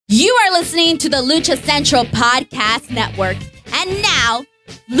You are listening to the Lucha Central Podcast Network. And now,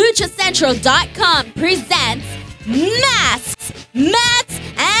 luchacentral.com presents Masks, Mats,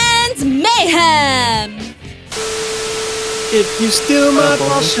 and Mayhem. If you steal my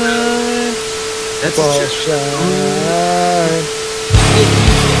ball shine, that's ball shine.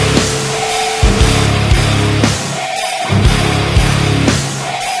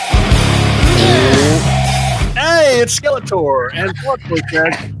 Hey, it's Skeletor, and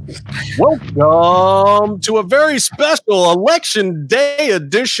welcome to a very special Election Day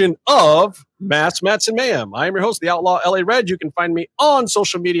edition of Masks, Mats, and Mayhem. I am your host, the Outlaw LA Red. You can find me on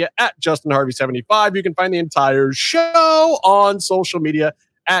social media at JustinHarvey75. You can find the entire show on social media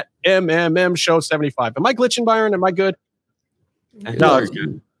at MMMshow75. Am I glitching, Byron? Am I good? No, I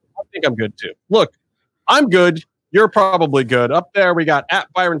think I'm good too. Look, I'm good. You're probably good. Up there, we got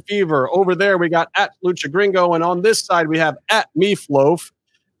at Byron Fever. Over there, we got at Lucha Gringo. And on this side, we have at Meefloaf.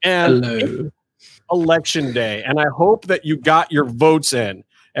 And hello. Election Day. And I hope that you got your votes in.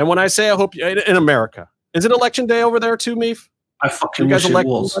 And when I say I hope you, in America, is it Election Day over there too, Meef? I fucking wish it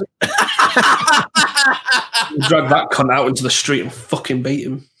was. Drag that cunt out into the street and fucking beat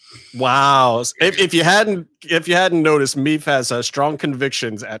him. Wow. If you hadn't noticed, Meef has strong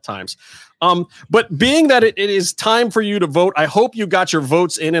convictions at times. But being that it is time for you to vote, I hope you got your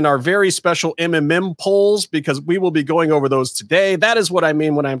votes in our very special MMM polls, because we will be going over those today. That is what I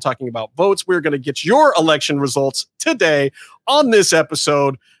mean when I'm talking about votes. We're going to get your election results today on this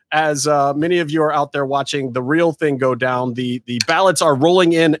episode. As many of you are out there watching the real thing go down, the ballots are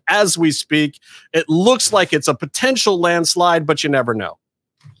rolling in as we speak. It looks like it's a potential landslide, but you never know.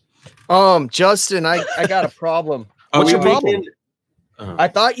 Justin, I got a problem. What's your problem? I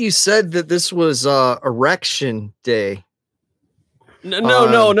thought you said that this was Erection Day.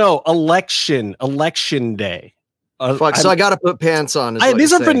 No. Election Day. Fuck, so I got to put pants on.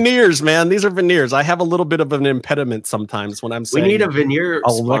 These are veneers, man. These are veneers. I have a little bit of an impediment sometimes when I'm saying. We need a veneer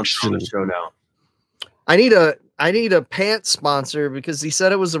sponsor on the show now. I need a pants sponsor because he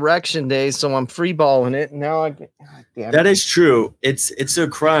said it was Erection Day, so I'm freeballing it. And now That is true. It's a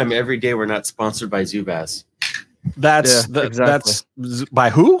crime every day we're not sponsored by Zubaz. That's by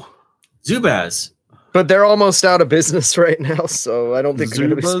who? Zubaz. But they're almost out of business right now, so I don't think they're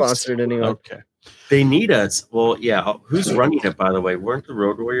going to be sponsored anyway. Okay. They need us. Well, yeah. Who's running it, by the way? Weren't the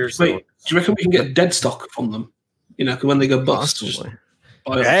Road Warriors? Wait, do you reckon we can get dead stock from them? You know, when they go bust.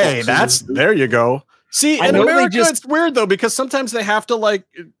 Hey, there you go. See, in America, it's weird though, because sometimes they have to like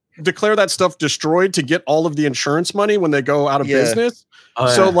declare that stuff destroyed to get all of the insurance money when they go out of business.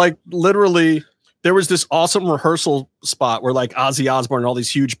 So like literally, there was this awesome rehearsal spot where like Ozzy Osbourne and all these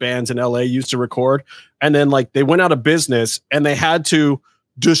huge bands in LA used to record. And then like they went out of business and they had to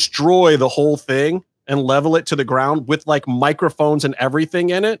destroy the whole thing and level it to the ground with like microphones and everything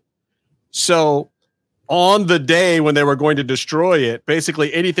in it. So on the day when they were going to destroy it,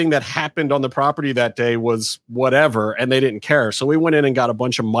 basically anything that happened on the property that day was whatever, and they didn't care. So we went in and got a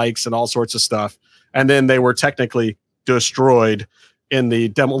bunch of mics and all sorts of stuff. And then they were technically destroyed in the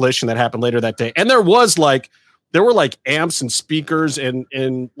demolition that happened later that day. And there were like amps and speakers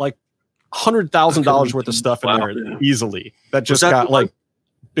and like $100,000 worth of stuff in there easily. That just got like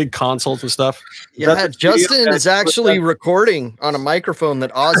big consoles and stuff. Yeah, Justin is actually recording on a microphone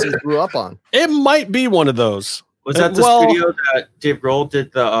that Ozzy grew up on. It might be one of those. Was that the studio that Dave Grohl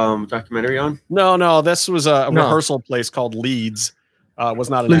did the documentary on? No. This was a rehearsal place called Leeds. It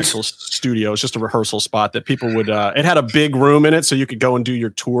was not an actual studio. It was just a rehearsal spot that people would. It had a big room in it, so you could go and do your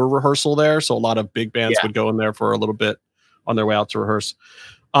tour rehearsal there. So a lot of big bands would go in there for a little bit on their way out to rehearse.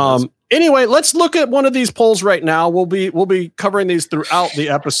 Anyway, let's look at one of these polls right now. We'll be covering these throughout the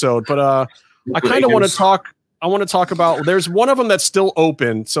episode, but I kind of want to talk. I want to talk about. There's one of them that's still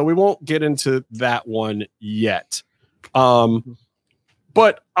open, so we won't get into that one yet.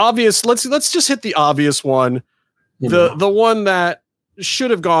 But obvious. Let's just hit the obvious one. The one that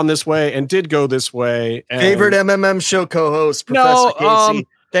should have gone this way and did go this way. And favorite MMM show co-host, Professor Casey.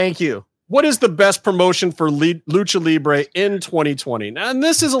 Thank you. What is the best promotion for Lucha Libre in 2020? Now, and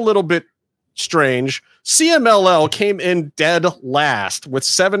this is a little bit strange. CMLL came in dead last with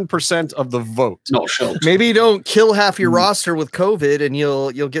 7% of the vote. Not sure. Maybe you don't kill half your roster with COVID and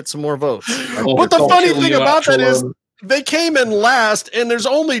you'll get some more votes. But the funny thing about that is they came in last, and there's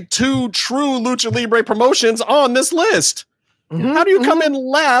only 2 true Lucha Libre promotions on this list. How do you come in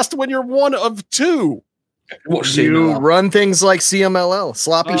last when you're one of 2? You run things like CMLL,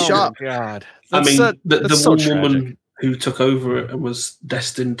 sloppy shop. God, the one woman who took over it and was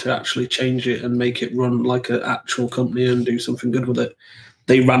destined to actually change it and make it run like an actual company and do something good with it,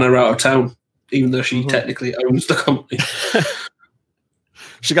 they ran her out of town, even though she technically owns the company.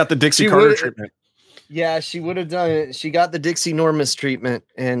 She got the Dixie Carter treatment. Yeah, she would have done it. She got the Dixie Normus treatment,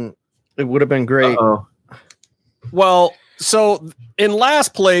 and it would have been great. Well, so in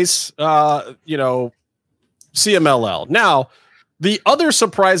last place, CMLL. Now, the other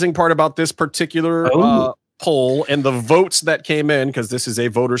surprising part about this particular poll and the votes that came in, because this is a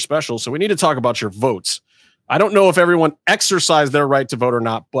voter special, so we need to talk about your votes. I don't know if everyone exercised their right to vote or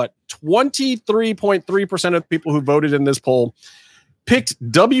not, but 23.3% of people who voted in this poll picked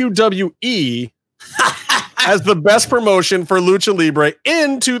WWE as the best promotion for Lucha Libre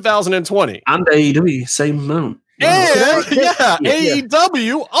in 2020. And AEW, same amount. And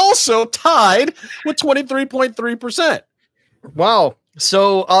AEW also tied with 23.3%. Wow.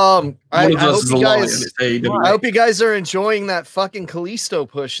 So I hope you guys are enjoying that fucking Kalisto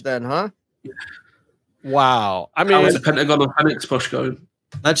push then, huh? Wow. I mean, how is the Pentagon and Phoenix push going?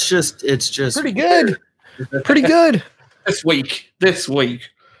 It's just pretty good. Pretty good. This week.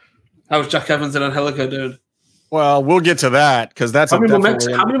 How's Jack Evans and Angelico doing? Well, we'll get to that because that's how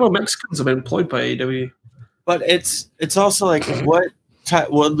many more Mexicans have been employed by AEW? But it's also like what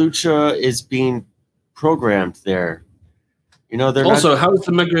Lucha is being programmed there. You know, they're also how's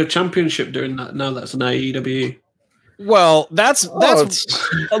the Mega Championship doing that now? That's an AEW. Well, that's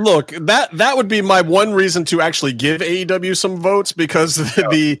look, that would be my one reason to actually give AEW some votes, because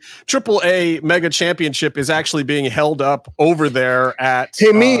the AAA Mega Championship is actually being held up over there at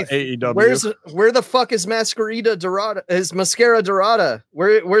AEW. Where the fuck is Masquerada Dorada? Is Mascara Dorada?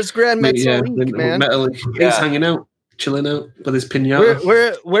 Where's Grand Metalik, man? He's hanging out, chilling out with his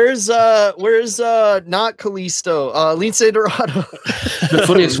pinata. Where's not Kalisto? Lince Dorado. The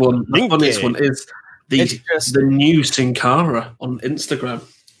funniest one is the new Sin Cara on Instagram.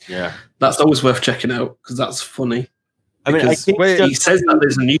 Yeah, that's always worth checking out because that's funny. I mean, he says that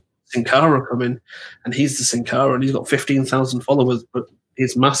there's a new Sin Cara coming, and he's the Sin Cara, and he's got 15,000 followers, but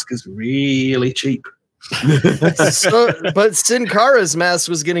his mask is really cheap. But Sin Cara's mask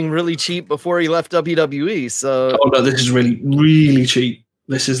was getting really cheap before he left WWE. So, oh no, this is really, really cheap.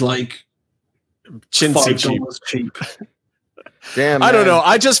 This is like $5 cheap. Damn, I don't know.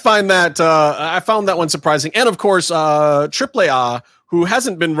 I just find that I found that one surprising. And of course, AAA, who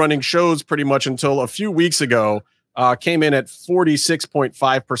hasn't been running shows pretty much until a few weeks ago, came in at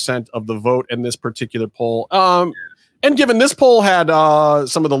 46.5% of the vote in this particular poll. And given this poll had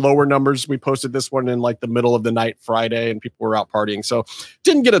some of the lower numbers, we posted this one in like the middle of the night Friday, and people were out partying, so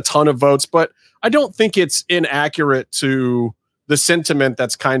didn't get a ton of votes. But I don't think it's inaccurate to the sentiment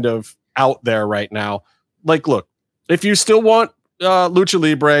that's kind of out there right now. Like, look, if you still want Lucha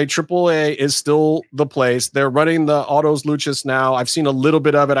Libre, AAA is still the place. They're running the Autos Luchas now. I've seen a little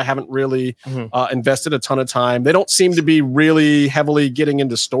bit of it. I haven't really invested a ton of time. They don't seem to be really heavily getting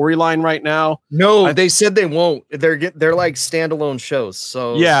into storyline right now. No, they said they won't. They're like standalone shows.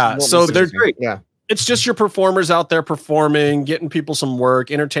 So yeah, so they're great. Yeah, it's just your performers out there performing, getting people some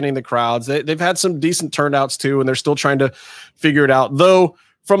work, entertaining the crowds. They've had some decent turnouts too, and they're still trying to figure it out. Though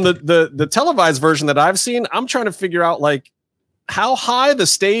from the televised version that I've seen, I'm trying to figure out like how high the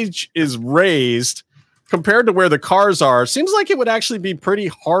stage is raised compared to where the cars are. Seems like it would actually be pretty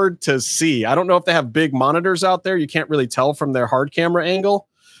hard to see. I don't know if they have big monitors out there. You can't really tell from their hard camera angle.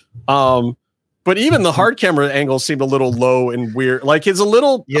 But even the hard camera angle seemed a little low and weird. Like it's a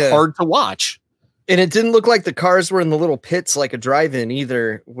little hard to watch. And it didn't look like the cars were in the little pits like a drive-in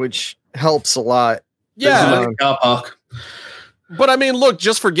either, which helps a lot. Yeah. Like a car park. But I mean, look,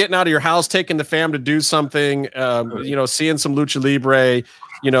 just for getting out of your house, taking the fam to do something, seeing some Lucha Libre,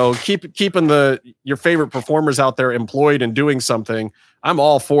 keeping your favorite performers out there employed and doing something. I'm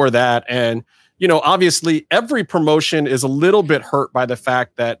all for that. And, obviously every promotion is a little bit hurt by the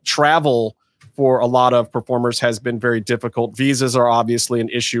fact that travel for a lot of performers has been very difficult. Visas are obviously an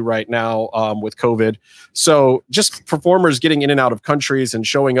issue right now with COVID. So just performers getting in and out of countries and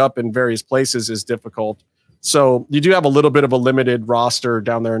showing up in various places is difficult. So you do have a little bit of a limited roster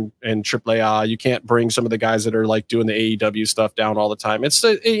down there in AAA. You can't bring some of the guys that are like doing the AEW stuff down all the time. It's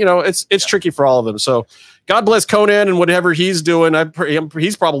it's tricky for all of them. So God bless Conan and whatever he's doing.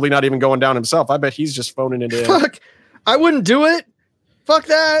 He's probably not even going down himself. I bet he's just phoning it in. Fuck, I wouldn't do it. Fuck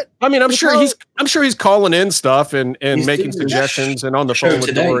that. I mean, I'm sure he's calling in stuff and making suggestions and on the phone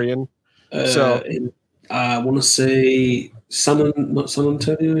with Dorian. I want to say not San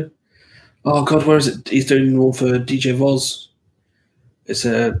Antonio. Oh God, where is it? He's doing one for DJ Voz. It's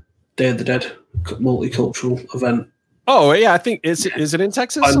a Day of the Dead multicultural event. Oh yeah, I think is it in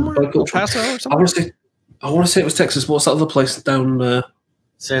Texas somewhere? El Paso or something? I want to say it was Texas. What's that other place down?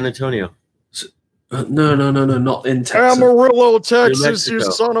 San Antonio. No, not in Texas. Amarillo, Texas, you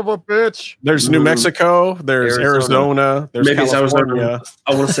son of a bitch. There's New Mexico. There's Arizona. There's maybe California. It's Arizona.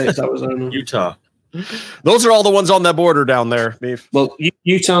 I want to say it's Arizona. Utah. Those are all the ones on that border down there, Beef. Well,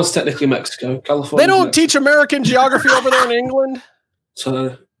 Utah's technically Mexico. California. They don't teach American geography over there in England.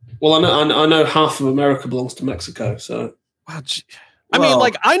 So, well, I know half of America belongs to Mexico. So, I mean,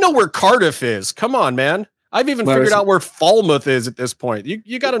 like, I know where Cardiff is. Come on, man. I've even figured out where Falmouth is at this point.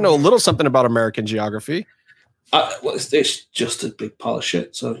 You got to know a little something about American geography. Well, it's just a big pile of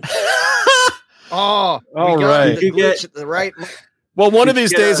shit. So, all right. You get the right. Well, one of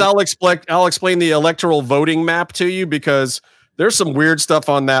these days I'll explain the electoral voting map to you, because there's some weird stuff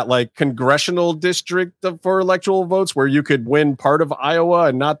on that, like congressional district for electoral votes, where you could win part of Iowa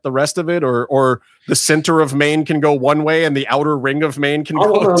and not the rest of it, or the center of Maine can go one way and the outer ring of Maine can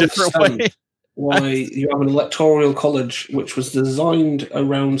go a different way. Why you have an electoral college which was designed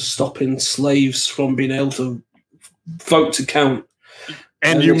around stopping slaves from being able to vote to count.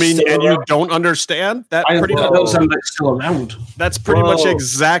 And you mean, and you don't understand that? Pretty much, still around. That's pretty much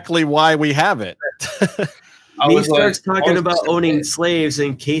exactly why we have it. He starts talking about owning slaves,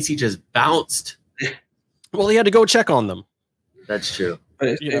 and Casey just bounced. Well, he had to go check on them. That's true.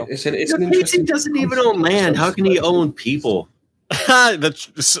 Casey doesn't even own land. How can he own people? That's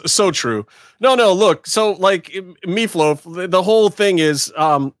so true. No, look. So, like, Meatloaf, the whole thing is,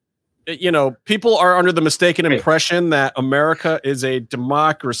 people are under the mistaken impression that America is a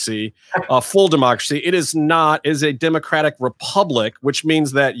democracy, a full democracy. It is not. It is a democratic republic, which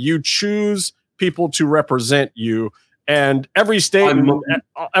means that you choose people to represent you. And every state,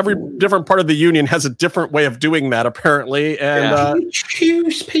 every different part of the union has a different way of doing that, apparently. And you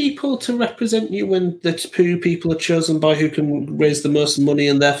choose people to represent you when the two people are chosen by who can raise the most money,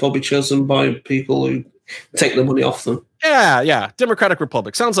 and therefore be chosen by people who take the money off them. Yeah. Democratic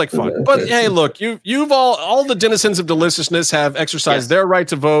Republic sounds like fun. But hey, look, you've all the denizens of deliciousness have exercised their right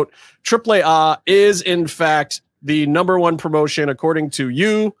to vote. AAA is in fact the #1 promotion, according to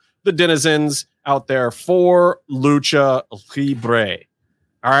you, the denizens out there, for Lucha Libre.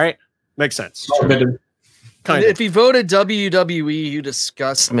 All right, makes sense. Kind of. If you voted WWE, you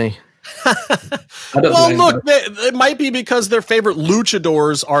disgust me. Well, look, it might be because their favorite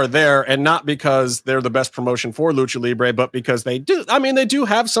luchadors are there, and not because they're the best promotion for Lucha Libre, but because they do. I mean, they do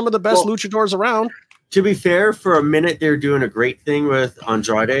have some of the best luchadors around. To be fair, for a minute they're doing a great thing with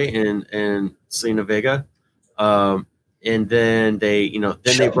Andrade and Selena Vega. And then they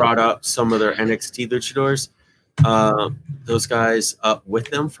brought up some of their NXT luchadors. Those guys up with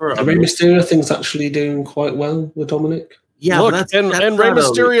them for Rey Mysterio thing's actually doing quite well with Dominic. Yeah, look, and Rey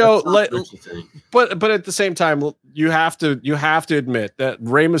Mysterio, but at the same time, you have to admit that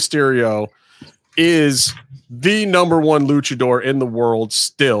Rey Mysterio is the #1 luchador in the world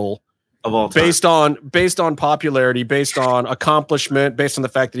still, of all time. based on popularity, based on accomplishment, based on the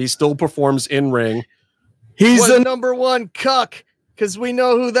fact that he still performs in ring. He's the #1 cuck, because we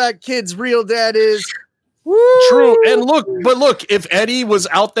know who that kid's real dad is. Woo! True. And look, if Eddie was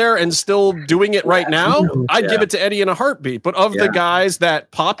out there and still doing it right now, I'd give it to Eddie in a heartbeat. But of the guys that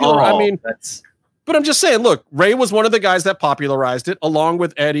but I'm just saying, look, Ray was one of the guys that popularized it, along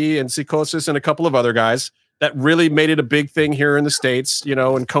with Eddie and Psychosis and a couple of other guys that really made it a big thing here in the States,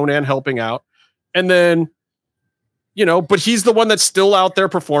 and Conan helping out. And then, but he's the one that's still out there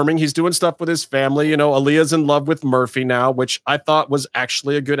performing. He's doing stuff with his family. Aaliyah's in love with Murphy now, which I thought was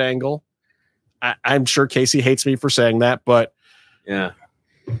actually a good angle. I'm sure Casey hates me for saying that, but yeah,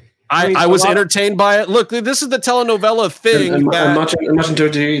 I was entertained by it. Look, this is the telenovela thing. Imagine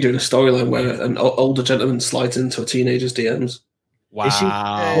doing a storyline where an older gentleman slides into a teenager's DMs. Wow. Is she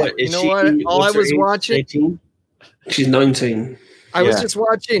what? All I was watching. 18? She's 19. I was just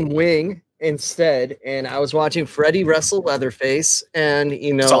watching Wing instead, and I was watching Freddie wrestle Leatherface, and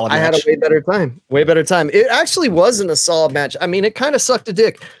I had a way better time. It actually wasn't a solid match. I mean, it kind of sucked a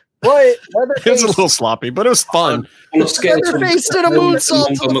dick. But it was a little sloppy, but it was fun. Leatherface did a moonsault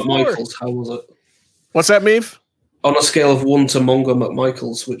to the floor. How was it? What's that, Meave? On a scale of 1 to Mongo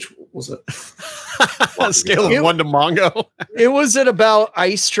McMichaels, which was it? On a scale of 1 to Mongo? It was at about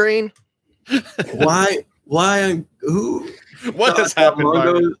Ice Train. Why? Who? What has happened?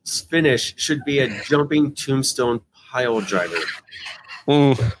 Mongo's finish should be a jumping tombstone pile driver.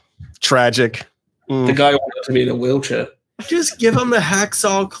 Tragic. The guy wanted to be in a wheelchair. Just give him a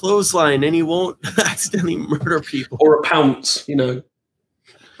hacksaw clothesline and he won't accidentally murder people. Or a pounce,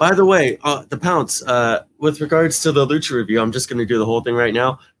 By the way, the pounce, with regards to the Lucha review, I'm just going to do the whole thing right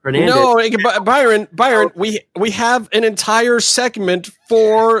now. Hernandez. No, Byron, we have an entire segment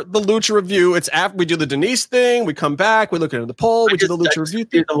for the Lucha review. It's after we do the Denise thing, we come back, we look into the poll, we do the Lucha review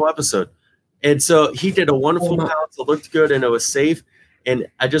thing. The whole episode. And so he did a wonderful pounce. It looked good and it was safe. And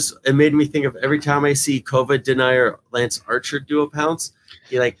it made me think of every time I see COVID denier Lance Archer do a pounce,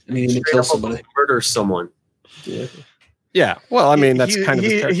 he murders someone. Yeah. Yeah. Well, I mean, that's kind of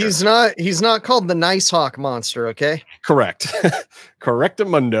he's not called the Nice Hawk monster, okay? Correct.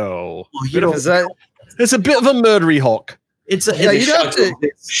 Correctamundo. Well, it's a bit of a murdery Hawk. You'd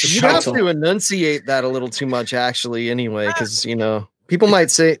have to enunciate that a little too much, actually, anyway, because people might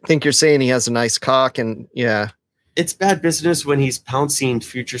think you're saying he has a nice cock, and it's bad business when he's pouncing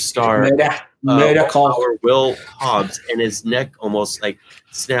future star Will Hobbs, and his neck almost like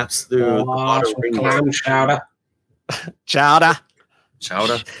snaps through the bottom ring. Chowder.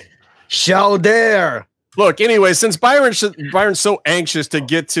 Look, anyway, since Byron's so anxious to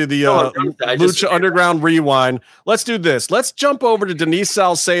get to the Lucha Underground Rewind, let's do this. Let's jump over to Denise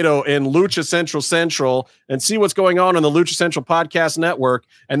Salcedo in Lucha Central and see what's going on the Lucha Central Podcast Network,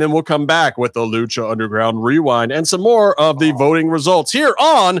 and then we'll come back with the Lucha Underground Rewind and some more of the voting results here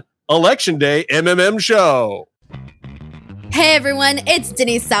on Election Day MMMshow. Hey everyone, it's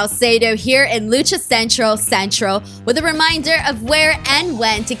Denise Salcedo here in Lucha Central with a reminder of where and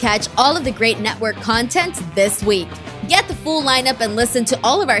when to catch all of the great network content this week. Get the full lineup and listen to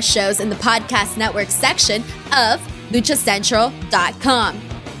all of our shows in the podcast network section of luchacentral.com.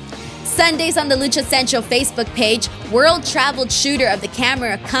 Sundays on the Lucha Central Facebook page, world-traveled shooter of the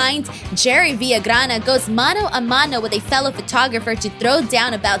camera kind, Jerry Villagrana goes mano a mano with a fellow photographer to throw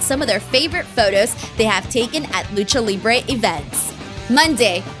down about some of their favorite photos they have taken at Lucha Libre events.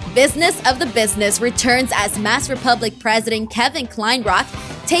 Monday, Business of the Business returns as Mass Republic President Kevin Kleinrock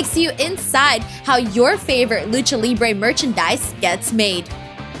takes you inside how your favorite Lucha Libre merchandise gets made.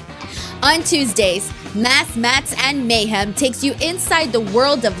 On Tuesdays, Mass Mats and Mayhem takes you inside the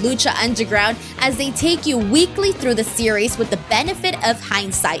world of Lucha Underground as they take you weekly through the series with the benefit of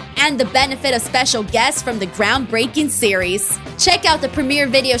hindsight and the benefit of special guests from the groundbreaking series. Check out the premiere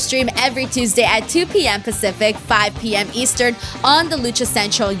video stream every Tuesday at 2 p.m. Pacific, 5 p.m. Eastern on the Lucha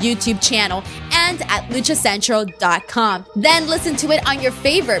Central YouTube channel and at luchacentral.com. Then listen to it on your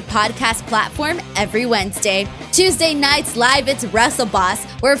favorite podcast platform every Wednesday. Tuesday nights live, it's Wrestle Boss,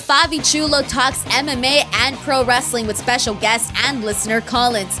 where Fabi Chulo talks MMA and pro wrestling with special guests and listener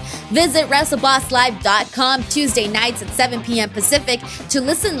call-ins. Visit WrestleBossLive.com Tuesday nights at 7 p.m. Pacific to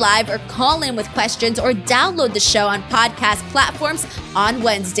listen live or call in with questions or download the show on podcast platforms on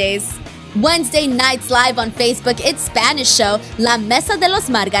Wednesdays. Wednesday nights live on Facebook, it's Spanish show La Mesa de los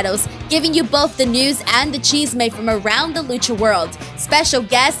Márgaros, giving you both the news and the chisme from around the lucha world. Special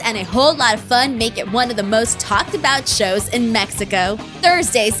guests and a whole lot of fun make it one of the most talked about shows in Mexico.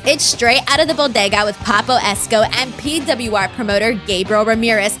 Thursdays, it's Straight Out of the Bodega with Papo Esco and PWR promoter Gabriel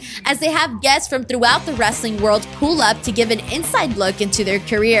Ramirez, as they have guests from throughout the wrestling world pull up to give an inside look into their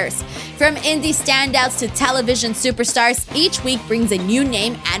careers. From indie standouts to television superstars, each week brings a new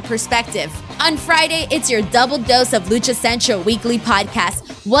name and perspective. On Friday, it's your double dose of Lucha Central Weekly podcast,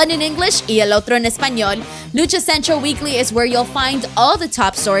 one in English y el otro en español. Lucha Central Weekly is where you'll find all the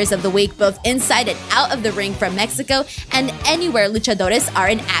top stories of the week, both inside and out of the ring from Mexico and anywhere luchadores are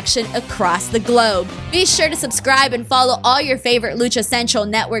in action across the globe. Be sure to subscribe and follow all your favorite Lucha Central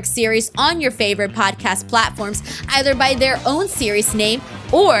Network series on your favorite podcast platforms, either by their own series name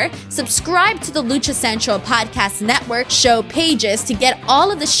or subscribe to the Lucha Central Podcast Network show pages to get all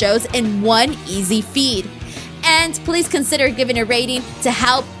of the shows in one easy feed. And please consider giving a rating to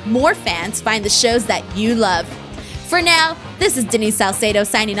help more fans find the shows that you love. For now, this is Denise Salcedo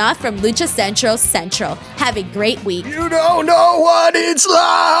signing off from Lucha Central. Have a great week. You don't know what it's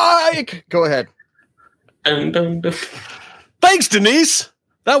like. Go ahead. Thanks, Denise.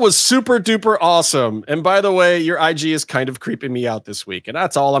 That was super duper awesome. And by the way, your IG is kind of creeping me out this week. And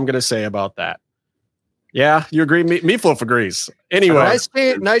that's all I'm going to say about that. Yeah, you agree? Meatloaf agrees. Anyway.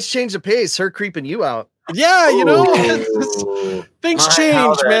 Nice change of pace. Her creeping you out. Yeah, you know, things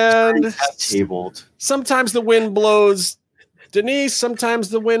change, man. Sometimes the wind blows Denise.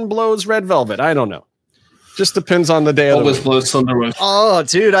 Sometimes the wind blows Red Velvet. I don't know. Just depends on the day. Always blows Thunder Rosa. Oh,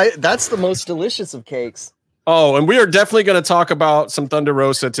 dude, that's the most delicious of cakes. Oh, and we are definitely going to talk about some Thunder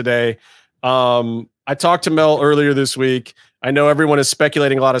Rosa today. I talked to Mel earlier this week. I know everyone is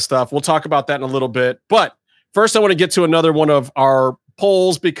speculating a lot of stuff. We'll talk about that in a little bit. But first, I want to get to another one of our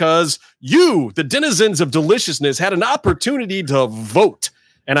polls because you, the denizens of deliciousness, had an opportunity to vote.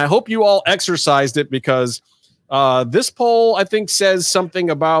 And I hope you all exercised it because this poll, I think, says something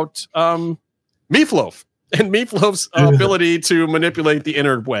about Meatloaf and Meatloaf's ability to manipulate the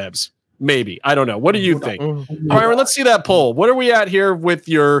interwebs. Maybe. I don't know. What do you think? Byron, let's see that poll. What are we at here with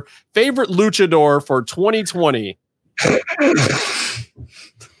your favorite luchador for 2020?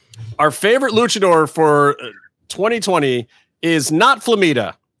 Our favorite luchador for 2020 is not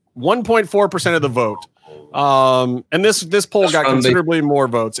Flamita, 1.4% of the vote. And this poll got considerably more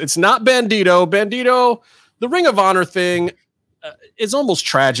votes. It's not Bandito. Bandito, the Ring of Honor thing is almost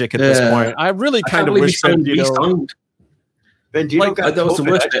tragic at this point. I really kind of wish Bandito. Bandito got that was the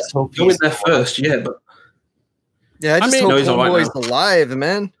worst bit. He went there first, but I just hope Homeboy's alive,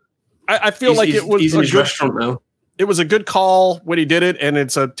 man. I feel like it was he's in his restaurant now. It was a good call when he did it, and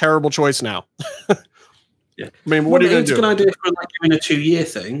it's a terrible choice now. Yeah, I mean, what are you going to do? It's a good idea for like doing a 2-year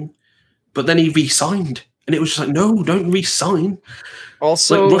thing, but then he re-signed, and it was just like, no, don't re-sign.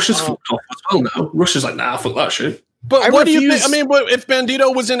 Also, like, Russia's fucked off as well now. Russia's like, nah, fuck that shit. But what do you think? I mean, if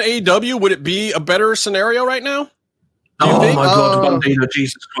Bandito was in AEW, would it be a better scenario right now? Oh my God, Bandito,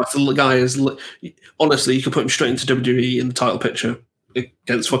 Jesus Christ! The guy is honestly, you could put him straight into WWE in the title picture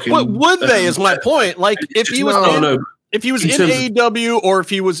against fucking. What would they? Is my point. Like if he was if he was in AEW, or if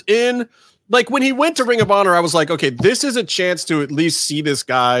he was in, like when he went to Ring of Honor, I was like, okay, this is a chance to at least see this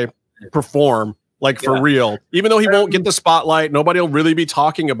guy perform, like for real. Even though he won't get the spotlight, nobody will really be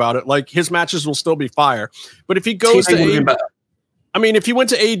talking about it. Like his matches will still be fire. But if he goes to AEW, I mean, if he went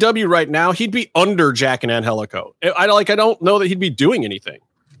to AEW right now, he'd be under Jack and Angelico. I don't know that he'd be doing anything.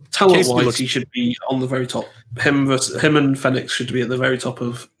 Talent-wise, he should be on the very top. Him and Fenix should be at the very top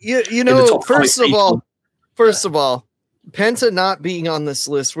of. You know, first of all, Penta not being on this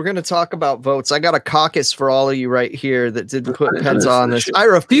list, we're going to talk about votes. I got a caucus for all of you right here that didn't put Penta on this. I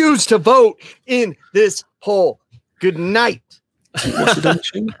refuse to vote in this poll. Good night.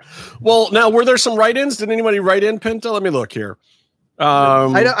 Well, now, were there some write-ins? Did anybody write in Penta? Let me look here.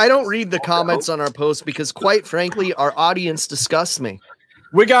 I don't read the comments on our post because, quite frankly, our audience disgusts me.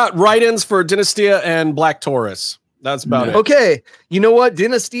 We got write-ins for Dynastia and Black Taurus. That's about it. Okay, you know what?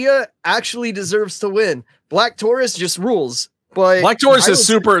 Dynastia actually deserves to win. Black Taurus just rules. But Black Taurus is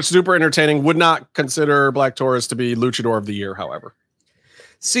super entertaining. Would not consider Black Taurus to be Luchador of the Year, however.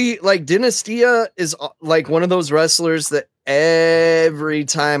 See, like Dynastia is like one of those wrestlers that every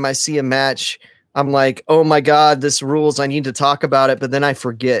time I see a match, I'm like, oh my God, this rules. I need to talk about it, but then I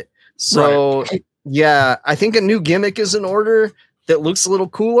forget. So yeah, I think a new gimmick is in order that looks a little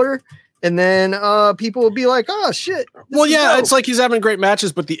cooler. And then people will be like, oh shit. Well, yeah, it's like he's having great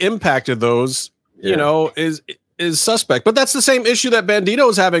matches, but the impact of those, you know, is suspect. But that's the same issue that Bandito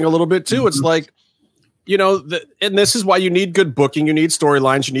is having a little bit too. It's like, you know, and this is why you need good booking, you need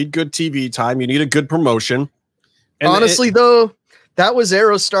storylines, you need good TV time, you need a good promotion. And honestly, though, that was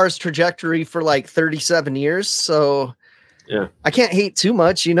Aerostar's trajectory for like 37 years. So yeah, I can't hate too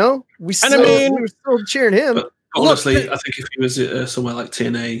much, you know. We're still cheering him. But honestly, I think if he was somewhere like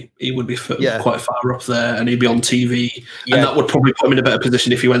TNA, he would be quite far up there, and he'd be on TV, and that would probably put him in a better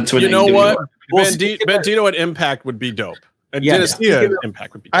position if he went to an. You know what? Bandito at Impact would be dope. And Dynastia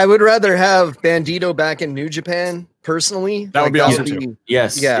Impact would be dope. I would rather have Bandito back in New Japan personally. That would be awesome too.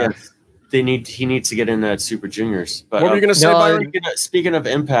 Yes. He needs to get in that Super Juniors. But what were you going to say, Byron? Speaking of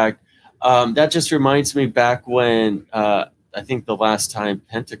Impact, that just reminds me back when I think the last time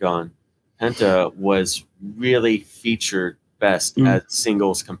Penta was really featured best as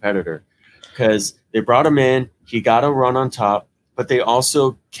singles competitor, because they brought him in, he got a run on top, but they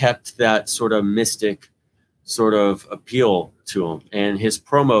also kept that sort of mystic sort of appeal to him, and his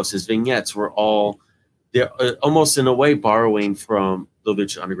promos, his vignettes were they're almost in a way borrowing from the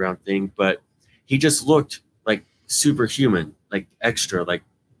Lucha Underground thing, but he just looked like superhuman, like extra, like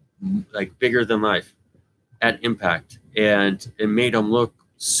bigger than life at Impact, and it made him look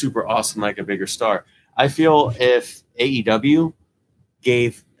super awesome, like a bigger star. I feel if AEW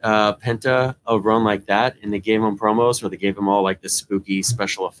gave Penta a run like that, and they gave him promos where they gave him all like the spooky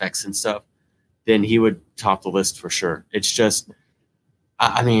special effects and stuff, then he would top the list for sure. It's just,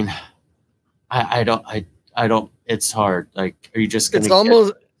 I mean, I don't. It's hard. Like, are you just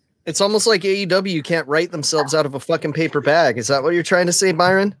gonna? It's almost like AEW can't write themselves out of a fucking paper bag. Is that what you're trying to say,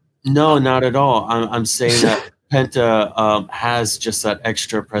 Byron? No, not at all. I'm saying that Penta has just that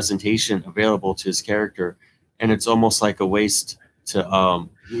extra presentation available to his character, and it's almost like a waste to.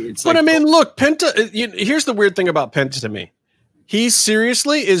 I mean, look, Penta. Here's the weird thing about Penta to me. He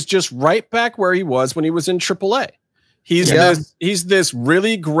seriously is just right back where he was when he was in AAA. He's this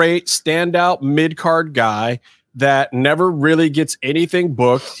really great standout mid-card guy that never really gets anything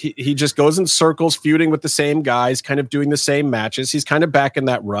booked. He just goes in circles, feuding with the same guys, kind of doing the same matches. He's kind of back in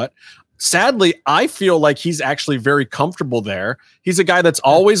that rut. Sadly, I feel like he's actually very comfortable there. He's a guy that's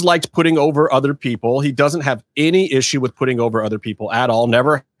always liked putting over other people. He doesn't have any issue with putting over other people at all.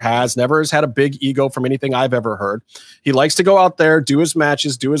 Never has had a big ego from anything I've ever heard. He likes to go out there, do his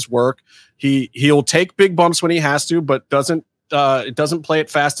matches, do his work. He'll take big bumps when he has to, but doesn't doesn't play it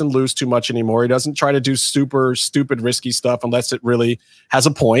fast and loose too much anymore. He doesn't try to do super stupid risky stuff unless it really has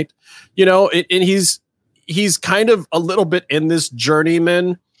a point, you know. And he's kind of a little bit in this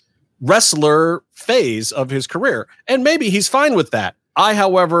journeyman wrestler phase of his career, and maybe he's fine with that. I,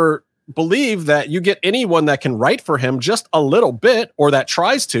 however, believe that you get anyone that can write for him just a little bit, or that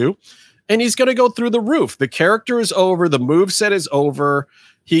tries to, and he's going to go through the roof. The character is over. The moveset is over.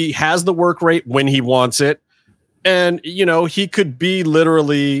 He has the work rate when he wants it. And, you know, he could be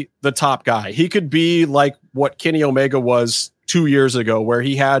literally the top guy. He could be like what Kenny Omega was 2 years ago, where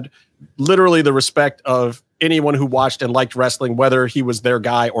he had literally the respect of anyone who watched and liked wrestling, whether he was their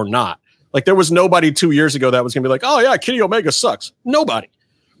guy or not. Like, there was nobody 2 years ago that was going to be like, oh yeah, Kenny Omega sucks. Nobody.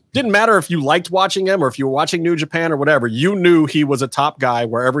 Didn't matter if you liked watching him or if you were watching New Japan or whatever. You knew he was a top guy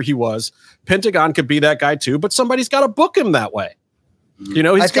wherever he was. Pentagon could be that guy too, but somebody's got to book him that way. You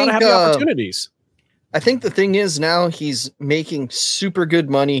know, he's got to have the opportunities. I think the thing is, now he's making super good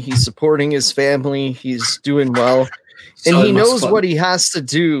money. He's supporting his family. He's doing well. And he knows what he has to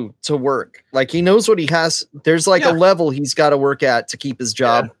do to work. Like, he knows what he has. There's like a level he's got to work at to keep his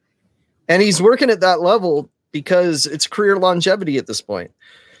job. Yeah. And he's working at that level because it's career longevity at this point.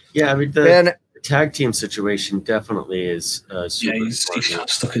 Yeah, I mean, the tag team situation definitely is super he's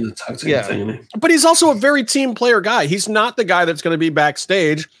stuck in the tag team thing. But he's also a very team player guy. He's not the guy that's going to be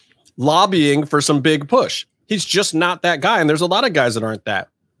backstage lobbying for some big push. He's just not that guy. And there's a lot of guys that aren't that,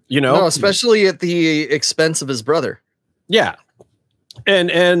 you know? No, especially at the expense of his brother. Yeah.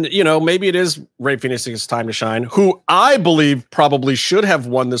 And you know, maybe it is Rey Fenix's time to shine, who I believe probably should have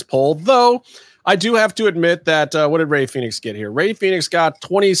won this poll, though I do have to admit that what did Rey Fenix get here? Rey Fenix got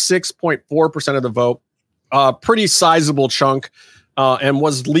 26.4% of the vote, pretty sizable chunk, and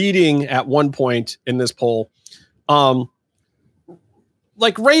was leading at one point in this poll.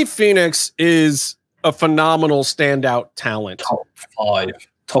 Like, Rey Fenix is a phenomenal standout talent.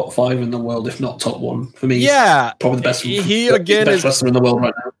 Top five in the world, if not top one for me. Yeah, probably the best. He again best is wrestler in the world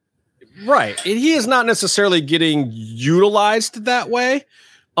right now. Right, and he is not necessarily getting utilized that way.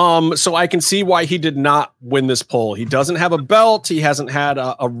 So I can see why he did not win this poll. He doesn't have a belt. He hasn't had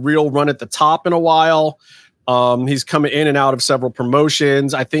a real run at the top in a while. He's coming in and out of several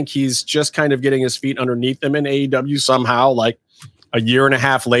promotions. I think he's just kind of getting his feet underneath him in AEW somehow, like a year and a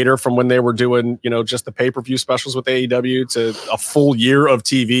half later from when they were doing, you know, just the pay-per-view specials with AEW to a full year of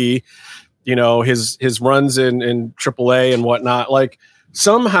TV, you know, his runs in AAA and whatnot. Like,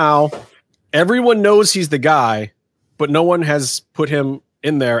 somehow everyone knows he's the guy, but no one has put him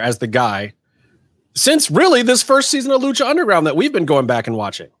in there as the guy since really this first season of Lucha Underground that we've been going back and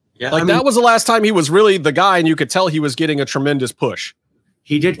watching. Yeah, like, I mean, that was the last time he was really the guy, and you could tell he was getting a tremendous push.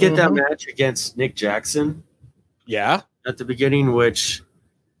 He did get that match against Nick Jackson. Yeah. At the beginning, which,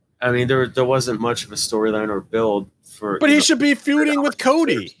 I mean, there wasn't much of a storyline or build for. But he should be feuding with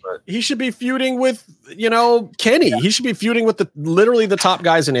Cody. He should be feuding with, you know, Kenny. He should be feuding with literally the top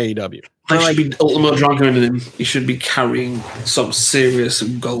guys in AEW. He should be ultimate Drago in him. He should be carrying some serious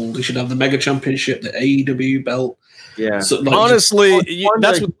gold. He should have the Mega Championship, the AEW belt. Yeah. So, like, honestly,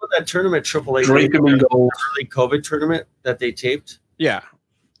 that's what that tournament, AAA, Drake him in gold. Early COVID tournament that they taped. Yeah.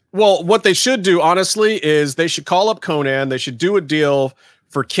 Well, what they should do, honestly, is they should call up Conan. They should do a deal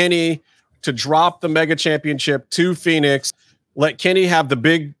for Kenny to drop the Mega Championship to Phoenix. Let Kenny have the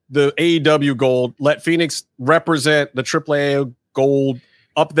AEW gold. Let Phoenix represent the AAA gold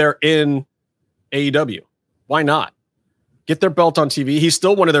up there in AEW. Why not? Get their belt on TV. He's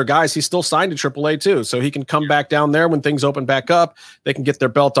still one of their guys. He's still signed to AAA too, so he can come back down there when things open back up. They can get their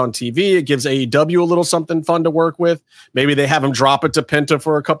belt on TV. It gives AEW a little something fun to work with. Maybe they have him drop it to Penta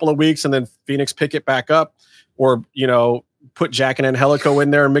for a couple of weeks and then Phoenix pick it back up, or, you know, put Jack and Angelico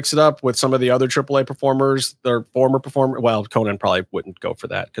in there and mix it up with some of the other AAA performers, their former performer. Well, Conan probably wouldn't go for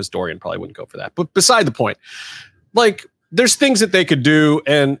that because Dorian probably wouldn't go for that. But beside the point, like, there's things that they could do,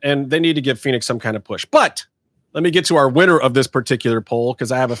 and they need to give Phoenix some kind of push. But let me get to our winner of this particular poll,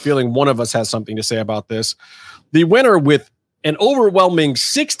 because I have a feeling one of us has something to say about this. The winner with an overwhelming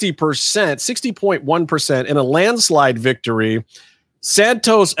 60%, 60.1% in a landslide victory,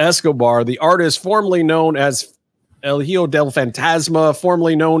 Santos Escobar, the artist formerly known as El Hijo del Fantasma,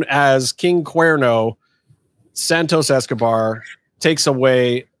 formerly known as King Cuerno. Santos Escobar takes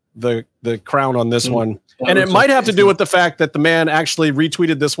away the crown on this one. And it might have to do with the fact that the man actually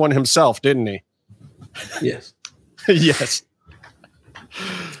retweeted this one himself, didn't he? Yes. Yes.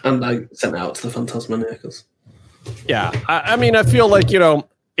 And I sent it out to the Fantasmaniacals. Yeah. I mean, I feel like, you know,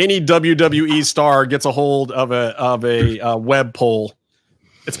 any WWE star gets a hold of a web poll,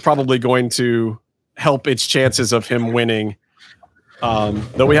 it's probably going to help its chances of him winning.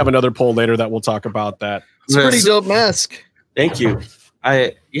 Though we have another poll later that we'll talk about that. It's a pretty dope mask. Thank you.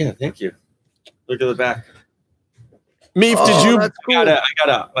 Thank you. Look at the back. Meef, did you? Cool.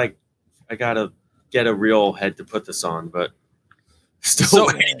 I gotta get a real head to put this on, but still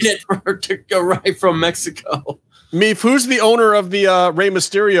waiting it for her to arrive from Mexico. Meef, who's the owner of the Rey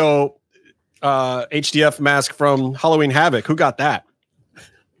Mysterio HDF mask from Halloween Havoc? Who got that?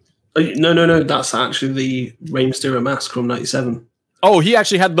 No. That's actually the Rey Mysterio mask from '97. Oh, he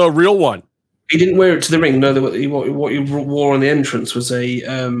actually had the real one. He didn't wear it to the ring. No, what he wore on the entrance was a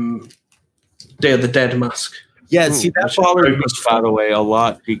Day of the Dead mask. Yeah, see, that bothered me, by the way, a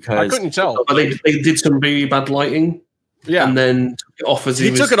lot because I couldn't tell. But they did some really bad lighting. Yeah, and then took it off as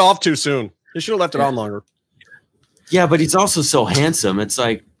he took it off too soon. He should have left it on longer. Yeah, but he's also so handsome. It's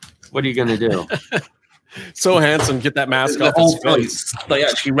like, what are you gonna do? So handsome, get that mask off his face. They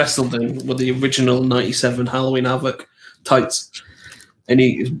actually wrestled in with the original '97 Halloween Havoc tights, and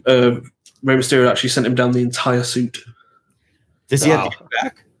Rey Mysterio actually sent him down the entire suit. Does he have to get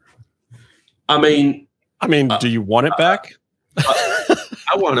back? I mean, do you want it back?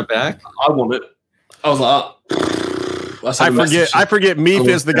 I want it back. I want it. I was like, I forget. Meef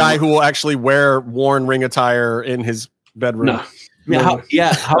is the guy who will actually wear worn ring attire in his bedroom. No. I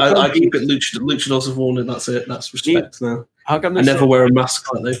keep it. Luchadors have worn it. That's it. That's respect now. How come I never wear a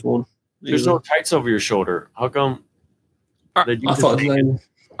mask like they've worn? There's no tights over your shoulder. How come? All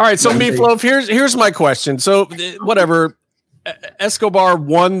right, so Meatloaf, here's my question. So whatever, Escobar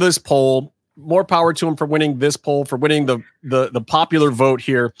won this poll. More power to him for winning this poll, for winning the popular vote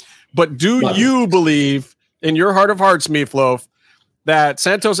here. But do you believe, in your heart of hearts, Meatloaf, that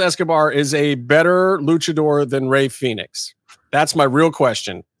Santos Escobar is a better luchador than Rey Fénix? That's my real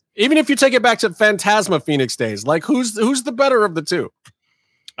question. Even if you take it back to Phantasma Fénix days, like who's the better of the two?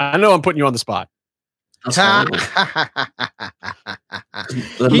 I know I'm putting you on the spot. He just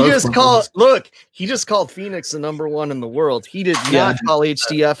called Fénix the #1 in the world. He did not call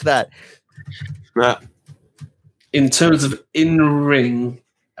HDF that. In terms of in-ring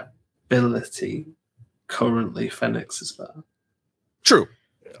ability, currently Fénix is better. True.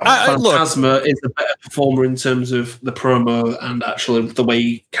 Phantasma is a better performer in terms of the promo and actually the way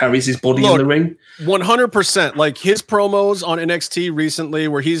he carries his body in the ring. 100%. Like his promos on NXT recently,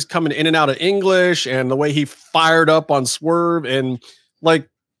 where he's coming in and out of English, and the way he fired up on Swerve, and like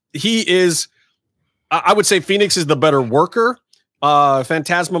he is, I would say Fénix is the better worker.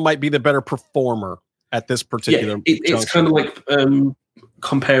 Phantasma might be the better performer at this particular. Yeah, it's kind of like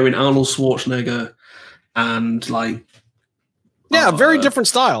comparing Arnold Schwarzenegger and like. Yeah, very different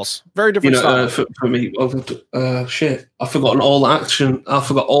styles. Very different styles. For me, shit. I've forgotten all action. I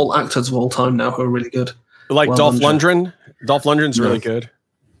forgot all actors of all time now who are really good. Like Dolph Lundgren. Dolph Lundgren's really good.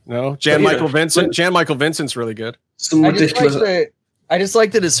 No, Jan-Michael Vincent. Jan-Michael Vincent's really good. I just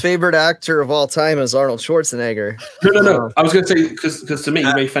like that his favorite actor of all time is Arnold Schwarzenegger. No. I was going to say because to me,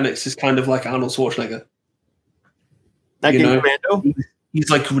 Rey Fénix is kind of like Arnold Schwarzenegger. Like Commando? He's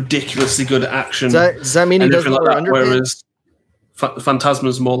like ridiculously good at action. Does that mean he doesn't wear underpants? Whereas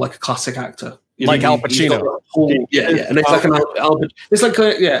Phantasma's more like a classic actor, like Al Pacino. And it's like an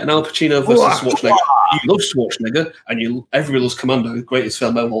Al Pacino versus Schwarzenegger. You love Schwarzenegger, and everybody loves Commando, greatest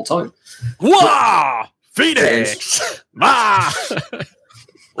film of all time. Wow, Fénix!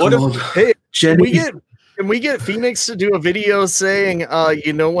 Hey, Jenny, can we get Fénix to do a video saying,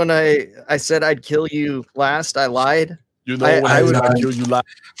 when I said I'd kill you last, I lied. You know when I would kill you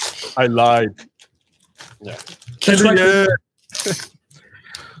last, I lied. Yeah.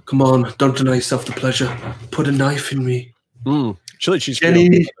 Come on, don't deny yourself the pleasure. Put a knife in me. Chili cheese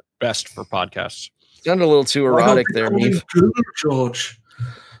Jenny. Best for podcasts. Sounded a little too erotic there, Meef. George.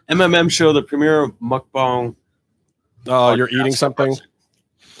 MMMshow, the premier mukbang. Oh, you're eating something?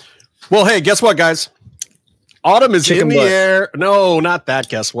 Well, hey, guess what, guys? Autumn is in the air. No, not that.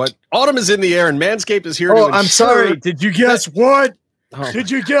 Guess what? Autumn is in the air, and Manscaped is here. I'm sorry. Did you guess what?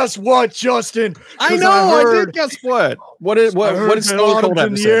 Did you guess what, Justin? I know. I did guess what. What did Stone Cold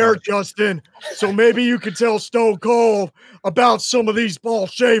have to say? In the air, Justin. So maybe you could tell Stone Cold about some of these ball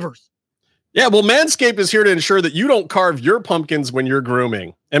shavers. Yeah, well, Manscaped is here to ensure that you don't carve your pumpkins when you're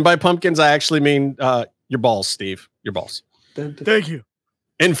grooming. And by pumpkins, I actually mean your balls, Steve. Your balls. Thank you.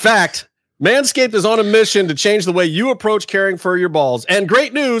 In fact, Manscaped is on a mission to change the way you approach caring for your balls. And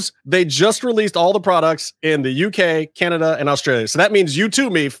great news, they just released all the products in the UK, Canada, and Australia. So that means you too,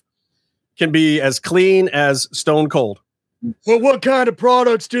 Meef, can be as clean as Stone Cold. Well, what kind of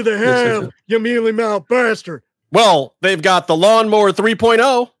products do they have, you mealy mouth bastard? Well, they've got the Lawnmower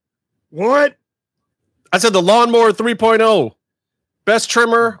 3.0. What? I said the Lawnmower 3.0. Best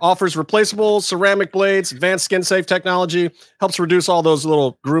trimmer, offers replaceable ceramic blades, advanced skin-safe technology, helps reduce all those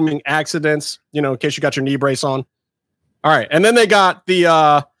little grooming accidents, in case you got your knee brace on. All right, and then they got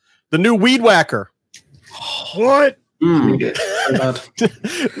the new weed whacker. What? We need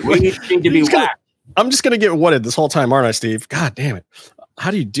to be whacked. I'm just gonna get whatted this whole time, aren't I, Steve? God damn it!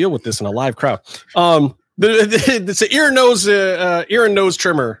 How do you deal with this in a live crowd? It's an ear and nose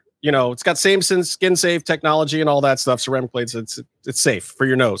trimmer. You know, it's got skin safe technology and all that stuff. Ceramic plates. It's safe for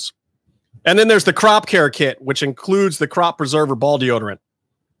your nose. And then there's the crop care kit, which includes the crop preserver ball deodorant.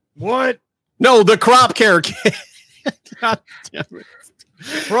 What? No, the crop care kit. God damn it.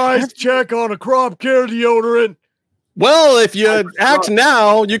 Price check on a crop care deodorant. Well, if you act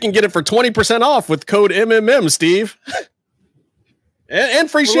now, you can get it for 20% off with code MMM, Steve. and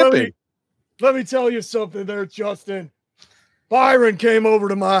free shipping. Let me tell you something there, Justin. Byron came over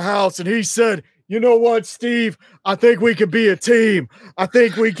to my house and he said, you know what, Steve? I think we can be a team. I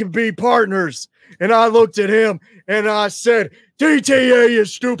think we can be partners. And I looked at him and I said, DTA, you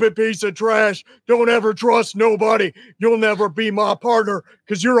stupid piece of trash. Don't ever trust nobody. You'll never be my partner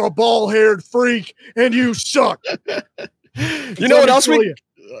because you're a bald-haired freak and you suck. You know what else we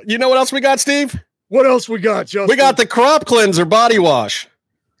got, Steve? What else we got, Justin? We got the crop cleanser body wash.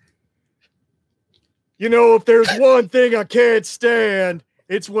 You know, if there's one thing I can't stand,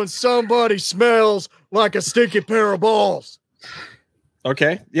 it's when somebody smells like a stinky pair of balls.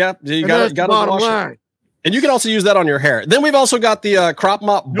 Okay. Yeah. You got to wash line. It. And you can also use that on your hair. Then we've also got the crop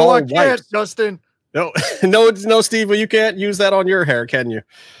mop ball wipes. No, I can't, Justin. No, Steve. Well, you can't use that on your hair, can you?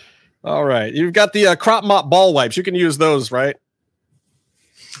 All right. You've got the crop mop ball wipes. You can use those, right?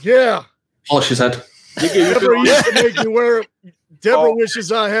 Yeah. Polish his head. Deborah used to make me wear it. Deborah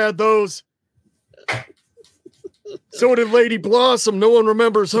wishes I had those. So did Lady Blossom. No one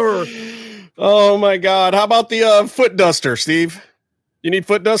remembers her. Oh, my God. How about the foot duster, Steve? You need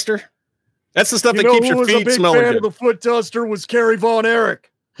foot duster? That's the stuff that keeps your feet smelling good. The foot duster was Carrie Von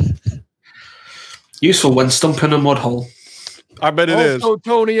Erich. Useful when stumping a mud hole. I bet it is. Also,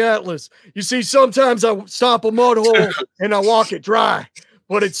 Tony Atlas. You see, sometimes I stomp a mud hole and I walk it dry,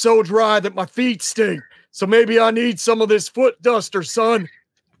 but it's so dry that my feet stink. So maybe I need some of this foot duster, son.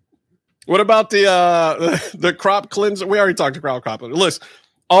 What about the crop cleanser? We already talked about crop cleanser. Listen,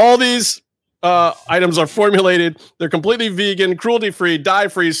 all these items are formulated. They're completely vegan, cruelty-free,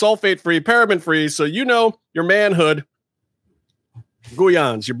 dye-free, sulfate-free, paraben-free. So you know your manhood.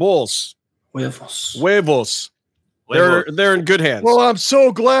 Guyans, your bulls. Huevos. They're in good hands. Well, I'm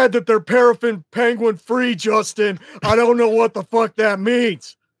so glad that they're paraffin penguin-free, Justin. I don't know what the fuck that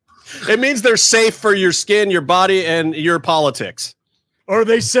means. It means they're safe for your skin, your body, and your politics. Are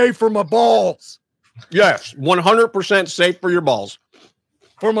they safe for my balls? Yes, 100% safe for your balls.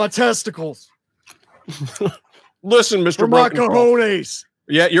 For my testicles. Listen, Mr. For my cojones.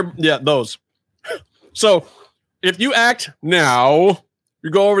 Yeah, those. So, if you act now, you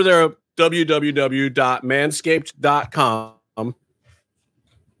go over there, www.manscaped.com.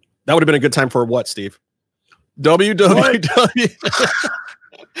 That would have been a good time for what, Steve?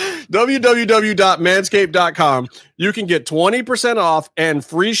 www.manscaped.com. You can get 20% off and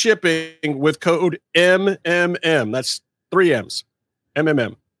free shipping with code MMM. That's 3 M's.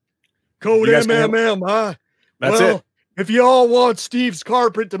 MMM. Code MMM, huh? That's it. If you all want Steve's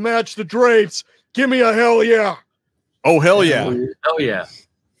carpet to match the drapes, give me a hell yeah. Oh, hell yeah. Hell yeah.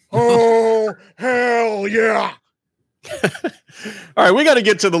 Oh, hell yeah. All right, we got to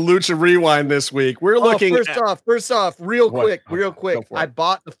get to the Lucha Rewind this week. We're looking First off, real quick. I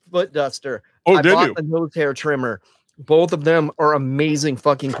bought the foot duster. I bought the nose hair trimmer. Both of them are amazing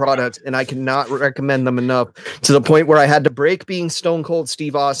fucking products, and I cannot recommend them enough, to the point where I had to break being Stone Cold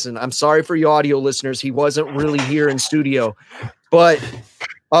Steve Austin. I'm sorry for you audio listeners. He wasn't really here in studio, but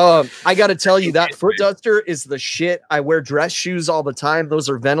I got to tell you, that foot duster is the shit. I wear dress shoes all the time. Those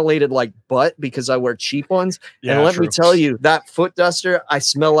are ventilated like butt because I wear cheap ones. Yeah, and let me tell you, that foot duster, I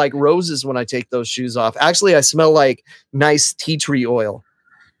smell like roses when I take those shoes off. Actually, I smell like nice tea tree oil.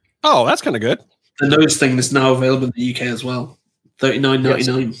 Oh, that's kind of good. The nose thing is now available in the UK as well.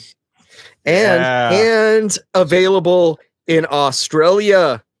 $39.99. And available in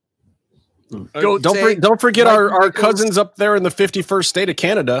Australia. Don't forget our cousins up there in the 51st state of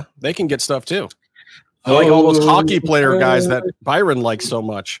Canada. They can get stuff too. I like all those hockey player guys that Byron likes so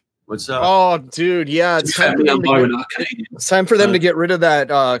much. What's up? Oh, dude, yeah, it's time for them to get rid of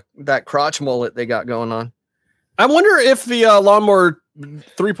that crotch mullet they got going on. I wonder if the Lawnmower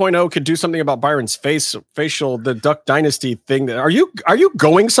 3.0 could do something about Byron's facial, the Duck Dynasty thing. Are you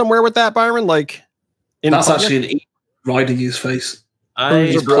going somewhere with that, Byron? Like, that's actually an E riding his face.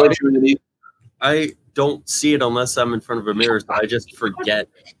 I don't see it unless I'm in front of a mirror, so I just forget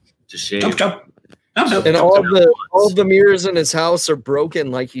to shave. And all the mirrors in his house are broken,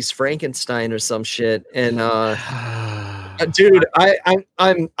 like he's Frankenstein or some shit. And dude,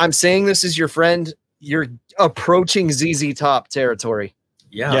 I'm saying this as your friend. You're approaching ZZ Top territory.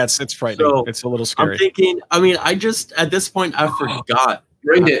 Yeah, it's frightening. So, it's a little scary. I'm thinking. I mean, I just at this point I forgot.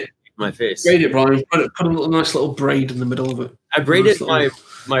 Braid it. My face. Braid it, Brian. Put a nice little braid in the middle of it. I braided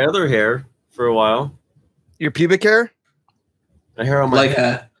my other hair for a while. Your pubic hair? My hair on my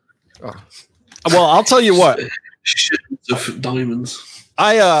hair. Oh. Well, I'll tell you what. Shitloads of diamonds.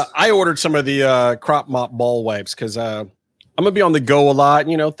 I ordered some of the crop mop ball wipes because I'm gonna be on the go a lot.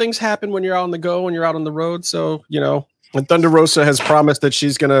 You know, things happen when you're out on the go and you're out on the road. So and Thunder Rosa has promised that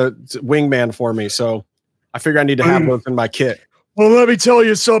she's gonna wingman for me. So I figure I need to have those in my kit. Well, let me tell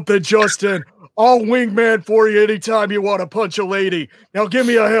you something, Justin. I'll wingman for you anytime you want to punch a lady. Now give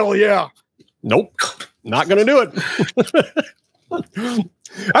me a hell yeah. Nope. Not going to do it.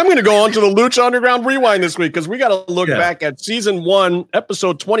 I'm going to go on to the Lucha Underground Rewind this week because we got to look back at season 1,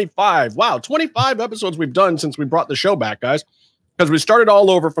 episode 25. Wow, 25 episodes we've done since we brought the show back, guys. Because we started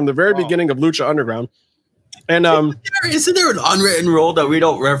all over from the very beginning of Lucha Underground. And isn't there an unwritten rule that we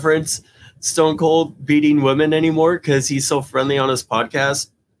don't reference Stone Cold beating women anymore because he's so friendly on his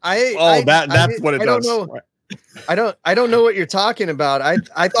podcast? That's what it does. I don't know what you're talking about.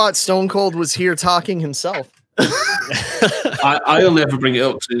 I thought Stone Cold was here talking himself. I only ever bring it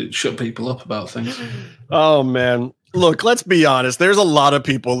up to shut people up about things. Oh man, look, let's be honest. There's a lot of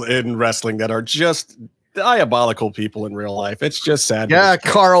people in wrestling that are just diabolical people in real life. It's just sad. Yeah,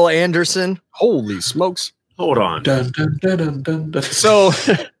 Carl Anderson. Holy smokes! Hold on. Dun, dun, dun, dun, dun, dun. So.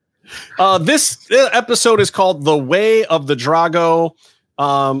 This episode is called The Way of the Drago.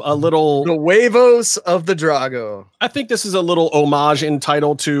 The Huevos of the Drago. I think this is a little homage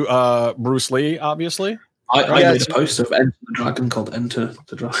entitled to Bruce Lee, obviously. I made a poster of Enter the Dragon called Enter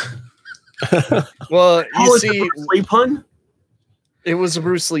the Dragon. Well, you see, Bruce Lee pun? It was a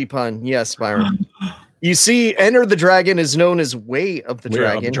Bruce Lee pun. Yes, Byron. You see, Enter the Dragon is known as Way of the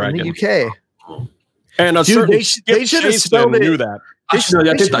Dragon in the UK. And they should have spelled it. Knew that. I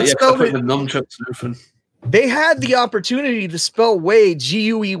did that. Yeah, with the nunchucks and everything. They had the opportunity to spell way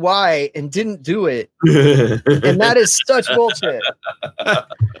Guey and didn't do it, and that is such bullshit.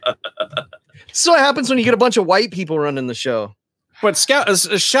 So what happens when you get a bunch of white people running the show? But shout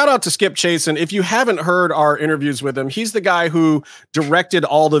out to Skip Chasen. If you haven't heard our interviews with him, he's the guy who directed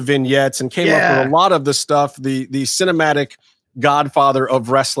all the vignettes and came up with a lot of the stuff. The cinematic godfather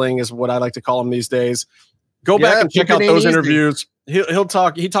of wrestling is what I like to call him these days. Go back and check out those interviews. He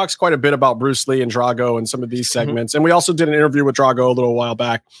talks quite a bit about Bruce Lee and Drago and some of these segments. And we also did an interview with Drago a little while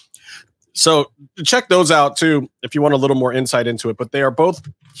back. So check those out too if you want a little more insight into it. But they are both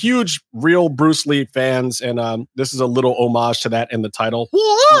huge, real Bruce Lee fans, and this is a little homage to that in the title.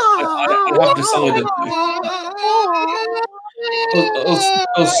 I decided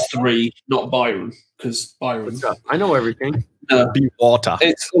us three, not Byron, because Byron. I know everything. Be water.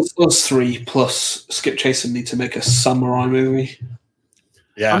 It's us three plus Skip Chasen need to make a samurai movie.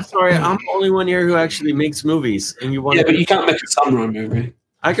 Yeah, I'm sorry, I'm the only one here who actually makes movies, and you want? Yeah, but you can't make a samurai movie.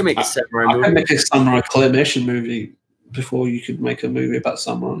 I can make a samurai movie. I can make a samurai claymation movie before you could make a movie about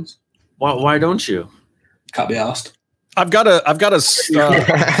samurais. Why don't you? Can't be asked. I've got a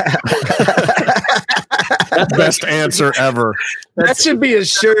best answer ever. That should be a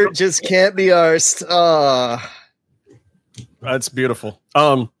shirt. Just can't be arsed. That's beautiful.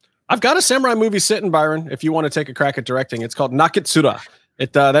 I've got a samurai movie sitting, Byron. If you want to take a crack at directing, it's called Nakitsura.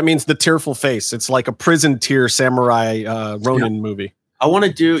 That means the tearful face. It's like a prison tear samurai Ronin movie. I want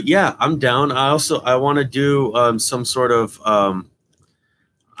to do. Yeah, I'm down. I want to do some sort of.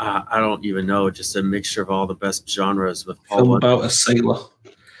 I don't even know. Just a mixture of all the best genres with Paul. About a sailor.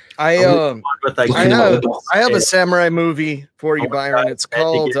 I have a samurai movie for you, Byron. It's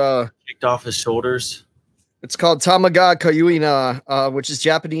called kicked off his shoulders. It's called Tamaga Kayuina, which is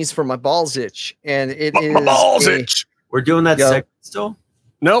Japanese for my balls itch, and it is my balls itch. We're doing that segment still.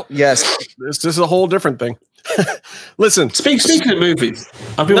 Nope. Yes, this is a whole different thing. Listen, speaking of movies,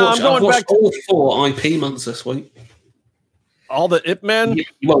 I've watched all 4 IP months this week. All the Ip Man?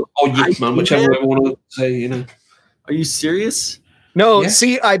 Or Ip Man, whichever you want to say, you know. Are you serious? No,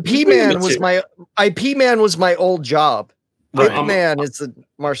 see, IP Man was my old job. Right. Ip Man is the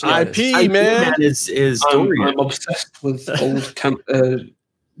martial artist. IP Man is I'm obsessed with old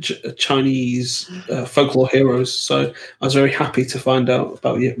Chinese folklore heroes, so I was very happy to find out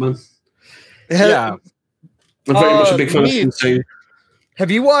about Ip Man. Yeah. I'm very much a big fan of him too.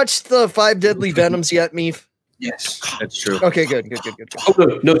 Have you watched the 5 Deadly Venoms yet, Meef? Yes. That's true. Okay, good.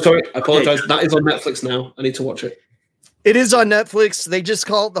 Oh, no, sorry. I apologize. That is on Netflix now. I need to watch it. It is on Netflix. They just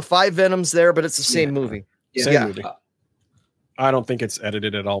call it the 5 Venoms there, but it's the same movie. Yeah. Movie. I don't think it's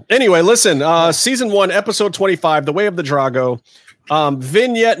edited at all. Anyway, listen, season 1, episode 25, The Way of the Drago,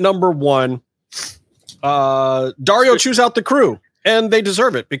 vignette number 1. Dario chews out the crew, and they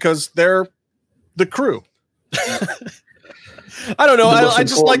deserve it because they're the crew. I don't know. I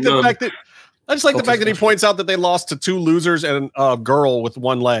just like the fact that he points out that they lost to 2 losers and a girl with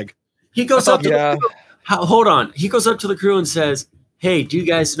 1 leg. He goes up to the crew. Hold on. He goes up to the crew and says, "Hey, do you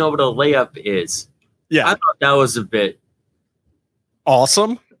guys know what a layup is?" Yeah. I thought that was a bit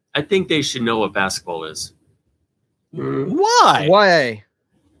awesome. I think they should know what basketball is. Why? Why,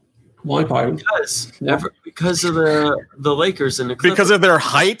 Byron? Because of the Lakers and the Clippers. Because of their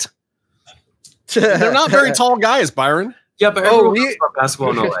height? They're not very tall guys, Byron. Yeah, but everyone knows about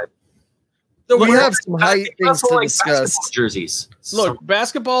basketball, no way. We have some height things to discuss. Jerseys. Look,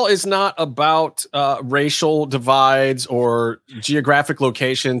 basketball is not about racial divides or geographic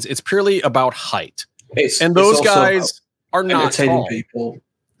locations. It's purely about height. And those guys are not entertaining tall. people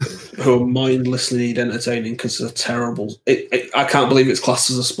who are mindlessly entertaining because they're terrible. I can't believe it's classed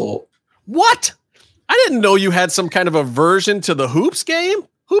as a sport. What? I didn't know you had some kind of aversion to the hoops game.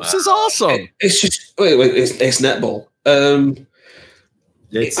 Hoops is awesome. It's just it's netball.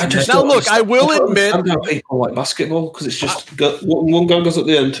 I will admit, I know people like basketball because it's just one guy goes at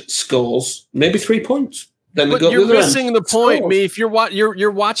the end, scores maybe 3 points. Then but you're missing the point, me. If you're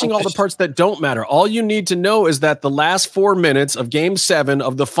watching all the parts that don't matter, all you need to know is that the last 4 minutes of Game 7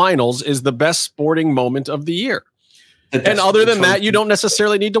 of the finals is the best sporting moment of the year. And other than that, you don't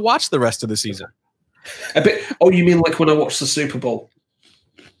necessarily need to watch the rest of the season. A bit. Oh, you mean like when I watched the Super Bowl?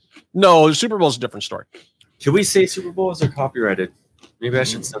 No, the Super Bowl is a different story. Can we say Super Bowl? Is it copyrighted? Maybe I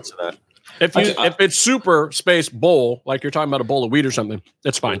should censor that. If it's Super Space Bowl, like you're talking about a bowl of weed or something,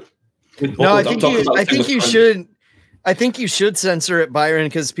 it's fine. No, I think you should. I think you should censor it, Byron,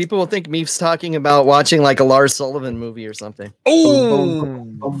 because people will think Meef's talking about watching like a Lars Sullivan movie or something. Oh,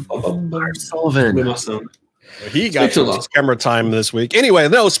 Lars Sullivan. He got some camera time this week. Anyway,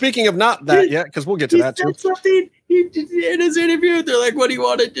 no, speaking of not that yet, because we'll get to that too. Something he did in his interview. They're like, what do you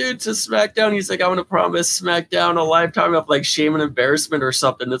want to do to SmackDown? He's like, I want to promise SmackDown a lifetime of like shame and embarrassment or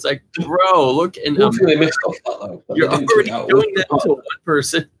something. It's like, bro, look. And you're already doing that to one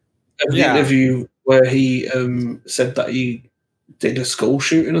person. The interview where he said that he did a school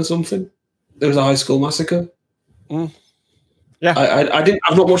shooting or something. There was a high school massacre. Yeah,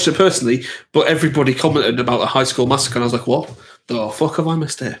 I've not watched it personally, but everybody commented about the high school massacre, and I was like, "What the fuck have I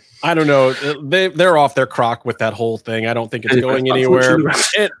missed here?" I don't know. They're off their crock with that whole thing. I don't think it's going anywhere.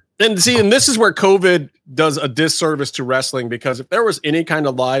 And this is where COVID does a disservice to wrestling, because if there was any kind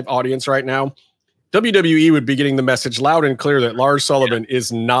of live audience right now, WWE would be getting the message loud and clear that Lars Sullivan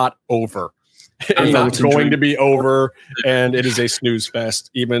is not over. It's not going to be over, and it is a snooze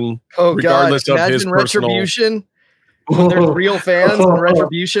fest, even regardless of his retribution. When there's real fans and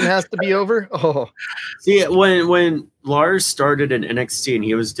retribution has to be over. Oh, see, when Lars started in NXT and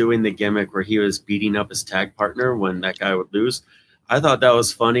he was doing the gimmick where he was beating up his tag partner when that guy would lose, I thought that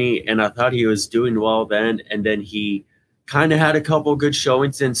was funny, and I thought he was doing well then. And then he kind of had a couple good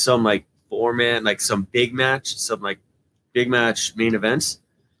showings in some like 4-man, like some big match main events,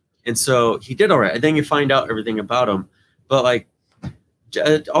 and so he did all right. And then you find out everything about him, but like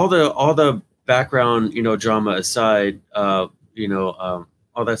all the background, drama aside, all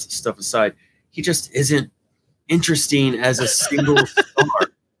that stuff aside, he just isn't interesting as a single star.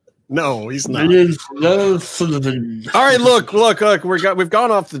 No, he's not. All right, look. We've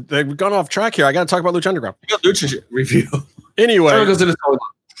gone off track here. I got to talk about Lucha Underground. We got Lucha review. Anyway,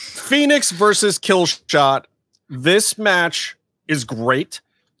 Phoenix versus Killshot. This match is great.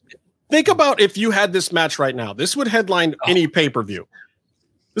 Think about if you had this match right now. This would headline any pay-per-view.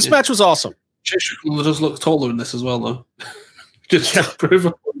 This match was awesome. Chish does look taller in this as well, though. Just to prove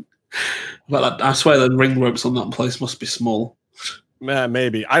it. But I swear the ring ropes on that place must be small.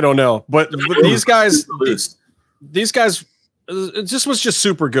 Maybe. I don't know. But these guys, it just was just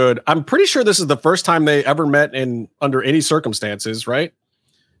super good. I'm pretty sure this is the first time they ever met under any circumstances, right?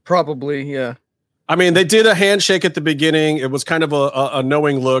 Probably, yeah. I mean, they did a handshake at the beginning. It was kind of a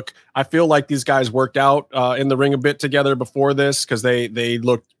knowing look. I feel like these guys worked out in the ring a bit together before this because they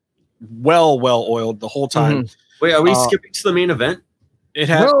looked well oiled the whole time. Mm-hmm. Wait, are we skipping to the main event?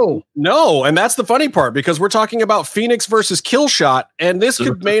 No, and that's the funny part, because we're talking about Phoenix versus Killshot, and this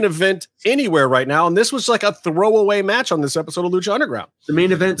could main event anywhere right now, and this was like a throwaway match on this episode of Lucha Underground. The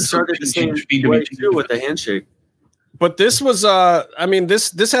main event started the same way too, with the handshake. But this was,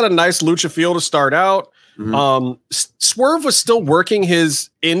 this had a nice lucha feel to start out. Mm-hmm. Swerve was still working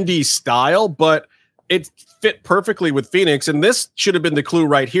his indie style, but it fit perfectly with Phoenix, and this should have been the clue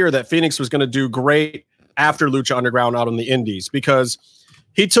right here that Phoenix was going to do great after Lucha Underground out on the indies, because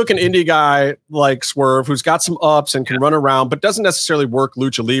he took an indie guy like Swerve, who's got some ups and can run around, but doesn't necessarily work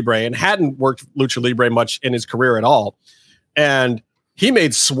Lucha Libre and hadn't worked Lucha Libre much in his career at all. And he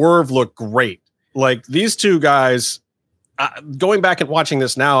made Swerve look great. Like these two guys, going back and watching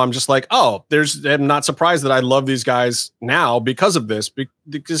this now, I'm just like, oh, I'm not surprised that I love these guys now because of this.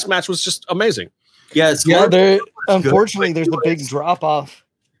 This match was just amazing. Yeah, unfortunately, there's a big drop off.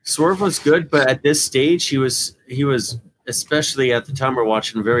 Swerve was good, but at this stage, he was especially at the time we're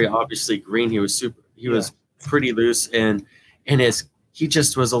watching, very obviously green. He was pretty loose, and he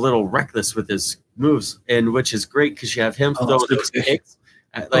just was a little reckless with his moves, and which is great because you have him throw those kicks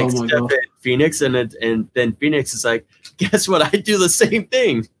like Steph and Phoenix, and then Phoenix is like, guess what? I do the same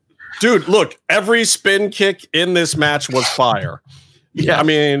thing, dude. Look, every spin kick in this match was fire. Yeah, I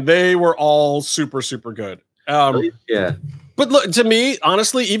mean they were all super good. Yeah. But look, to me,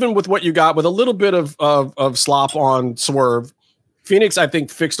 honestly, even with what you got, with a little bit of slop on Swerve, Phoenix, I think,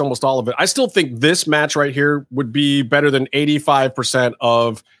 fixed almost all of it. I still think this match right here would be better than 85%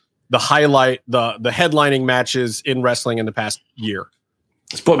 of the headlining matches in wrestling in the past year.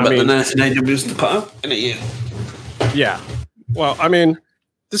 It's probably better than anything AW's in a year. Yeah. Well, I mean,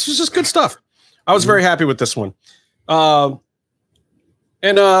 this was just good stuff. I was very happy with this one. And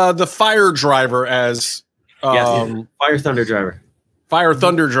the Fire Driver as... Fire Thunder Driver. Fire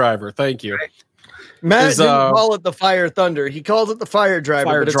Thunder Driver. Thank you. Matt didn't call it the Fire Thunder. He calls it the Fire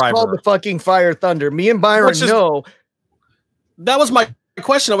Driver, but it's called the fucking Fire Thunder. Me and Byron know. That was my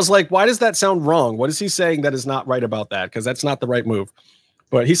question. I was like, why does that sound wrong? What is he saying that is not right about that? Because that's not the right move.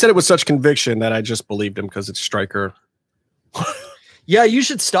 But he said it with such conviction that I just believed him because it's Striker. Yeah, you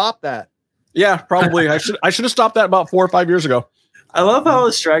should stop that. Yeah, probably. I should have stopped that about 4 or 5 years ago. I love how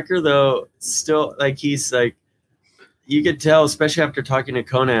a Striker, though, still, like, he's like, you could tell, especially after talking to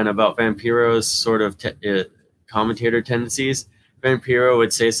Conan about Vampiro's sort of commentator tendencies. Vampiro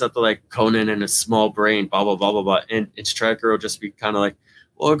would say something like Conan and a small brain, blah, blah, blah, blah, blah. And Striker will just be kind of like,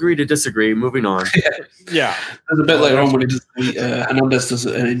 well, agree to disagree, moving on. Yeah. There's a bit later on when he does Hernandez does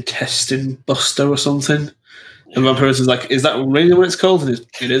an intestine buster or something. And Vampiro's is like, is that really what it's called? And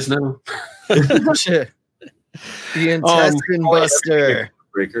it is now. Shit. The intestine buster.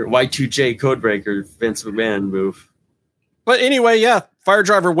 Breaker. Y2J Codebreaker, Vince McMahon move. But anyway, yeah, Fire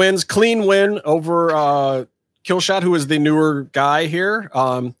Driver wins. Clean win over Killshot, who is the newer guy here.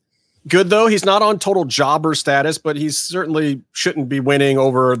 Good, though. He's not on total jobber status, but he certainly shouldn't be winning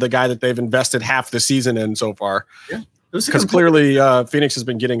over the guy that they've invested half the season in so far. Yeah. Because clearly Phoenix has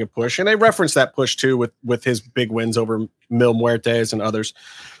been getting a push. And they referenced that push, too, with his big wins over Mil Muertes and others.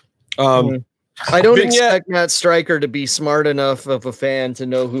 I don't expect Matt Striker to be smart enough of a fan to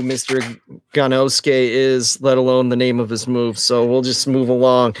know who Mr. Ganosuke is, let alone the name of his move. So we'll just move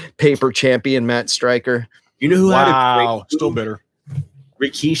along. Paper champion Matt Striker. You know who had a great still bitter.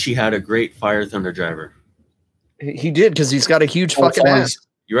 Rikishi had a great Fire Thunder Driver. He did, because he's got a huge fucking ass.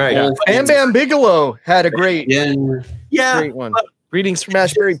 You're right. Bam Bam Bigelow had a great, great one. Greetings from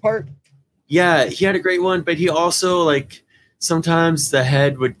Ashbury Park. Yeah, he had a great one, but he also, like, sometimes the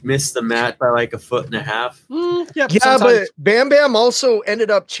head would miss the mat by like 1.5 feet. Yeah, but Bam Bam also ended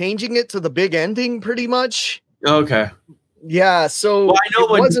up changing it to the big ending pretty much. Okay. Yeah, so I know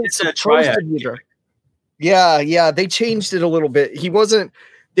when it's a triad. Yeah, they changed it a little bit.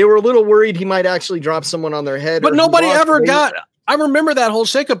 They were a little worried he might actually drop someone on their head. But nobody ever got, I remember that whole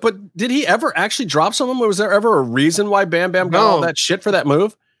shakeup, but did he ever actually drop someone? Was there ever a reason why Bam Bam got all that shit for that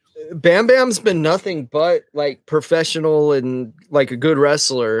move? Bam Bam's been nothing but like professional and like a good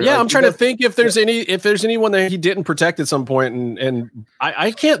wrestler. Yeah, like, I'm trying to think if there's anyone that he didn't protect at some point, and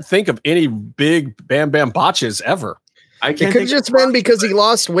I can't think of any big Bam Bam botches ever. It could have just been because he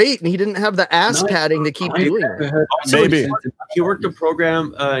lost weight and he didn't have the ass padding to keep doing it. Also, maybe he worked a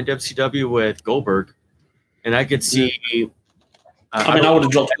program in WCW with Goldberg, and I could see. I would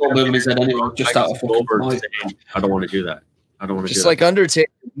have dropped Goldberg in his head anyway, just out of Goldberg saying, I don't want to do that. I don't want to just like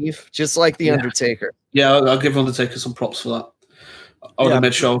Undertaker, just like the Undertaker. Yeah, I'll give Undertaker some props for that. I would have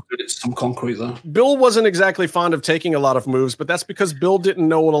made sure I did some concrete though. Bill wasn't exactly fond of taking a lot of moves, but that's because Bill didn't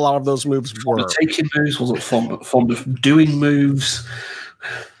know what a lot of those moves were. Taking moves, wasn't fond of doing moves.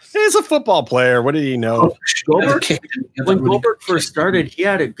 He's a football player. What did he know? When Goldberg first started, he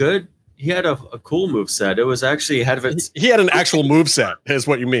had a cool move set. It was actually he had an actual move set, is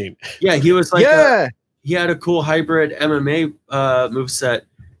what you mean. Yeah, he was like he had a cool hybrid MMA moveset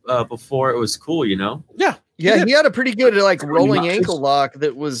before it was cool, you know? Yeah. Yeah, he had a pretty good like rolling ankle lock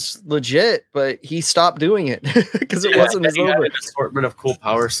that was legit, but he stopped doing it because it wasn't his over. An assortment of cool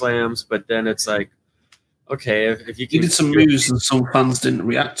power slams, but then it's like, okay, if you he did some moves and some fans didn't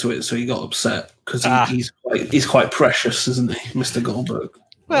react to it, so he got upset because he's quite precious, isn't he, Mr. Goldberg?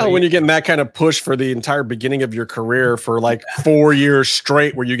 Well, when you're getting that kind of push for the entire beginning of your career for like 4 years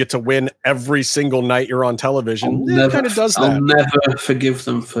straight, where you get to win every single night you're on television, it kind of does that. I'll never forgive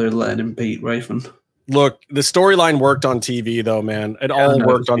them for letting him beat Raven. Look, the storyline worked on TV, though, man. It all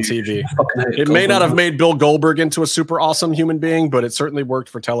worked on TV. It may not have made Bill Goldberg into a super awesome human being, but it certainly worked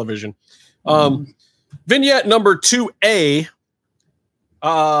for television. Vignette number 2A.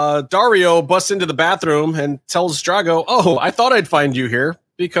 Dario busts into the bathroom and tells Drago, "Oh, I thought I'd find you here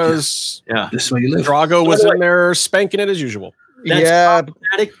because this is where you live." Drago was in there spanking it as usual. That's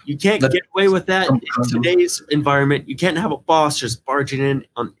problematic. You can't get away with that in today's environment. You can't have a boss just barging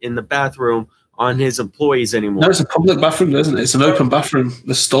in the bathroom on his employees anymore. No, it's a public bathroom, isn't it? It's an open bathroom.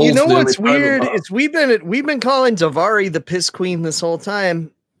 The stalls. You know what's weird is we've been calling Daivari the piss queen this whole time,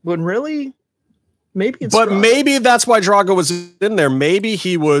 when really, maybe it's. But maybe that's why Drago was in there. Maybe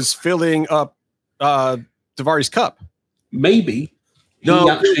he was filling up Daivari's cup. Maybe he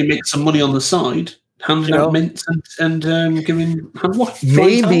actually made some money on the side, handing out mints and giving hand wash.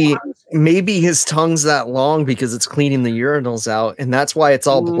 Maybe his tongue's that long because it's cleaning the urinals out, and that's why it's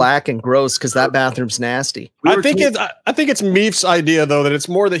all black and gross, because that bathroom's nasty. I think it's Meef's idea, though, that it's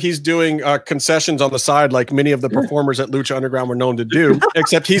more that he's doing concessions on the side, like many of the performers at Lucha Underground were known to do.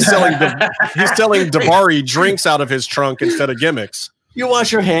 Except he's selling Daivari drinks out of his trunk instead of gimmicks. You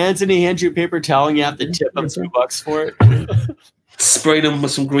wash your hands and he hands you a paper towel and you have to tip him $2 for it. Spray them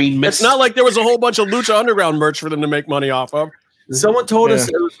with some green mist. It's not like there was a whole bunch of Lucha Underground merch for them to make money off of. Someone told us,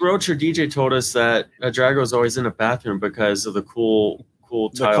 it was Roach or DJ told us that Drago is always in a bathroom because of the cool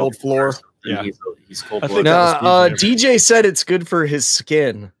tile, cold floor. Yeah, he's cold. DJ said it's good for his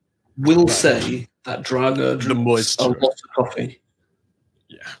skin. Will say that Drago drinks a lot of coffee.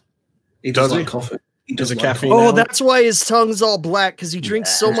 Yeah, he does like coffee. He does a like caffeine. Oh, that's why his tongue's all black, because he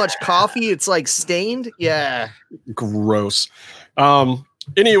drinks so much coffee. It's like stained. Yeah, gross.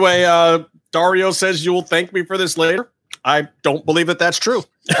 Anyway, Dario says you will thank me for this later. I don't believe that that's true.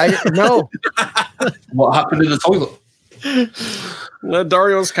 No. What happened in the toilet?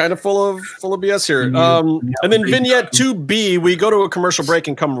 Dario's kind of full of BS here. And then vignette 2B, we go to a commercial break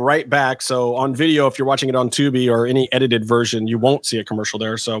and come right back. So on video, if you're watching it on Tubi or any edited version, you won't see a commercial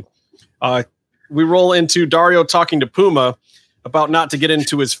there. So we roll into Dario talking to Puma about not to get in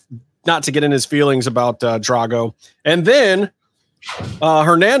his feelings about Drago, and then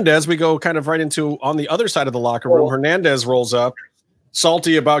Hernandez, we go kind of right into on the other side of the locker room. Hernandez rolls up,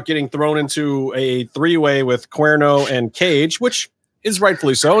 salty about getting thrown into a three-way with Cuerno and Cage, which is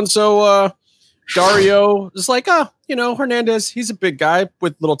rightfully so. And so Dario is like, Hernandez, he's a big guy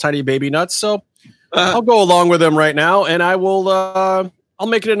with little tiny baby nuts. So I'll go along with him right now, and I will I'll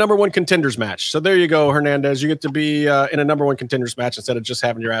make it a number 1 contenders match. So there you go, Hernandez. You get to be in a number 1 contenders match instead of just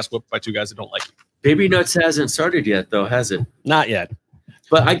having your ass whooped by 2 guys that don't like you. Baby Nuts hasn't started yet, though, has it? Not yet.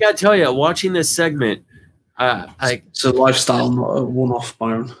 But I got to tell you, watching this segment, it's a lifestyle, not a one-off,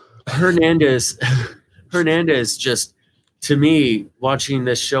 Byron. Hernandez just, to me, watching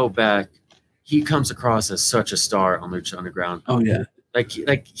this show back, he comes across as such a star on Lucha Underground. Oh, yeah. Like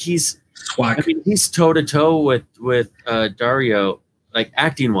he's swag. I mean, he's toe-to-toe with Dario, like,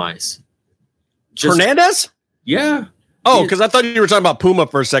 acting-wise. Hernandez? Yeah. Oh, because I thought you were talking about Puma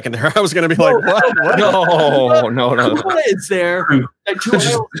for a second there. I was going to be like, what? No. Puma is there.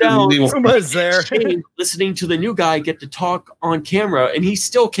 Puma is there. Listening to the new guy get to talk on camera, and he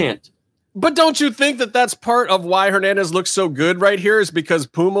still can't. But don't you think that that's part of why Hernandez looks so good right here is because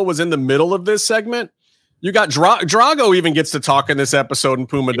Puma was in the middle of this segment? You got Drago even gets to talk in this episode, and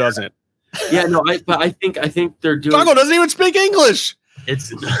Puma doesn't. Yeah, no, but I think they're doing. Drago doesn't even speak English.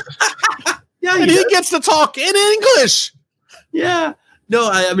 It's. Yeah, and he gets to talk in English. Yeah. No,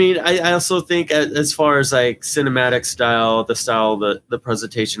 I mean, I also think as far as like cinematic style, the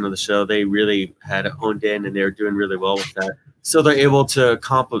presentation of the show, they really had it honed in, and they're doing really well with that. So they're able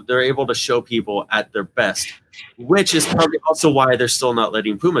to show people at their best, which is probably also why they're still not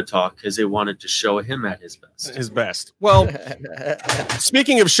letting Puma talk, because they wanted to show him at his best. His best. Well,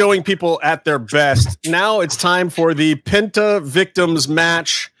 speaking of showing people at their best, now it's time for the Penta Victims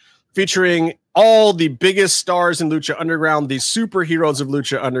match, featuring all the biggest stars in Lucha Underground, the superheroes of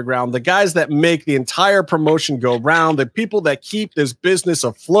Lucha Underground, the guys that make the entire promotion go round, the people that keep this business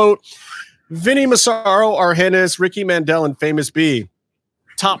afloat. Vinny Massaro, Argenis, Ricky Mandel, and Famous B.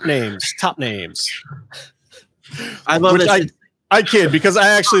 Top names. I love it. I kid, because I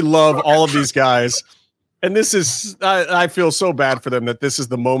actually love all of these guys. And this is, I feel so bad for them that this is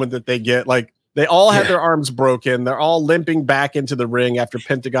the moment that they get. Like, They all had their arms broken. They're all limping back into the ring after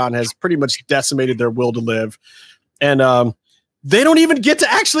Pentagon has pretty much decimated their will to live. And they don't even get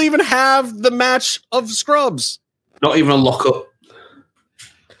to actually even have the match of scrubs. Not even a lockup.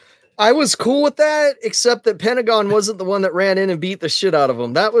 I was cool with that, except that Pentagon wasn't the one that ran in and beat the shit out of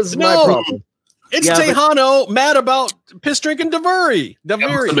him. That was my problem. It's Tejano mad about piss drinking Davari. It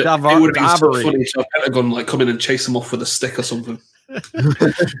would have been so funny to have Pentagon come in and chase him off with a stick or something.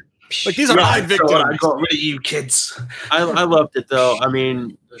 Like, these are my victims. I got rid of you kids. I loved it though. I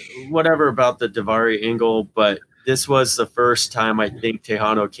mean, whatever about the Davari angle, but this was the first time I think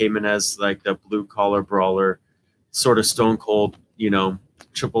Tejano came in as like the blue collar brawler, sort of Stone Cold,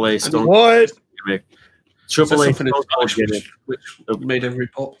 AAA Stone Cold gimmick. AAA Stone Cold gimmick, which made every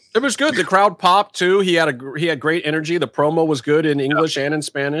pop. It was good. The crowd popped too. He had great energy. The promo was good in English and in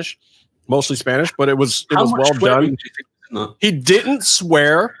Spanish, mostly Spanish, but it was well done. He didn't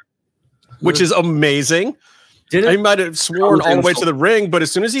swear, which is amazing. He might have sworn all the way to the ring, but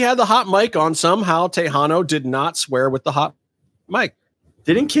as soon as he had the hot mic on, somehow Tejano did not swear with the hot mic.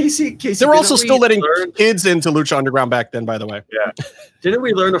 Didn't Casey? They were also still letting kids into Lucha Underground back then, by the way. Yeah. Didn't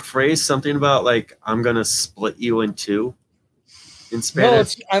we learn a phrase, something about like, I'm going to split you in two in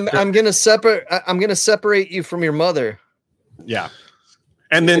Spanish? No, I'm going to separate you from your mother. Yeah.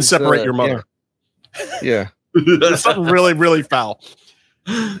 And then separate your mother. Yeah. That's something really, really foul.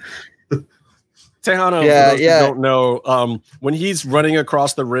 Tejano, for those who don't know, when he's running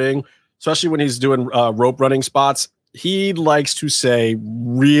across the ring, especially when he's doing rope running spots, he likes to say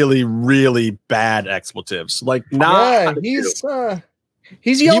really, really bad expletives. Like, he's yelled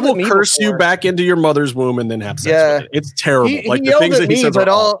he will at me curse before. you back into your mother's womb and then have sex with it. It's terrible. He like the yelled things at that he me, says but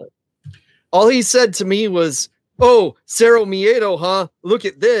are all he said to me was, "Oh, Cerro Miedo, huh? Look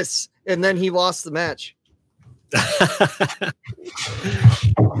at this," and then he lost the match.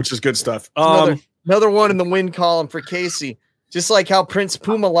 Which is good stuff. Another one in the win column for Casey. Just like how Prince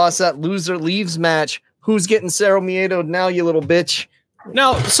Puma lost that loser leaves match. Who's getting Cerro Miedo now, you little bitch?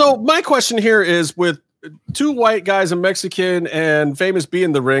 Now, so my question here is, with two white guys, a Mexican and Famous B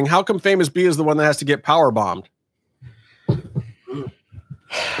in the ring, how come Famous B is the one that has to get power bombed?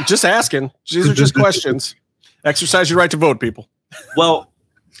 Just asking. These are just questions. Exercise your right to vote, people. Well,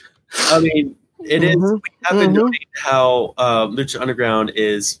 I mean, it is. We have been noting how Lucha Underground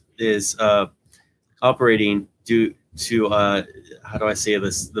is operating due to how do I say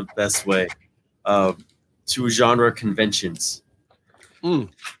this the best way? To genre conventions.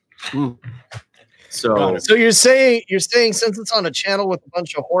 So you're saying since it's on a channel with a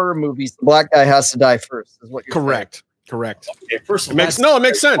bunch of horror movies, the black guy has to die first, is what you're correct. saying. Correct. Okay, first of all, it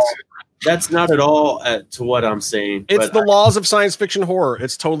makes sense. That's not at all to what I'm saying. It's the laws of science fiction horror.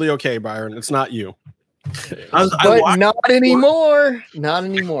 It's totally okay, Byron. It's not you. Not anymore. Not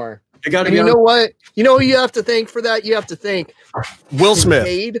anymore. You know what? You know who you have to thank for that? You have to thank Will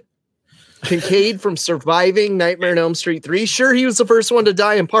Smith. Kincaid from surviving Nightmare on Elm Street 3. Sure, he was the first one to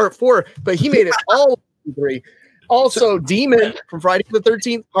die in part 4, but he made it all 3. Also, Demon from Friday the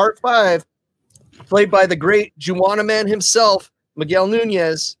 13th, part 5, played by the great Juana Man himself, Miguel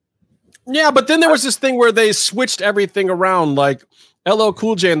Nunez. Yeah, but then there was this thing where they switched everything around, like LL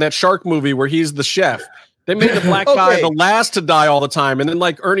Cool J in that shark movie where he's the chef. They made the black guy the last to die all the time. And then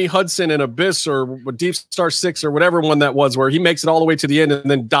like Ernie Hudson in Abyss or Deep Star 6 or whatever one that was, where he makes it all the way to the end and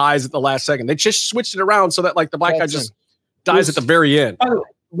then dies at the last second. They just switched it around so that like the black guy just dies at the very end.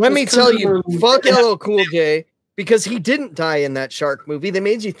 Let me tell you, fuck LL Cool J, because he didn't die in that shark movie. They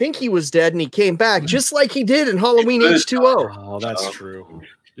made you think he was dead and he came back just like he did in Halloween H2O. Oh, that's true.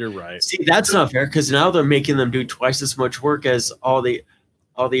 You're right. See, that's not fair because now they're making them do twice as much work as all the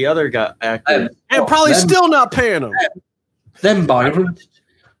other guy actors, and probably still not paying them. Then Byron,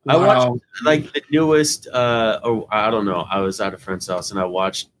 I watched like the newest. I don't know. I was at a friend's house and I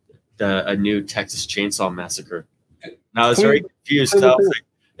watched a new Texas Chainsaw Massacre. And I was very confused.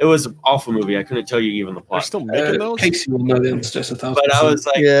 It was an awful movie. I couldn't tell you even the plot. They're still making those. Casey will know the answer to 1,000%. But I was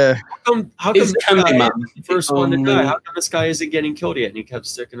like, how come this guy is the first one to die? How come this guy isn't getting killed yet? And he kept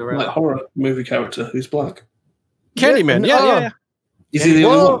sticking around. Like horror movie character who's black. Candyman. Yeah. Is he the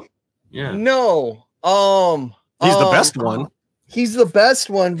only one? Yeah. No. He's the best one. He's the best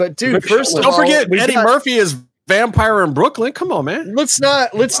one, but dude, first of all, don't forget Eddie Murphy is Vampire in Brooklyn. Come on, man. Let's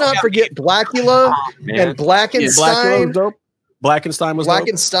not forget Blackula and Blackenstein. Blackenstein was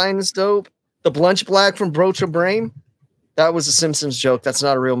Blackenstein is dope. The Blanche Black from Brocha Brain. That was a Simpsons joke. That's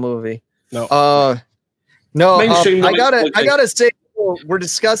not a real movie. No. I gotta say, we're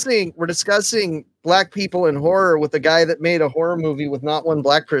discussing black people in horror with a guy that made a horror movie with not one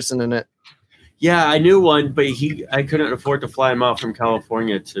black person in it. Yeah, I knew one, but I couldn't afford to fly him out from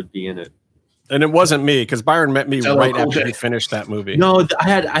California to be in it. And it wasn't me because Byron met me right after he finished that movie. No,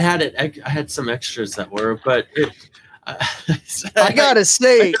 I had some extras that were, but I gotta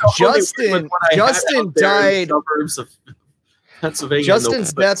say, Justin died. Suburbs of Pennsylvania.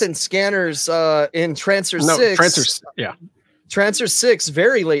 Justin's death in Scanners in Transfer 6. Transfer 6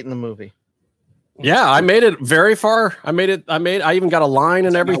 very late in the movie. Yeah, I made it very far. I even got a line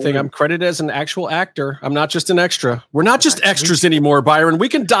and everything. I'm credited as an actual actor. I'm not just an extra. We're not just extras anymore, Byron. We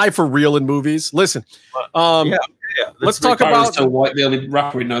can die for real in movies. Listen, let's talk about the only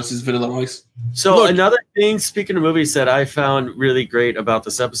rapper he knows is Vanilla Ice. So look, another thing, speaking of movies that I found really great about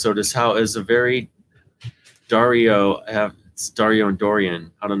this episode is how it's a very Dario and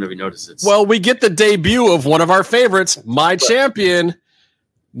Dorian. I don't know if you noticed it. Well, we get the debut of one of our favorites, my champion,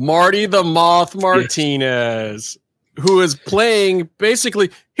 Marty the Moth Martinez, who is playing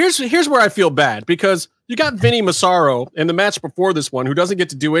basically. Here's where I feel bad because you got Vinny Massaro in the match before this one, who doesn't get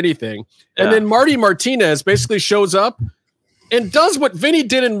to do anything, and then Marty Martinez basically shows up and does what Vinny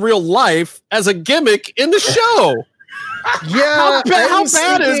did in real life as a gimmick in the show. Yeah, how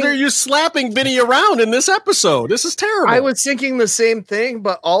bad is there? You slapping Vinny around in this episode? This is terrible. I was thinking the same thing,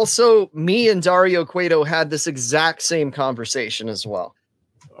 but also me and Dario Cueto had this exact same conversation as well.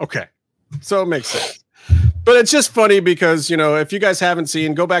 Okay, so it makes sense. But it's just funny because, if you guys haven't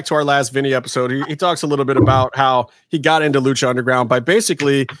seen, go back to our last Vinny episode. He talks a little bit about how he got into Lucha Underground by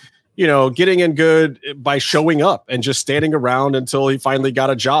basically, getting in good by showing up and just standing around until he finally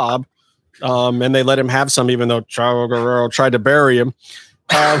got a job. And they let him have some, even though Chavo Guerrero tried to bury him.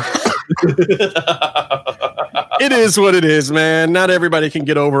 It is what it is, man. Not everybody can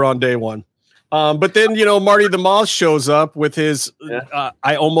get over on day one. But then, Marty the Moth shows up with his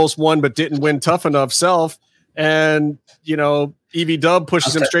I almost won but didn't win tough enough self. And, Evie Dub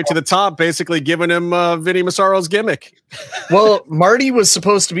pushes him straight to the top, basically giving him Vinny Massaro's gimmick. Well, Marty was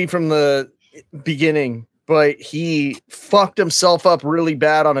supposed to be from the beginning, but he fucked himself up really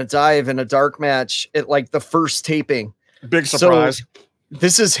bad on a dive in a dark match at like the first taping. Big surprise. So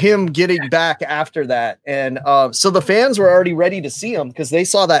this is him getting back after that. And so the fans were already ready to see him because they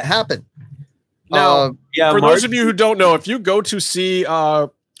saw that happen. Now, for those of you who don't know, if you go to see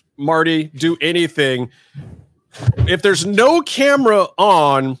Marty do anything, if there's no camera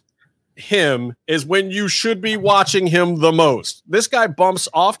on him is when you should be watching him the most. This guy bumps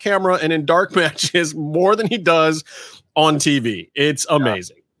off camera and in dark matches more than he does on TV. It's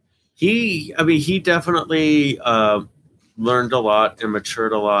amazing. He definitely learned a lot and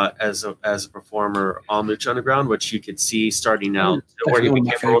matured a lot as a performer on Lucha Underground, which you could see starting out where he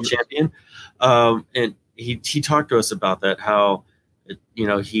became world champion. And he talked to us about that, how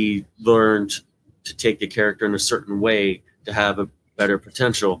he learned to take the character in a certain way to have a better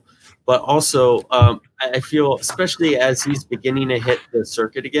potential. But also, I feel, especially as he's beginning to hit the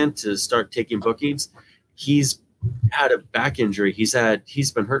circuit again to start taking bookings, he's had a back injury. He's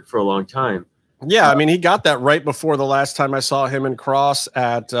been hurt for a long time. Yeah, he got that right before the last time I saw him and Cross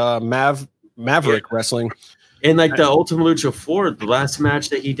at Maverick Wrestling. And like the Ultima Lucha 4, the last match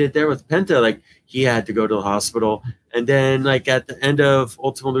that he did there with Penta, like he had to go to the hospital. And then like at the end of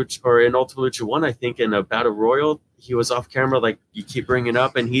Ultima Lucha, or in Ultima Lucha 1, I think in a Battle Royal, he was off camera, like you keep bringing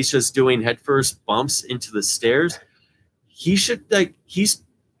up, and he's just doing headfirst bumps into the stairs. He should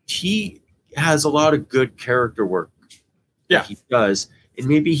he has a lot of good character work. Yeah, he does. And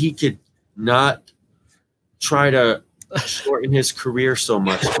maybe he could not try to shorten his career so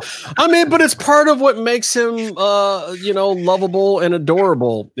much. But it's part of what makes him lovable and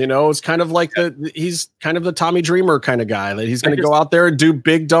adorable. It's kind of like he's kind of the Tommy Dreamer kind of guy, that he's going to go out there and do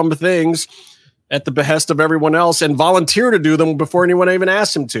big dumb things at the behest of everyone else and volunteer to do them before anyone even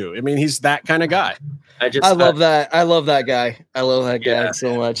asks him to. He's that kind of guy. I love that. I love that guy. I love that guy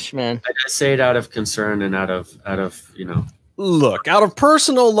so much, man. I just say it out of concern and out of Look, out of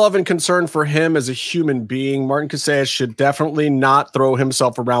personal love and concern for him as a human being, Martin Casillas should definitely not throw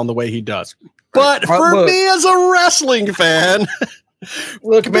himself around the way he does. But for me as a wrestling fan,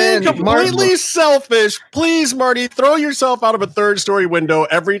 being completely selfish, please, Marty, throw yourself out of a third-story window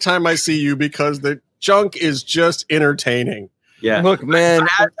every time I see you, because the junk is just entertaining. Yeah. Look, man,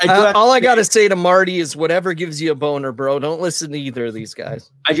 all I got to say to Marty is whatever gives you a boner, bro. Don't listen to either of these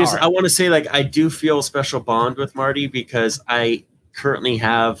guys. I want to say, like, I do feel a special bond with Marty because I currently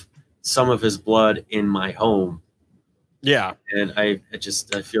have some of his blood in my home. Yeah. And I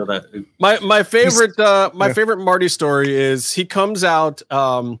feel that my favorite Marty story is he comes out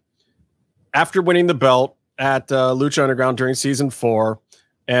after winning the belt at Lucha Underground during season 4.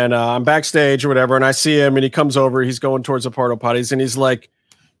 And I'm backstage or whatever, and I see him, and he comes over. He's going towards the porta potties, and he's like,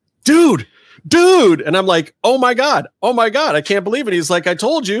 dude. And I'm like, oh, my God, I can't believe it. He's like, I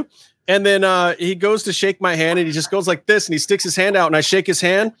told you. And then he goes to shake my hand and he just goes like this and he sticks his hand out and I shake his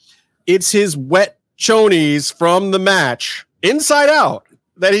hand. It's his wet chonies from the match, inside out,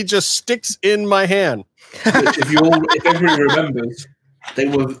 that he just sticks in my hand. If everybody remembers, they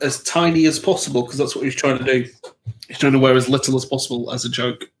were as tiny as possible because that's what he's trying to do. He's trying to wear as little as possible as a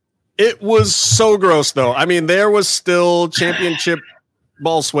joke. It was so gross, though. I mean, there was still championship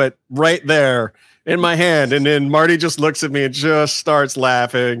ball sweat right there in my hand. And then Marty just looks at me and just starts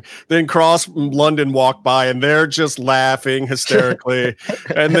laughing. Then Cross and London walk by and they're just laughing hysterically.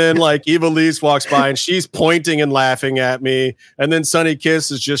 And then like Eva Lise walks by and she's pointing and laughing at me. And then Sonny Kiss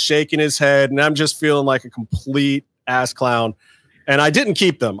is just shaking his head. And I'm just feeling like a complete ass clown. And I didn't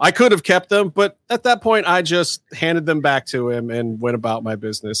keep them. I could have kept them, but at that point, I just handed them back to him and went about my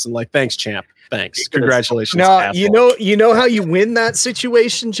business. And like, thanks, champ. Thanks. Congratulations. Now, you know how you win that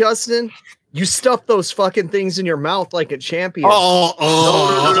situation, Justin? You stuff those fucking things in your mouth like a champion. No.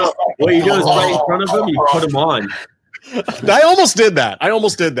 What you do is right in front of him, you put them on. I almost did that.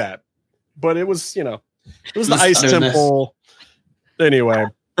 But it was, it was the Ice Temple. Anyway.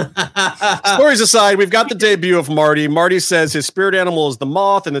 Stories aside, we've got the debut of Marty. Marty says his spirit animal is the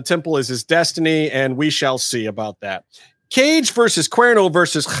moth and the temple is his destiny, and we shall see about that. Cage versus Cuerno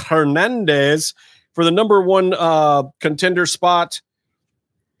versus Hernandez for the number one contender spot.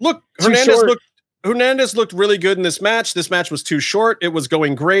 Look, Hernandez looked really good in this match. This match was too short. It was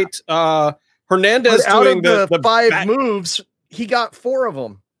going great. Hernandez out doing of the five moves, he got 4 of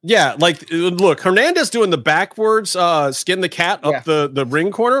them. Yeah, like look, Hernandez doing the backwards skin the cat up the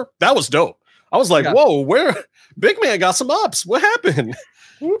ring corner. That was dope. I was like, whoa, where big man got some ups. What happened?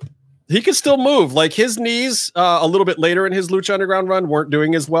 He could still move. Like his knees a little bit later in his Lucha Underground run weren't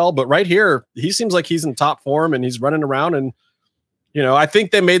doing as well, but right here, he seems like he's in top form and he's running around. And I think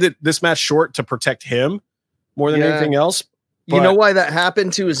they made this match short to protect him more than anything else. You know why that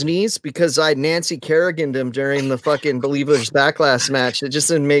happened to his knees? Because I Nancy Kerrigan'd him during the fucking Believers Backlash match. It just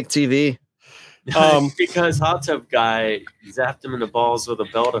didn't make TV. Because Hot Tub Guy zapped him in the balls with a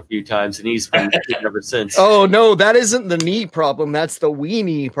belt a few times, and he's been ever since. Oh no, that isn't the knee problem. That's the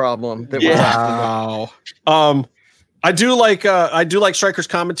weenie problem. Wow. I do like Stryker's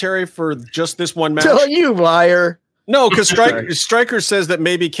commentary for just this one match. Tell you, liar. No, because Stryker says that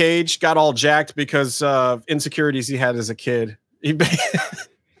maybe Cage got all jacked because of insecurities he had as a kid. He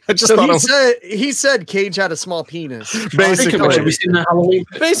said Cage had a small penis.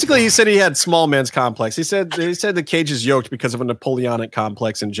 Basically, he said he had small man's complex. He said that Cage is yoked because of a Napoleonic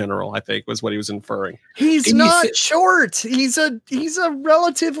complex in general, I think was what he was inferring. He's not short. He's a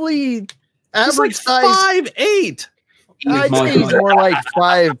relatively average size. 5'8". I'd say he's more like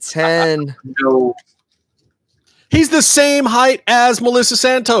 5'10". No. He's the same height as Melissa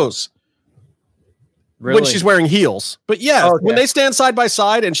Santos. Really? When she's wearing heels. But when they stand side by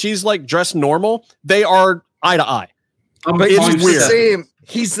side and she's like dressed normal, they are eye to eye. But it's weird.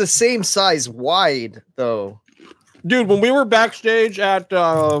 He's the same size wide, though. Dude, when we were backstage at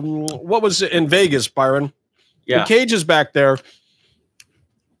what was it in Vegas, Byron? Yeah. Cage is back there.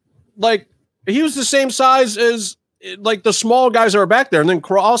 Like, he was the same size as like the small guys that are back there, and then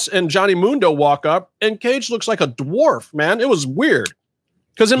Cross and Johnny Mundo walk up, and Cage looks like a dwarf, man. It was weird.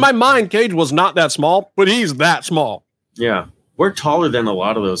 Because in my mind, Cage was not that small, but he's that small. Yeah. We're taller than a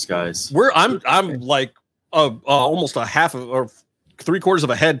lot of those guys. I'm like almost a half or 3/4 of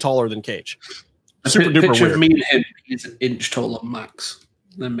a head taller than Cage. Super duper picture weird. Of me and him, he's an inch taller max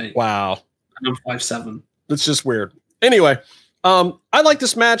than me. Wow. And I'm 5'7". That's just weird. Anyway, I like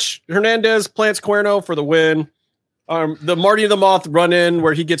this match. Hernandez plants Cuerno for the win. The Marty the Moth run in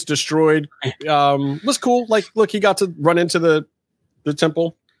where he gets destroyed was cool. Like, look, he got to run into the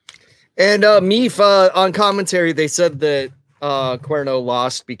temple. And Meef on commentary, they said that Cuerno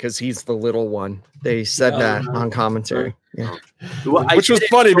lost because he's the little one. They said that on commentary. Yeah. Which was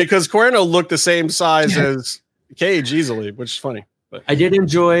funny because Cuerno looked the same size as Cage easily, which is funny. But I did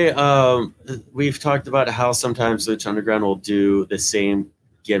enjoy. We've talked about how sometimes Lucha Underground will do the same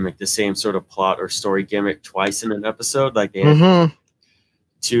gimmick, the same sort of plot or story gimmick twice in an episode. Like they have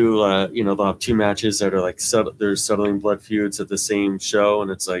two, they'll have 2 matches that are like they're settling blood feuds at the same show,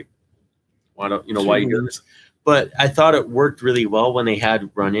 and it's like, why you do this? But I thought it worked really well when they had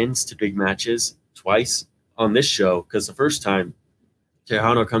run-ins to big matches twice on this show, because the first time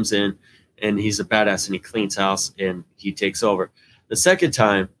Tejano comes in and he's a badass and he cleans house and he takes over. The second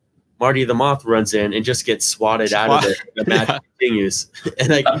time, Marty the Moth runs in and just gets swatted out of it. The match continues.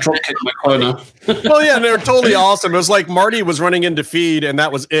 And I drop kick my corner. Well, yeah, they're totally awesome. It was like Marty was running in to feed, and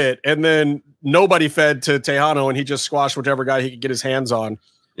that was it. And then nobody fed to Tejano, and he just squashed whichever guy he could get his hands on.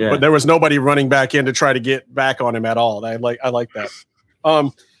 Yeah. But there was nobody running back in to try to get back on him at all. I like that.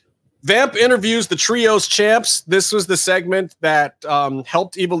 Vamp interviews the Trios champs. This was the segment that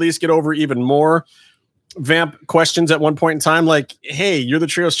helped Ivelisse get over even more. Vamp questions at one point in time, like, hey, you're the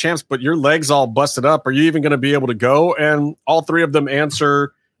Trios champs, but your leg's all busted up. Are you even going to be able to go? And all three of them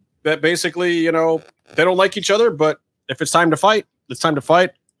answer that basically, you know, they don't like each other, but if it's time to fight, it's time to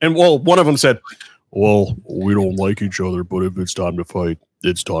fight. And well, one of them said, well, we don't like each other, but if it's time to fight,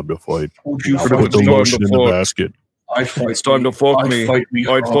 it's time to fight. Put the lotion in the basket. It's time to fuck me.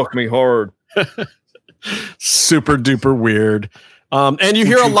 I'd fuck me hard. Super duper weird. And you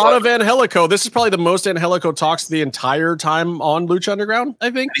hear a lot of Angelico. This is probably the most Angelico talks the entire time on Lucha Underground,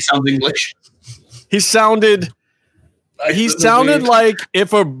 I think. He sounds English. He sounded like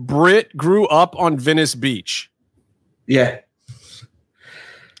if a Brit grew up on Venice Beach. Yeah.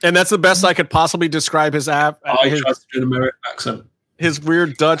 And that's the best I could possibly describe his try to do an American accent. His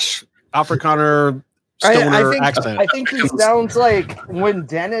weird Dutch Afrikaner stoner accent. I think he sounds like when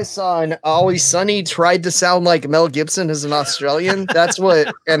Dennis on Always Sunny tried to sound like Mel Gibson as an Australian. That's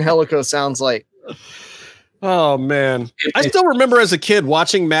what Angelico sounds like. Oh man, I still remember as a kid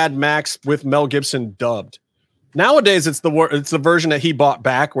watching Mad Max with Mel Gibson dubbed. Nowadays, it's the version that he bought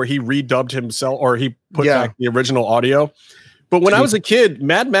back where he redubbed himself or he put back the original audio. But when I was a kid,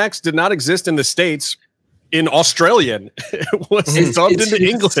 Mad Max did not exist in the States in Australian. It was dubbed into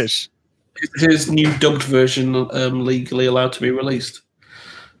English. His new dubbed version legally allowed to be released?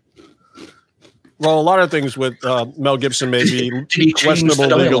 Well, a lot of things with Mel Gibson may be questionable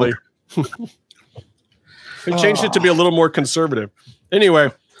legally. They changed it to be a little more conservative. Anyway,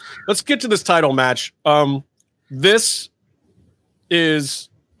 let's get to this title match. This is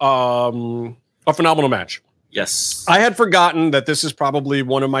a phenomenal match. Yes. I had forgotten that this is probably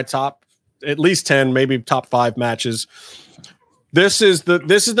one of my top, at least 10, maybe top 5 matches. This is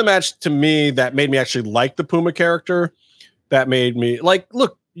the match to me that made me actually like the Puma character. That made me like,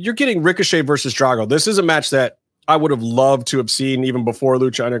 look, you're getting Ricochet versus Drago. This is a match that I would have loved to have seen even before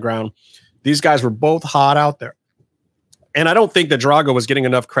Lucha Underground. These guys were both hot out there. And I don't think that Drago was getting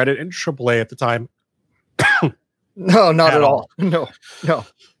enough credit in AAA at the time. No, not at all. No.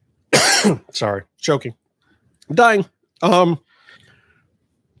 Sorry, choking. I'm dying.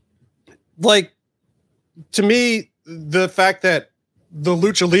 Like, to me, the fact that the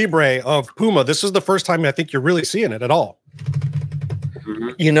Lucha Libre of Puma, this is the first time I think you're really seeing it at all.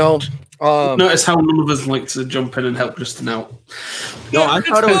 You know, notice how none of us like to jump in and help Justin out. No, I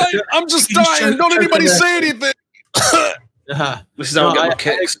thought it was. I'm just dying. Don't anybody say anything. This is how I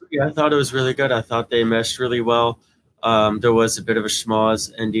kicks. I thought it was really good. I thought they meshed really well. There was a bit of a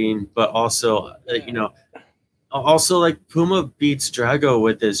schmoz ending, but also, also like Puma beats Drago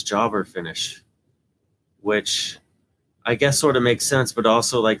with his jobber finish, which I guess sort of makes sense, but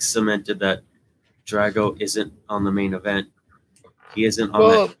also like cemented that Drago isn't on the main event. He isn't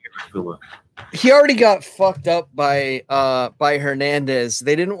on that Puma. He already got fucked up by Hernandez.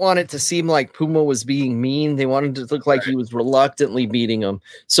 They didn't want it to seem like Puma was being mean. They wanted it to look like he was reluctantly beating him.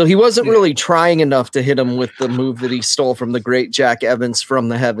 So he wasn't really trying enough to hit him with the move that he stole from the great Jack Evans from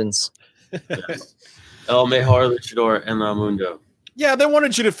the heavens. El Mejor Luchador en el Mundo. Yeah, they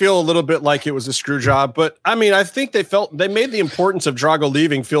wanted you to feel a little bit like it was a screw job, but I mean, I think they made the importance of Drago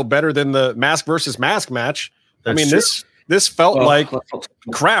leaving feel better than the mask versus mask match. That's I mean, true. This felt like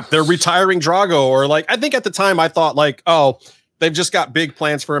crap. They're retiring Drago, or like, I think at the time I thought like, oh, they've just got big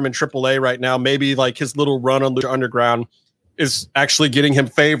plans for him in AAA right now. Maybe like his little run on Lucha Underground is actually getting him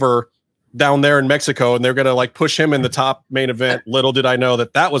favor down there in Mexico, and they're going to like push him in the top main event. Little did I know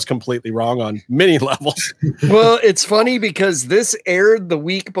that was completely wrong on many levels. Well, it's funny because this aired the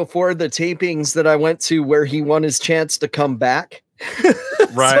week before the tapings that I went to where he won his chance to come back.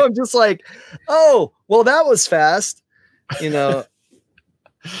 Right. So I'm just like, oh, well, that was fast. It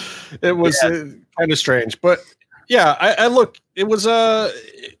was kind of strange, but yeah, I look, it was a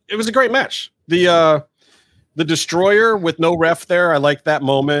great match. The Destroyer with no ref there, I like that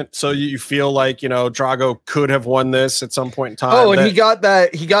moment. So you feel like, Drago could have won this at some point in time. Oh, and he got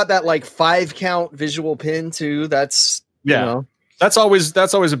that like 5 count visual pin too. That's that's always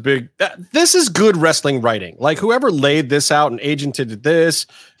a big. This is good wrestling writing. Like whoever laid this out and agented this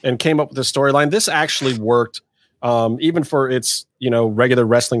and came up with the storyline, this actually worked. Even for its, regular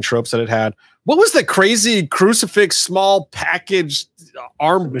wrestling tropes that it had. What was the crazy crucifix small package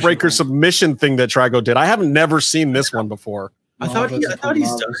arm breaker submission thing that Drago did? I have never seen this one before. I thought he's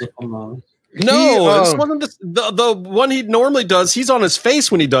done it. No, it's one of the one he normally does. He's on his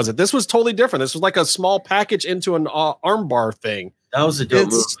face when he does it. This was totally different. This was like a small package into an arm bar thing. That was a dope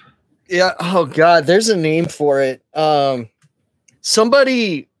move. Yeah. Oh God, there's a name for it.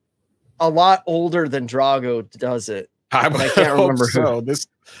 Somebody a lot older than Drago does it. I can't remember who. This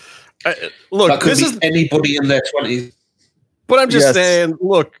Look, this is anybody in their 20s. But I'm just saying,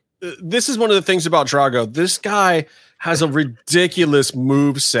 look, this is one of the things about Drago. This guy has a ridiculous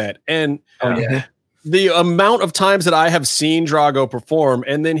move set, and the amount of times that I have seen Drago perform,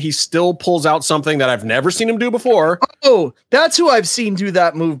 and then he still pulls out something that I've never seen him do before. Oh, that's who I've seen do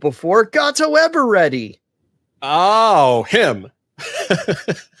that move before. Gato Ever Ready. Oh, him.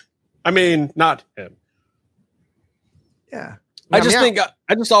 I mean, not him. Yeah. I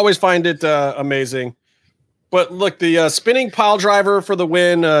just always find it amazing. But look, the spinning pile driver for the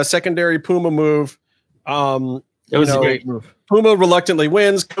win, secondary Puma move. It was a great move. Puma reluctantly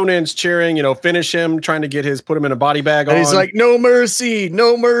wins. Conan's cheering, finish him, trying to put him in a body bag. And he's like, no mercy,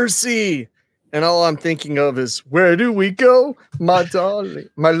 no mercy. And all I'm thinking of is, where do we go? My darling,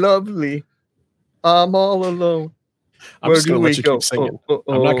 my lovely. I'm all alone. Where do we go?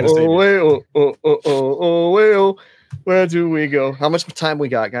 I'm not going to say where do we go? How much time we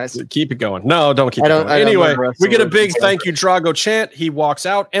got, guys? Keep it going. No, don't keep it going. Anyway, we get a big thank you, Drago chant. He walks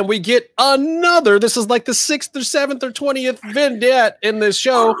out, and we get another. This is like the 6th or 7th or 20th vignette in this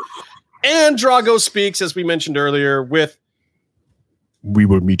show. And Drago speaks, as we mentioned earlier, with "We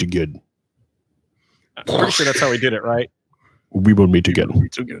will meet again." I'm pretty sure that's how he did it, right? We will meet again.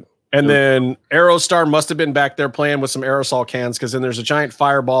 And then Aerostar must have been back there playing with some aerosol cans, because then there's a giant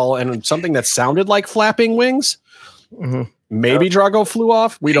fireball and something that sounded like flapping wings. Mm-hmm. Maybe Drago flew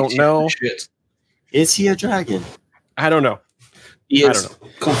off. We don't know. Is he a dragon? I don't know. He is.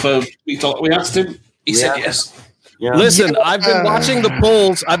 Confirmed. We asked him. He said yes. Yeah. Listen, I've been watching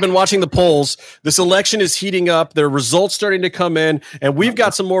the polls. This election is heating up. There are results starting to come in, and we've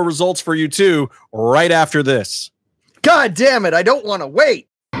got some more results for you too right after this. God damn it. I don't want to wait.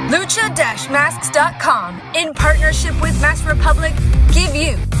 Lucha-masks.com, in partnership with Mask Republic, give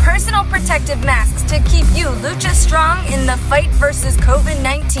you personal protective masks to keep you Lucha strong in the fight versus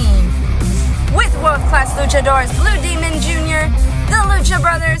COVID-19. With world-class luchadors Blue Demon Jr., the Lucha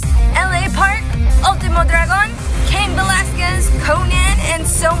Brothers, LA Park, Ultimo Dragon, Cain Velasquez, Conan, and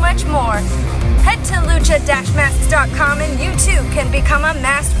so much more. Head to lucha-masks.com and you too can become a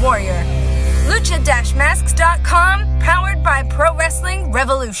masked warrior. Lucha-masks.com, powered by Pro Wrestling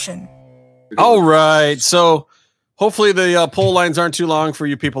Revolution. All right, so hopefully the poll lines aren't too long for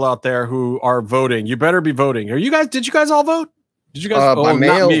you people out there who are voting. You better be voting. Did you guys all vote? Did you guys? By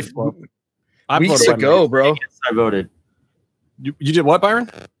mail. Weeks ago, bro. Yes, I voted. You did what, Byron?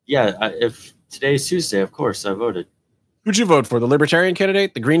 Yeah, if today's Tuesday, of course I voted. Who'd you vote for? The Libertarian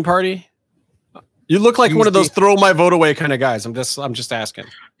candidate, the Green Party? You look like one of those throw my vote away kind of guys. I'm just asking.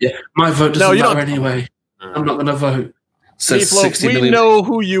 Yeah, my vote doesn't matter anyway. I'm not going to vote. Says 60 million. We know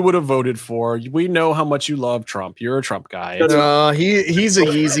who you would have voted for. We know how much you love Trump. You're a Trump guy. He's a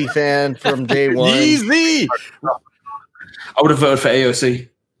Yeezy fan from day one. Yeezy. I would have voted for AOC.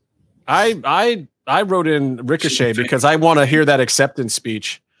 I wrote in Ricochet because I want to hear that acceptance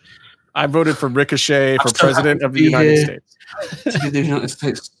speech. I voted for Ricochet for president of the United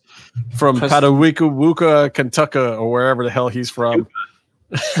States. From Patawica, Kentucky, or wherever the hell he's from.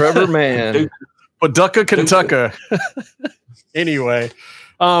 Trevor Mann. Paducah, Kentucky. Anyway,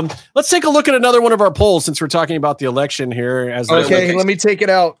 let's take a look at another one of our polls since we're talking about the election here. Okay, let me take it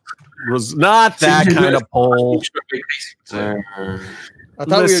out. Was not that kind of poll. I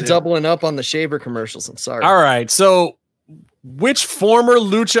thought we were doubling up on the shaver commercials. I'm sorry. All right, so which former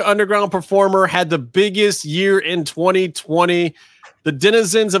Lucha Underground performer had the biggest year in 2020? The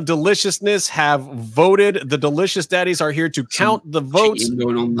denizens of deliciousness have voted. The delicious daddies are here to count the votes.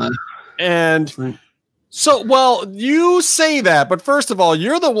 And so, well, you say that, but first of all,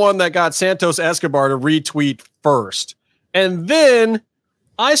 you're the one that got Santos Escobar to retweet first. And then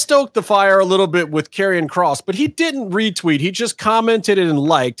I stoked the fire a little bit with Karrion Kross, but he didn't retweet. He just commented and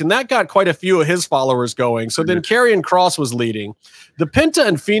liked, and that got quite a few of his followers going. So then Karrion Kross was leading. The Penta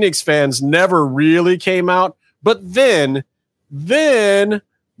and Phoenix fans never really came out, but then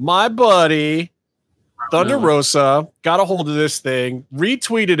my buddy Thunder Rosa got a hold of this thing,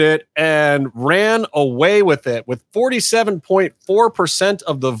 retweeted it, and ran away with it with 47.4%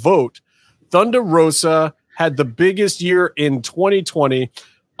 of the vote. Thunder Rosa had the biggest year in 2020.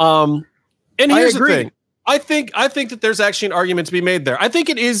 And here's the thing. I think that there's actually an argument to be made there. I think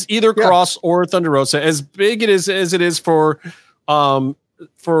it is either Kross or Thunder Rosa. As big as it is for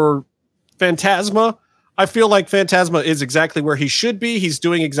Phantasma, I feel like Phantasma is exactly where he should be. He's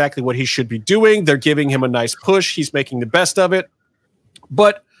doing exactly what he should be doing. They're giving him a nice push. He's making the best of it.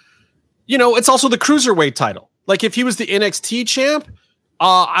 But, it's also the Cruiserweight title. Like, if he was the NXT champ,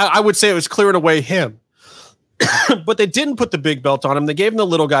 I would say it was clearing away him. but they didn't put the big belt on him. They gave him the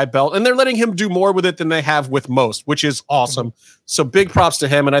little guy belt, and they're letting him do more with it than they have with most, which is awesome. So big props to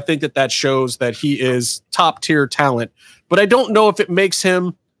him, and I think that that shows that he is top-tier talent. But I don't know if it makes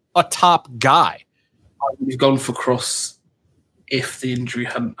him a top guy. We've gone for Cross if the injury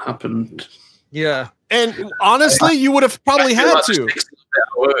hadn't happened. Yeah. And honestly, you would have probably had to.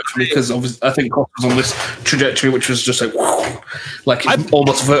 Because I think Cross was on this trajectory, which was just like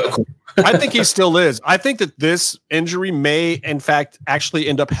almost vertical. I think he still is. I think that this injury may, in fact, actually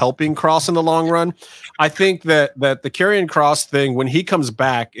end up helping Cross in the long run. I think that the Karrion Kross thing, when he comes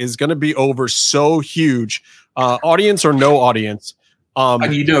back, is going to be over so huge, audience or no audience.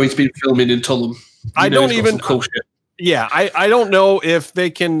 And he's been filming in Tulum. I don't even. Cool shit. Yeah, I don't know if they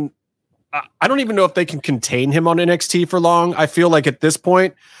can. I don't even know if they can contain him on NXT for long. I feel like at this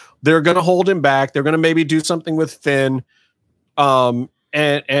point they're going to hold him back. They're going to maybe do something with Finn,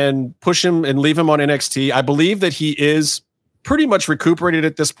 and push him and leave him on NXT. I believe that he is pretty much recuperated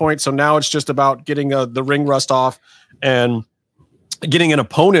at this point. So now it's just about getting the ring rust off and getting an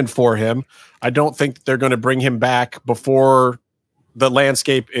opponent for him. I don't think that they're going to bring him back before the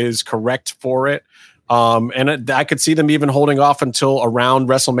landscape is correct for it. And I could see them even holding off until around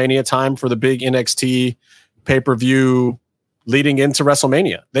WrestleMania time for the big NXT pay-per-view leading into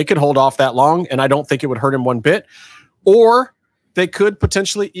WrestleMania. They could hold off that long, and I don't think it would hurt him one bit. Or they could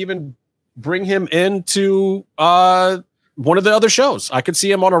potentially even bring him into one of the other shows. I could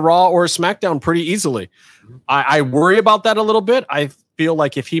see him on a Raw or a SmackDown pretty easily. I worry about that a little bit. I feel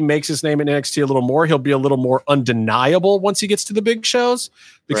like if he makes his name in NXT a little more, he'll be a little more undeniable once he gets to the big shows,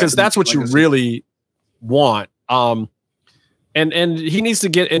 because that's what you really want. And he needs to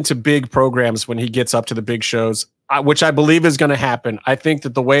get into big programs when he gets up to the big shows, which I believe is going to happen. I think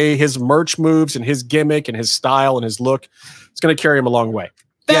that the way his merch moves and his gimmick and his style and his look, it's going to carry him a long way.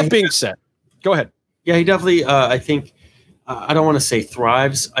 That being said, go ahead. Yeah, he definitely, I think, I don't want to say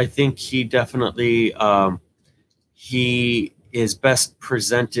thrives. I think he definitely, he is best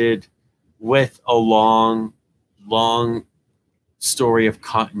presented with a long story of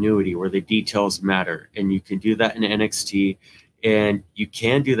continuity where the details matter, and you can do that in NXT, and you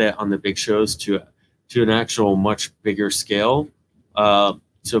can do that on the big shows to an actual much bigger scale,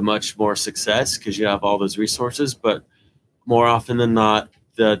 to much more success, because you have all those resources. But more often than not,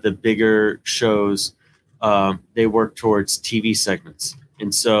 the bigger shows, they work towards TV segments,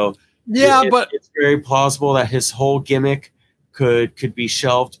 and so but it's very plausible that his whole gimmick could be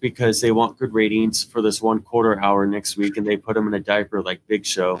shelved because they want good ratings for this 1/4 hour next week, and they put him in a diaper like Big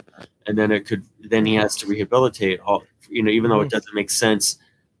Show, and then he has to rehabilitate all, even though it doesn't make sense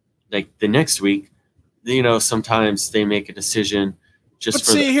like the next week. Sometimes they make a decision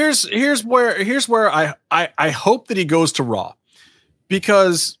just here's where I hope that he goes to Raw,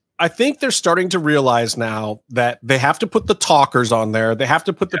 because I think they're starting to realize now that they have to put the talkers on there. They have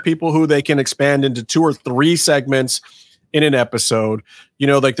to put the people who they can expand into 2 or 3 segments in an episode.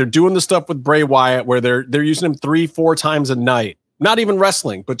 Like they're doing the stuff with Bray Wyatt where they're using him 3-4 times a night, not even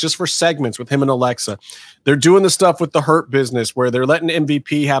wrestling, but just for segments with him and Alexa. They're doing the stuff with the Hurt Business where they're letting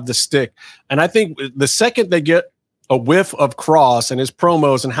MVP have the stick. And I think the second they get a whiff of Cross and his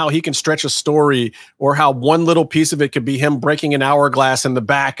promos and how he can stretch a story, or how one little piece of it could be him breaking an hourglass in the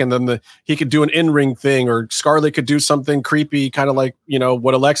back, and then he could do an in-ring thing, or Scarlett could do something creepy, kind of like,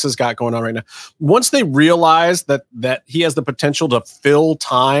 what Alexa's got going on right now. Once they realize that he has the potential to fill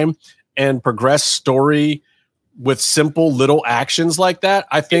time and progress story with simple little actions like that,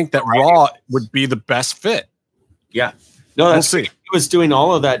 I think that Raw would be the best fit. Yeah. No, we'll see. He was doing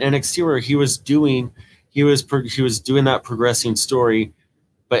all of that in NXT, where he was doing that progressing story,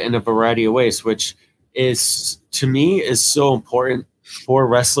 but in a variety of ways, which is, to me, is so important for a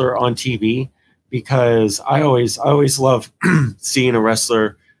wrestler on TV, because I always love seeing a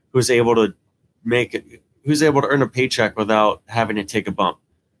wrestler who's able to earn a paycheck without having to take a bump.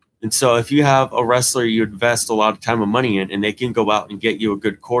 And so if you have a wrestler you invest a lot of time and money in, and they can go out and get you a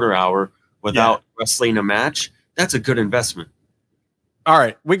good 1/4 hour without wrestling a match, that's a good investment. All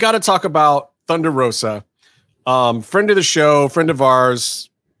right, we got to talk about Thunder Rosa, friend of the show, friend of ours.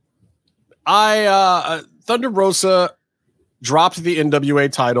 Thunder Rosa dropped the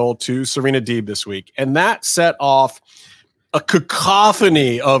NWA title to Serena Deeb this week, and that set off a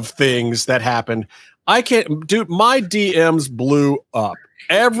cacophony of things that happened. My DMs blew up.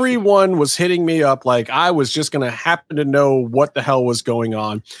 Everyone was hitting me up like I was just going to happen to know what the hell was going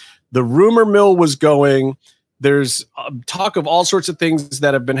on. The rumor mill was going. There's talk of all sorts of things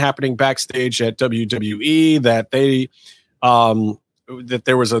that have been happening backstage at WWE, that that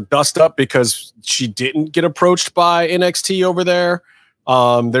there was a dust up because she didn't get approached by NXT over there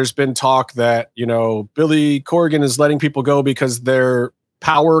There's been talk that, you know, Billy Corgan is letting people go because their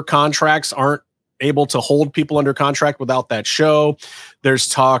power contracts aren't able to hold people under contract without that show. There's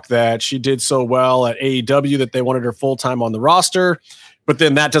talk that she did so well at AEW that they wanted her full-time on the roster, but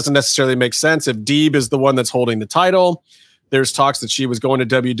then that doesn't necessarily make sense if Deeb is the one that's holding the title. There's talks that she was going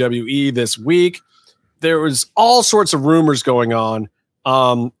to WWE this week. There was all sorts of rumors going on.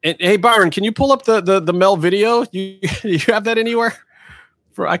 And hey, Byron, can you pull up the Mel video? You have that anywhere?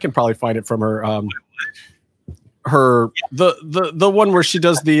 I can probably find it from her. The one where she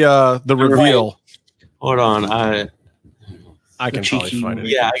does the reveal. Hold on, I can probably find it.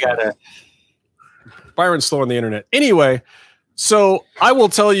 Yeah, I gotta. Byron's slow on the internet. Anyway, so I will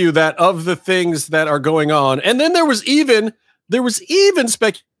tell you that of the things that are going on, and then there was even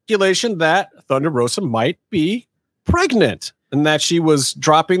speculation that Thunder Rosa might be pregnant and that she was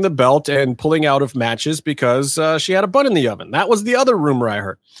dropping the belt and pulling out of matches because she had a bun in the oven. That was the other rumor I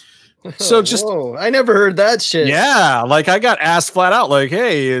heard. So just, whoa, I never heard that shit. Yeah, like I got asked flat out, like,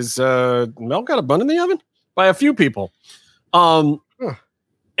 "Hey, is Mel got a bun in the oven?" by a few people. And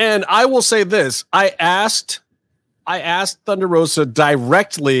I will say this: I asked Thunder Rosa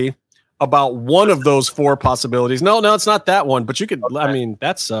directly about one of those four possibilities. No, it's not that one. But you could. Okay. I mean,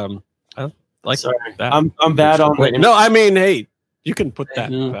 that's I like Sorry. that. I'm bad on the. No, I mean, hey, you can put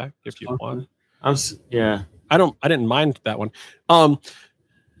that back if you want. Yeah. I didn't mind that one.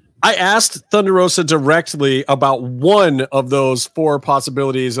 I asked Thunder Rosa directly about one of those four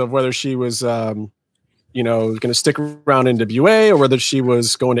possibilities of whether she was, going to stick around in NWA, or whether she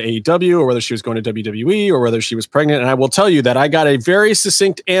was going to AEW, or whether she was going to WWE, or whether she was pregnant. And I will tell you that I got a very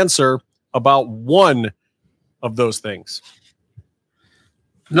succinct answer about one of those things.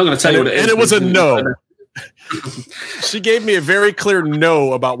 I'm not going to tell you what it is. And it was a no. She gave me a very clear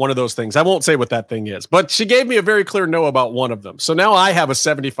no about one of those things. I won't say what that thing is, but she gave me a very clear no about one of them. So now I have a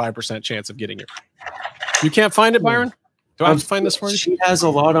 75% chance of getting it. You can't find it, Byron? Do I have to find this for you? She has a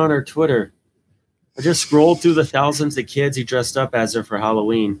lot on her Twitter. I just scrolled through the thousands of kids he dressed up as her for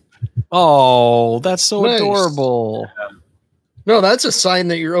Halloween. Oh, that's so adorable. Yeah. No, that's a sign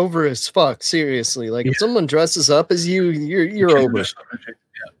that you're over as fuck. Seriously. Like if someone dresses up as you're over.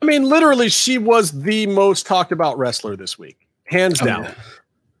 I mean, literally, she was the most talked about wrestler this week, hands down.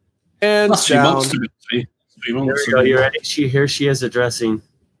 Hands down. There we go. You ready? Here she is addressing.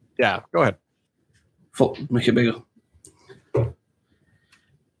 Yeah, go ahead. Make it bigger.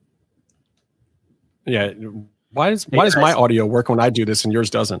 Yeah. Why does my audio work when I do this and yours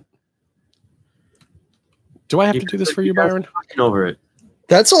doesn't? Do I have to do this for you, Byron? Over it.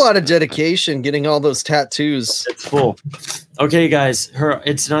 That's a lot of dedication, getting all those tattoos. It's full. Okay, guys,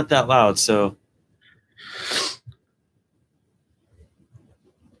 it's not that loud, so.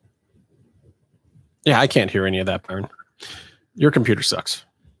 Yeah, I can't hear any of that, Byron. Your computer sucks.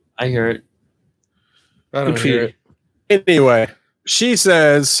 I hear it. I don't hear it. Anyway, she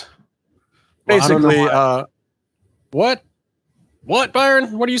says, basically, what? What,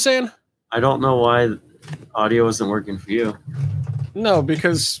 Byron? What are you saying? I don't know why audio isn't working for you. No,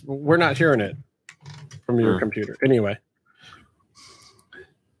 because we're not hearing it from your computer. Anyway,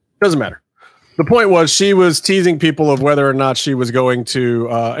 doesn't matter. The point was she was teasing people of whether or not she was going to,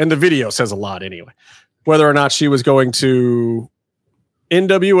 and the video says a lot anyway, whether or not she was going to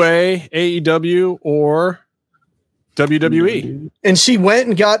NWA, AEW, or WWE. And she went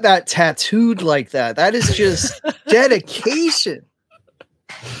and got that tattooed like that. That is just dedication.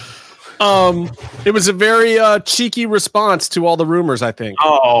 It was a very cheeky response to all the rumors, I think.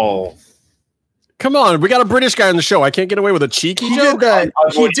 Oh, come on, we got a British guy on the show. I can't get away with a cheeky joke.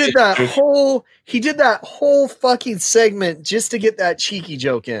 He did that whole fucking segment just to get that cheeky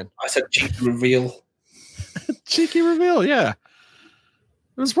joke in. I said cheeky reveal. Cheeky reveal, yeah.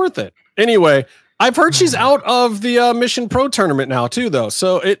 It was worth it. Anyway, I've heard she's out of the Mission Pro tournament now too, though.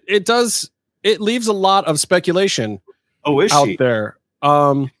 So it leaves a lot of speculation out there.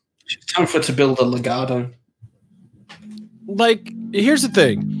 It's time for it to build a legado. Like, here's the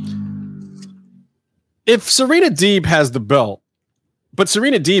thing. If Serena Deeb has the belt, but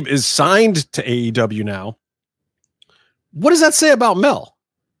Serena Deeb is signed to AEW now, what does that say about Mel?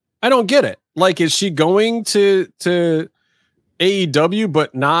 I don't get it. Like, is she going to AEW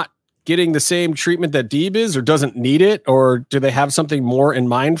but not getting the same treatment that Deeb is, or doesn't need it, or do they have something more in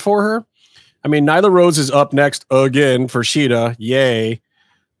mind for her? I mean, Nyla Rose is up next again for Sheeta. Yay.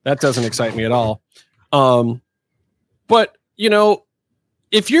 That doesn't excite me at all. But, you know,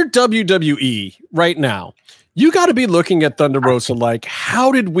 if you're WWE right now, you got to be looking at Thunder Rosa like,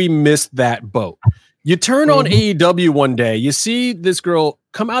 how did we miss that boat? You turn on AEW one day, you see this girl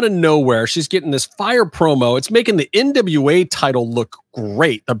come out of nowhere. She's getting this fire promo. It's making the NWA title look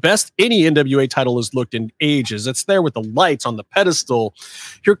great. The best any NWA title has looked in ages. It's there with the lights on the pedestal.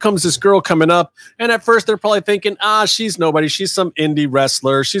 Here comes this girl coming up. And at first they're probably thinking, she's nobody. She's some indie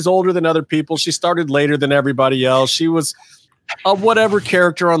wrestler. She's older than other people. She started later than everybody else. She was a whatever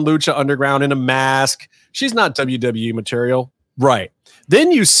character on Lucha Underground in a mask. She's not WWE material. Right.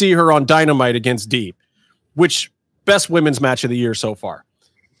 Then you see her on Dynamite against Deeb, which best women's match of the year so far.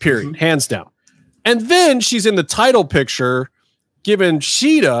 Period. Hands down. And then she's in the title picture, giving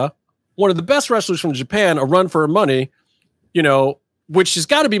Shida, one of the best wrestlers from Japan, a run for her money, which has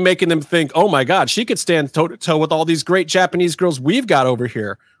got to be making them think, oh my God, she could stand toe to toe with all these great Japanese girls we've got over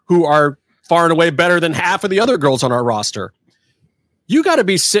here who are far and away better than half of the other girls on our roster. You got to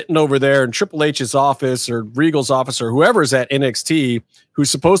be sitting over there in Triple H's office or Regal's office or whoever's at NXT who's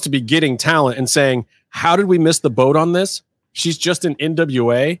supposed to be getting talent and saying, how did we miss the boat on this? She's just in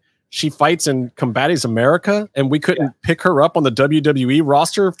NWA. She fights in Combatis America, and we couldn't pick her up on the WWE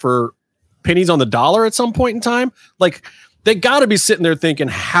roster for pennies on the dollar at some point in time. Like, they got to be sitting there thinking,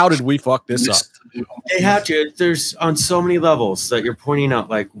 how did we fuck this up? They have to. There's on so many levels that you're pointing out.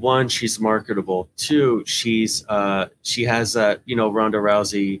 Like, one, she's marketable. Two, she has that, Ronda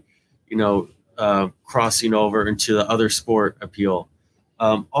Rousey, crossing over into the other sport appeal.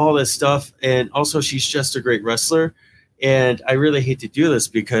 All this stuff. And also she's just a great wrestler. And I really hate to do this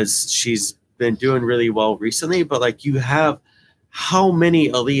because she's been doing really well recently, but like, you have, how many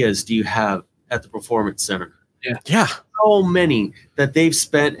Aliyahs do you have at the Performance Center? Yeah. So many that they've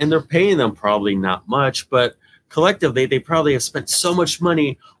spent, and they're paying them probably not much, but collectively they probably have spent so much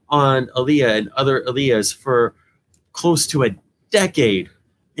money on Aliyah and other Aliyahs for close to a decade.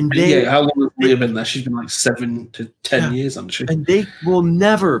 And how long has Aliyah been there? She's been like 7 to 10 years, I'm sure. And they will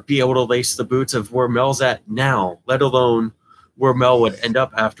never be able to lace the boots of where Mel's at now, let alone where Mel would end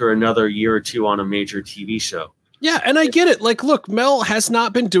up after another year or two on a major TV show. Yeah, and I get it. Like, look, Mel has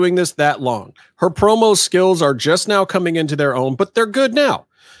not been doing this that long. Her promo skills are just now coming into their own, but they're good now.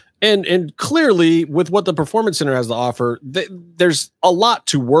 And clearly, with what the Performance Center has to offer, there's a lot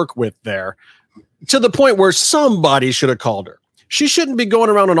to work with there, to the point where somebody should have called her. She shouldn't be going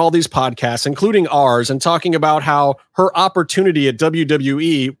around on all these podcasts, including ours, and talking about how her opportunity at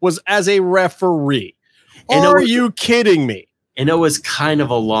WWE was as a referee. Are you kidding me? And it was kind of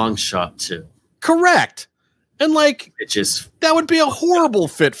a long shot, too. Correct. And like, that would be a horrible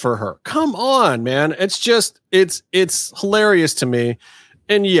fit for her. Come on, man. It's hilarious to me.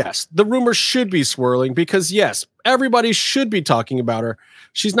 And yes, the rumors should be swirling because yes, everybody should be talking about her.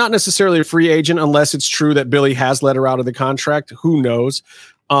 She's not necessarily a free agent unless it's true that Billy has let her out of the contract. Who knows?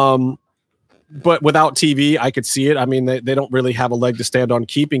 But without TV, I could see it. I mean, they don't really have a leg to stand on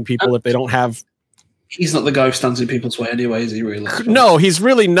keeping people if they don't have. He's not the guy who stands in people's way anyway, is he really? No, he's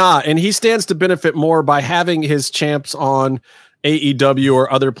really not. And he stands to benefit more by having his champs on AEW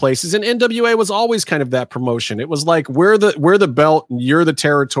or other places. And NWA was always kind of that promotion. It was like, we're the belt, and you're the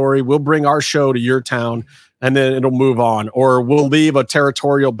territory. We'll bring our show to your town and then it'll move on. Or we'll leave a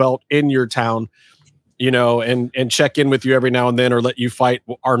territorial belt in your town, and check in with you every now and then, or let you fight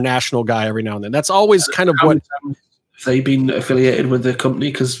our national guy every now and then. That's always kind of what they've been affiliated with the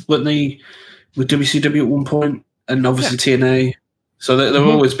company, because weren't they with WCW at one point, and obviously TNA. So they've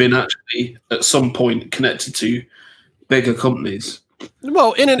always been actually at some point connected to bigger companies.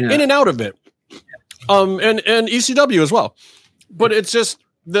 Well, in and out of it. And ECW as well. But it's just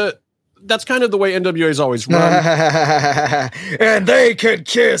that's kind of the way NWA is always run. And they could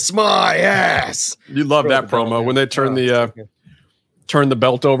kiss my ass. You love that promo when they turn the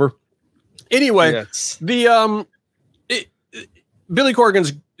belt over. Anyway, yes. Billy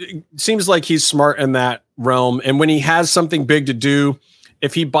Corgan's seems like he's smart in that realm, and when he has something big to do,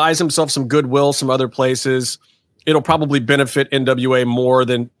 if he buys himself some goodwill some other places, it'll probably benefit NWA more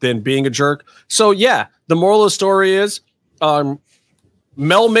than being a jerk. So yeah, the moral of the story is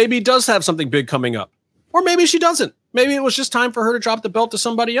Mel maybe does have something big coming up, or maybe she doesn't. Maybe it was just time for her to drop the belt to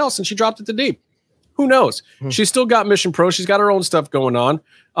somebody else and she dropped it to Deeb. Who knows? She's still got Mission Pro. She's got her own stuff going on.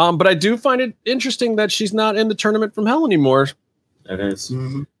 But I do find it interesting that she's not in the Tournament from Hell anymore. That is.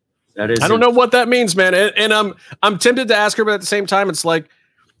 Mm-hmm. That is. I don't know what that means, man. And I'm tempted to ask her, but at the same time, it's like,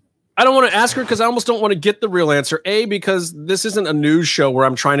 I don't want to ask her because I almost don't want to get the real answer. A, because this isn't a news show where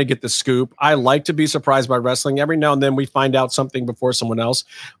I'm trying to get the scoop. I like to be surprised by wrestling. Every now and then we find out something before someone else.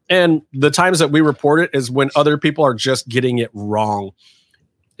 And the times that we report it is when other people are just getting it wrong.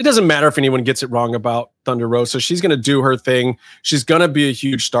 It doesn't matter if anyone gets it wrong about Thunder Rosa. She's going to do her thing. She's going to be a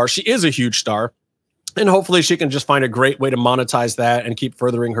huge star. She is a huge star. And hopefully she can just find a great way to monetize that and keep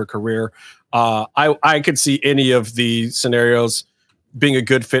furthering her career. I could see any of the scenarios being a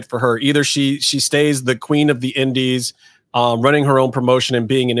good fit for her. Either she stays the queen of the indies, running her own promotion and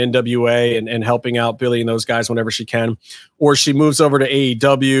being an NWA and helping out Billy and those guys whenever she can, or she moves over to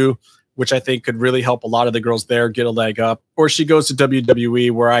AEW, which I think could really help a lot of the girls there get a leg up, or she goes to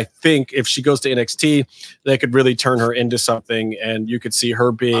WWE, where I think if she goes to NXT, they could really turn her into something, and you could see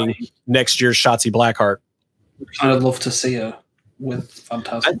her being next year's Shotzi Blackheart. I'd love to see her with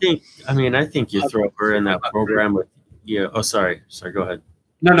Fantastic. I think you throw her in that program with sorry, go ahead.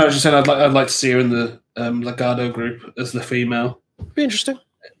 No, I just said I'd like to see her in the Legado group as the female. Be interesting.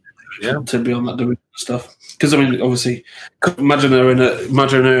 Yeah, to be on that doing stuff. Because I mean, obviously, imagine her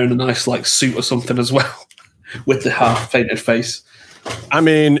in a nice like suit or something as well, with the half painted face. I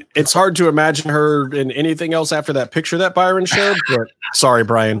mean, it's hard to imagine her in anything else after that picture that Byron showed. But sorry,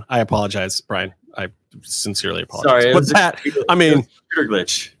 Brian. I apologize, Brian. I sincerely apologize. Sorry, but that, I mean,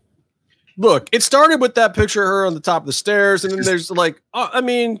 glitch. Look, it started with that picture of her on the top of the stairs, and then there's like, I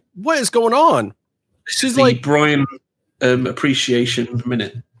mean, what is going on? She's like Brian appreciation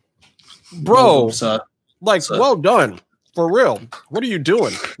minute, bro. Well done for real. What are you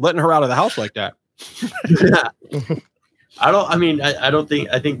doing, letting her out of the house like that?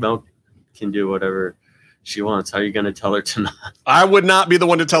 I think Mel can do whatever she wants. How are you going to tell her to not? I would not be the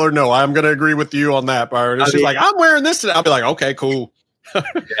one to tell her no. I'm going to agree with you on that, Byron. She's like, I'm wearing this today. I'll be like, okay, cool.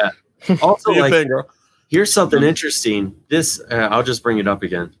 Yeah. Also, like, here's something interesting. This, I'll just bring it up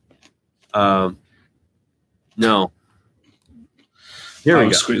again. No. Here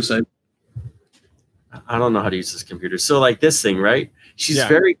we go. I don't know how to use this computer. So, like this thing, right? She's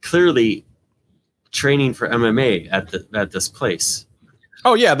very clearly training for MMA at this place.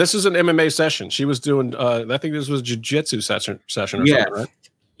 Oh yeah, this is an MMA session. She was doing. I think this was a jiu-jitsu session or something, right?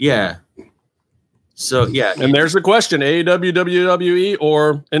 Yeah. So yeah, and there's the question: AEW, WWE,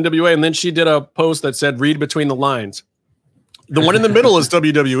 or NWA? And then she did a post that said, "Read between the lines." The one in the middle is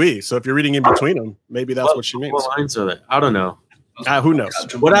WWE. So if you're reading in between them, maybe that's what she means. What lines are they? I don't know. Who knows?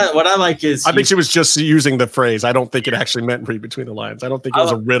 What I like is I think she was just using the phrase. I don't think it actually meant read between the lines. I don't think it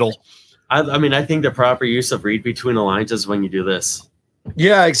was a riddle. I mean, I think the proper use of read between the lines is when you do this.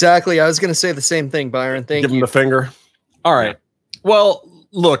 Yeah, exactly. I was going to say the same thing, Byron. Thank you. Give him the finger. All right. Well,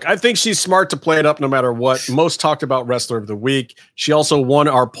 look, I think she's smart to play it up no matter what. Most talked about wrestler of the week. She also won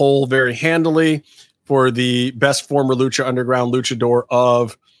our poll very handily for the best former Lucha Underground luchador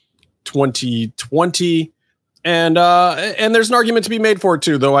of 2020. And there's an argument to be made for it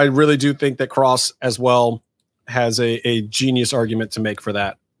too, though I really do think that Cross as well has a genius argument to make for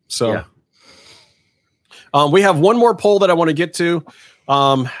that. So we have one more poll that I want to get to.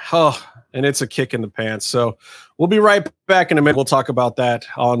 And it's a kick in the pants. So we'll be right back in a minute. We'll talk about that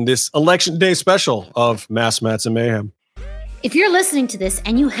on this Election Day special of Mass Mats and Mayhem. If you're listening to this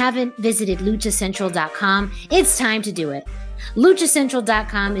and you haven't visited luchacentral.com, it's time to do it.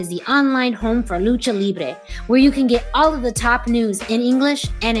 luchacentral.com is the online home for Lucha Libre, where you can get all of the top news in English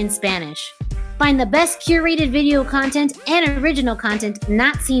and in Spanish. Find the best curated video content and original content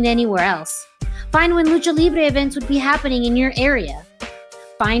not seen anywhere else. Find when Lucha Libre events would be happening in your area.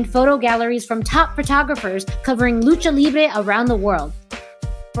 Find photo galleries from top photographers covering Lucha Libre around the world.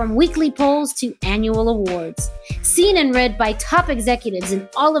 From weekly polls to annual awards. Seen and read by top executives in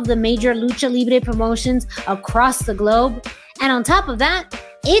all of the major Lucha Libre promotions across the globe. And on top of that,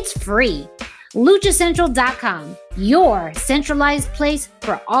 it's free. LuchaCentral.com, your centralized place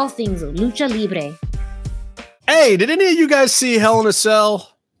for all things Lucha Libre. Hey, did any of you guys see Hell in a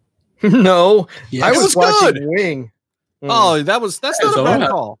Cell? No, yes. I was watching Wing. Oh, that's not a bad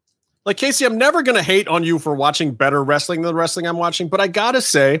call. Like, Casey, I'm never going to hate on you for watching better wrestling than the wrestling I'm watching, but I got to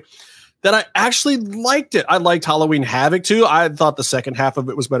say that I actually liked it. I liked Halloween Havoc too. I thought the second half of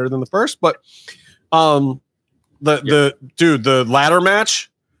it was better than the first, but the ladder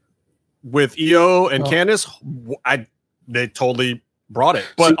match with EO and Candice, they totally brought it.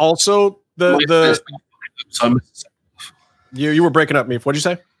 But also you were breaking up, Meef. What'd you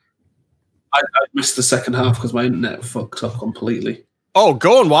say? I missed the second half because my internet fucked up completely. Oh,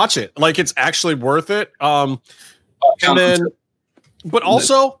 go and watch it. Like, it's actually worth it. But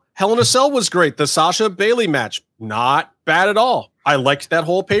also, Hell in a Cell was great. The Sasha Bailey match, not bad at all. I liked that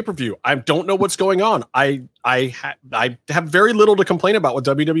whole pay-per-view. I don't know what's going on. I have very little to complain about with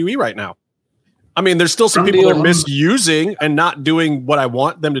WWE right now. I mean, there's still some people they're misusing and not doing what I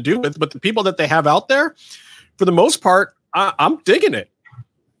want them to do with, but the people that they have out there, for the most part, I'm digging it.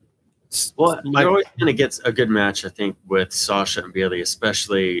 Well, you're always going to get a good match, I think, with Sasha and Bailey,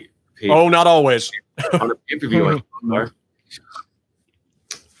 especially. Not always. On a pay-per-view.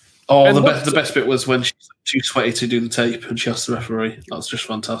 The best bit was when she's too sweaty to do the tape and she asked the referee. That's just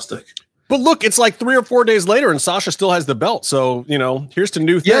fantastic. But look, it's like 3 or 4 days later, and Sasha still has the belt. So here's to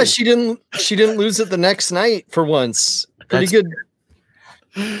new things. Yeah, she didn't lose it the next night for once. Pretty good.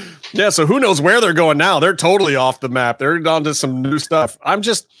 Yeah, so who knows where they're going now? They're totally off the map. They're on to some new stuff. I'm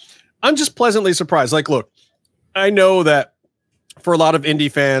just pleasantly surprised. Like, look, I know that for a lot of indie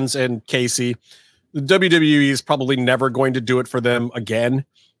fans and Casey, the WWE is probably never going to do it for them again.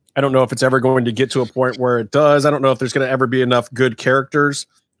 I don't know if it's ever going to get to a point where it does. I don't know if there's going to ever be enough good characters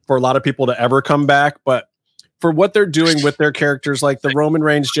for a lot of people to ever come back. But for what they're doing with their characters, like the Roman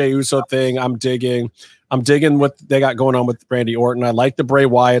Reigns, Jey Uso thing, I'm digging what they got going on with Randy Orton. I like the Bray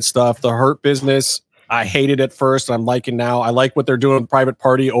Wyatt stuff, the Hurt Business. I hated at first. I'm liking now. I like what they're doing with Private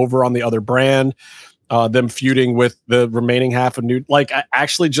Party over on the other brand. Them feuding with the remaining half of New. Like, I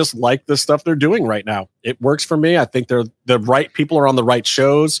actually just like the stuff they're doing right now. It works for me. I think they're the right people are on the right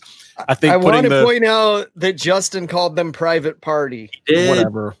shows. I think I want to point out that Justin called them Private Party.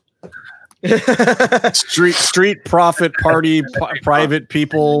 Whatever. street profit party, private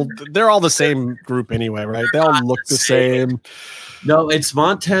people. They're all the same group anyway, right? They all look the same. No, it's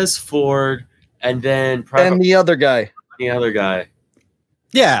Montez Ford and then the other guy. The other guy.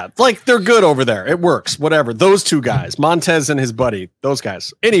 Yeah, like they're good over there. It works. Whatever. Those two guys, Montez and his buddy, those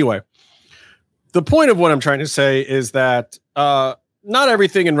guys. Anyway, the point of what I'm trying to say is that not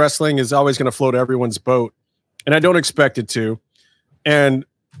everything in wrestling is always going to float everyone's boat, and I don't expect it to. And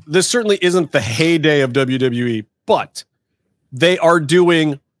this certainly isn't the heyday of WWE, but they are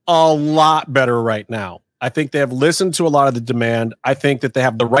doing a lot better right now. I think they have listened to a lot of the demand. I think that they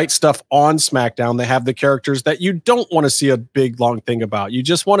have the right stuff on SmackDown. They have the characters that you don't want to see a big, long thing about. You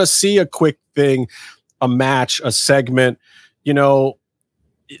just want to see a quick thing, a match, a segment,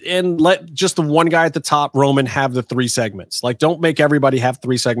 and let just the one guy at the top, Roman, have the 3 segments. Like, don't make everybody have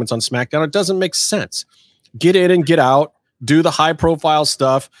 3 segments on SmackDown. It doesn't make sense. Get in and get out. Do the high-profile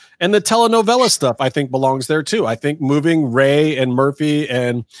stuff. And the telenovela stuff, I think, belongs there, too. I think moving Ray and Murphy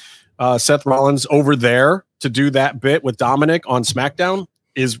and Seth Rollins over there to do that bit with Dominic on SmackDown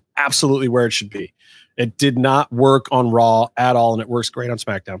is absolutely where it should be. It did not work on Raw at all, and it works great on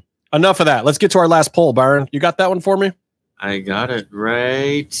SmackDown. Enough of that. Let's get to our last poll, Byron. You got that one for me? I got it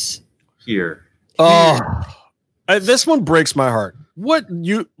right here. Oh, this one breaks my heart. What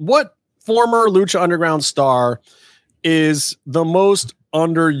former Lucha Underground star is the most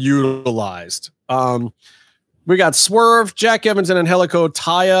underutilized? We got Swerve, Jack Evans and Angelico,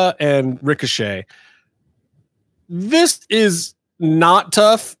 Taya, and Ricochet. This is not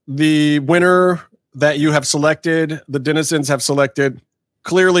tough. The winner that you have selected, the Denizens have selected,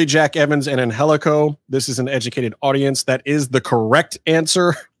 clearly Jack Evans and Angelico. This is an educated audience. That is the correct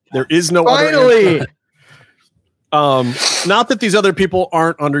answer. There is no other answer. Not that these other people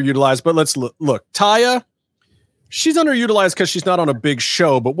aren't underutilized, but let's look. Taya, she's underutilized because she's not on a big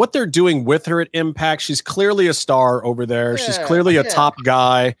show, but what they're doing with her at Impact, she's clearly a star over there. Yeah, she's clearly a top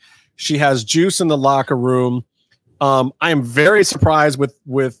guy. She has juice in the locker room. I am very surprised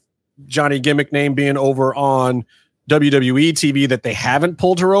with Johnny Gimmick name being over on WWE TV that they haven't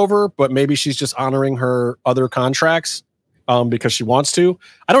pulled her over, but maybe she's just honoring her other contracts because she wants to.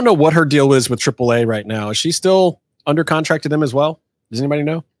 I don't know what her deal is with AAA right now. Is she still under contract to them as well? Does anybody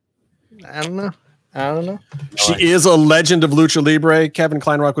know? I don't know. She is a legend of Lucha Libre. Kevin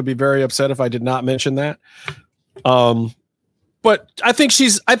Kleinrock would be very upset if I did not mention that. But I think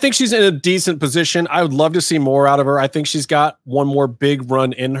she's in a decent position. I would love to see more out of her. I think she's got one more big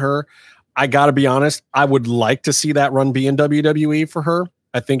run in her. I got to be honest. I would like to see that run be in WWE for her.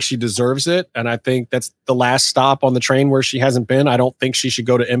 I think she deserves it. And I think that's the last stop on the train where she hasn't been. I don't think she should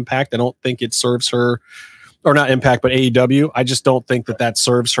go to Impact. I don't think it serves her, or not Impact, but AEW. I just don't think that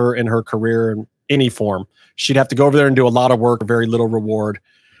serves her in her career in any form. She'd have to go over there and do a lot of work, very little reward,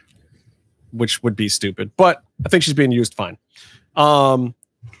 which would be stupid. But I think she's being used fine.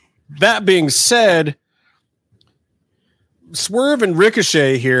 That being said, Swerve and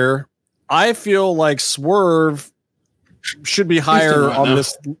Ricochet here, I feel like Swerve should be higher on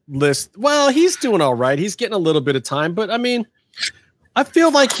this list. Well, he's doing all right. He's getting a little bit of time, but I mean, I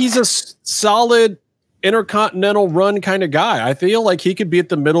feel like he's a solid intercontinental run kind of guy. I feel like he could be at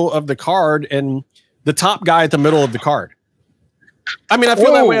the middle of the card and the top guy at the middle of the card. I mean, I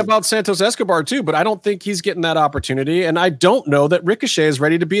feel that way about Santos Escobar too, but I don't think he's getting that opportunity. And I don't know that Ricochet is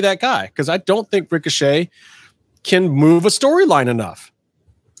ready to be that guy because I don't think Ricochet can move a storyline enough.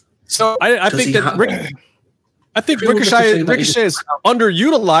 So I think Ricochet is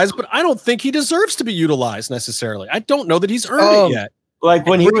underutilized, but I don't think he deserves to be utilized necessarily. I don't know that he's earned it yet. Like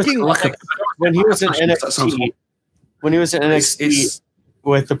when he was in NXT,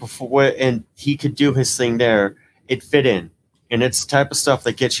 with and he could do his thing there, it fit in. and it's the type of stuff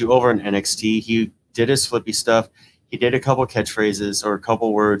that gets you over in NXT. He did his flippy stuff. He did a couple catchphrases or a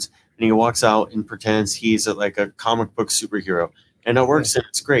couple words, and he walks out and pretends he's like a comic book superhero, and it works and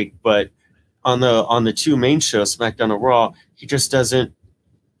it's great. But on the two main shows, SmackDown and Raw, he just doesn't.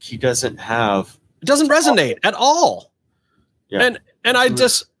 He doesn't have. It doesn't resonate at all. Yeah, and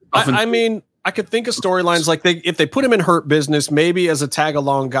I mean, I could think of storylines like if they put him in Hurt Business, maybe as a tag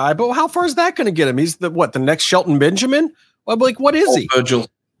along guy. But how far is that going to get him? He's the next Shelton Benjamin? Well, like, what is he? Virgil.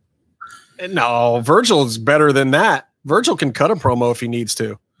 No, Virgil is better than that. Virgil can cut a promo if he needs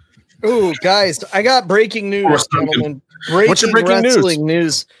to. Ooh, guys, I got breaking news, gentlemen. What's your breaking wrestling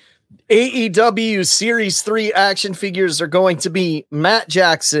news? AEW Series 3 action figures are going to be Matt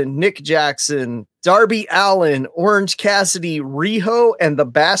Jackson, Nick Jackson, Darby Allin, Orange Cassidy, Riho, and the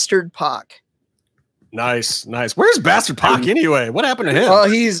Bastard Pac. Nice. Where's Bastard Pac anyway? What happened to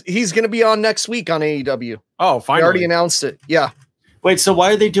him? He's going to be on next week on AEW. Oh, finally. They already announced it. Yeah. Wait, so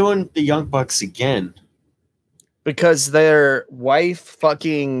why are they doing the Young Bucks again? Because their wife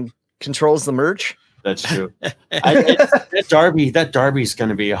fucking controls the merch. That's true. That Darby's going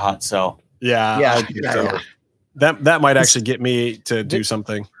to be a hot sell. Yeah. That might actually get me to do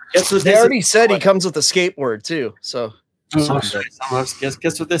something. They already said he comes with a skateboard too. So guess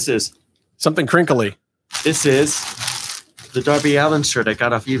what this is? Something crinkly. This is the Darby Allin shirt I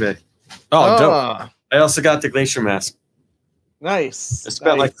got off eBay. Oh, dope. I also got the Glacier mask. Nice. I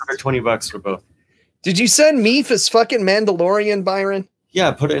spent like $120 for both. Did you send me his fucking Mandalorian, Byron? Yeah,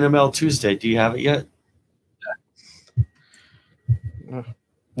 I put it in ML Tuesday. Do you have it yet?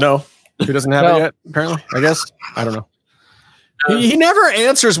 No, he doesn't have it yet. Apparently, I guess. I don't know. He never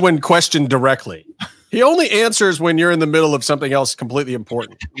answers when questioned directly. He only answers when you're in the middle of something else completely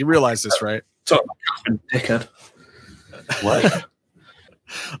important. You realize this, right? Dickhead. What?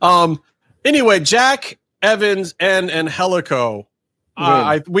 Anyway, Jack Evans and Angelico.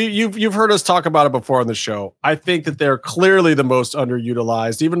 You've heard us talk about it before on the show. I think that they're clearly the most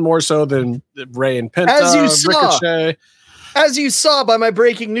underutilized, even more so than Ray and Penta, Ricochet. As you saw by my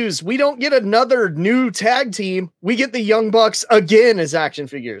breaking news, we don't get another new tag team. We get the Young Bucks again as action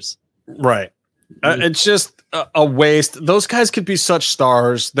figures. Right. It's just a waste. Those guys could be such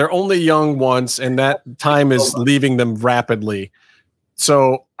stars. They're only young once, and that time is leaving them rapidly.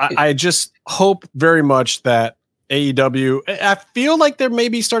 So I just hope very much that AEW, I feel like they're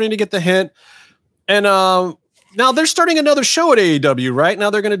maybe starting to get the hint. And now they're starting another show at AEW, right? Now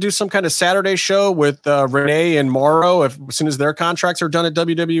they're going to do some kind of Saturday show with Renee and Morrow as soon as their contracts are done at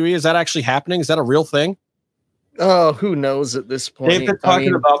WWE. Is that actually happening? Is that a real thing? Oh, who knows at this point? They've been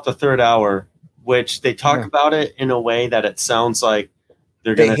talking about the third hour, which they talk about it in a way that it sounds like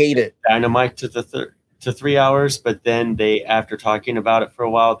they're going to hate it. Dynamite to 3 hours, but then they, after talking about it for a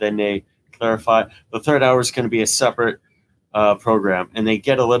while, then they clarify the third hour is going to be a separate program, and they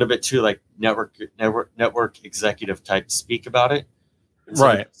get a little bit too like network executive type speak about it,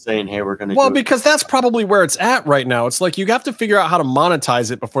 right? Saying, "Hey, we're going to." Because that's probably where it's at right now. It's like you have to figure out how to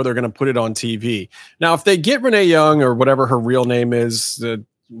monetize it before they're going to put it on TV. Now, if they get Renee Young or whatever her real name is, the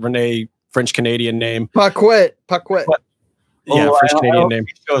Renee French Canadian name, Paquette. Yeah, French Canadian name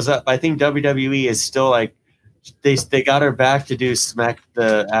shows up. I think WWE is still like they got her back to do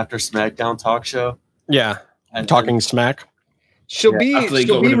after SmackDown talk show. Yeah, and talking smack. She'll be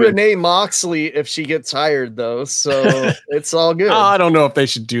Renee Moxley if she gets hired, though. So it's all good. I don't know if they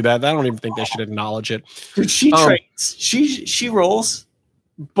should do that. I don't even think they should acknowledge it. Dude, she trains. She rolls.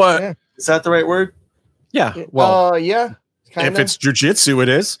 But is that the right word? Yeah. Well, yeah. Kinda. If it's jujitsu, it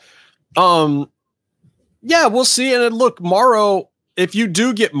is. Yeah, we'll see. And look, Morrow. If you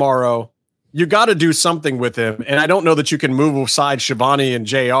do get Morrow, you got to do something with him. And I don't know that you can move aside Shivani and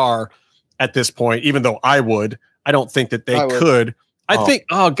JR at this point, even though I would. I don't think that they could. I think,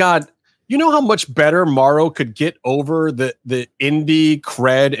 oh God, you know how much better Morrow could get over the indie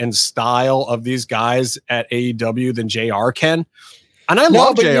cred and style of these guys at AEW than JR can. And I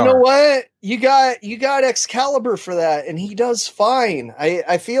love JR. You know what? You got Excalibur for that, and he does fine.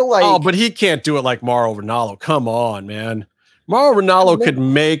 I feel like but he can't do it like Mauro Ranallo. Come on, man. Mauro Ranallo could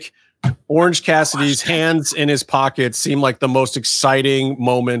make Orange Cassidy's hands in his pocket seem like the most exciting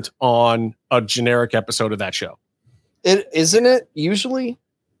moment on a generic episode of that show. Isn't it usually?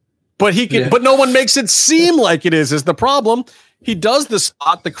 But he can, but no one makes it seem like it is the problem. He does the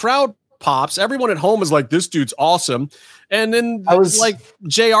spot, the crowd pops, everyone at home is like, this dude's awesome. And then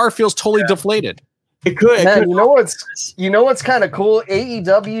JR feels totally deflated. It could. You know what's kind of cool?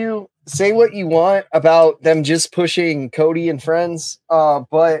 AEW, say what you want about them just pushing Cody and friends.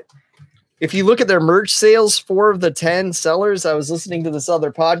 But if you look at their merch sales, 4 of the 10 sellers, I was listening to this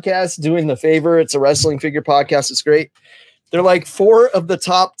other podcast, Doing the Favor. It's a wrestling figure podcast. It's great. They're like 4 of the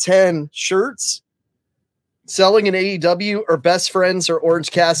top 10 shirts selling in AEW are best friends or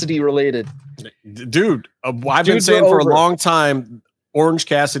Orange Cassidy related. Dude, I've been saying for a long time, Orange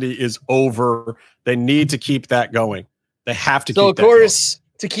Cassidy is over. They need to keep that going. They have to keep that going. So, of course,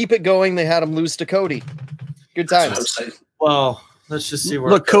 to keep it going, they had him lose to Cody. Good times. Well, let's just see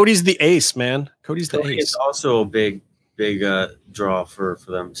where. Look, Cody's the ace, man. Cody's the ace. It's also a big draw for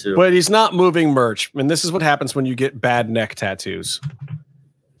them, too. But he's not moving merch. And this is what happens when you get bad neck tattoos.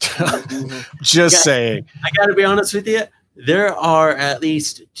 Just saying. I got to be honest with you. There are at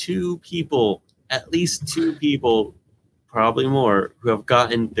least two people, probably more, who have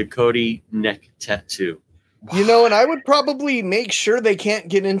gotten the Cody neck tattoo. You know, and I would probably make sure they can't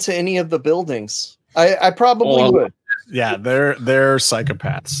get into any of the buildings. I probably would. Yeah, they're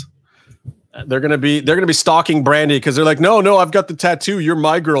psychopaths. They're gonna be stalking Brandy because they're like, no, I've got the tattoo. You're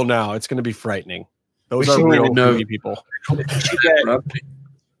my girl now. It's gonna be frightening. Those are real movie people.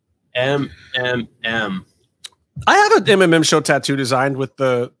 MMM. I have an MMM show tattoo designed with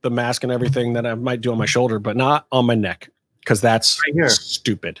the mask and everything that I might do on my shoulder, but not on my neck because that's right here.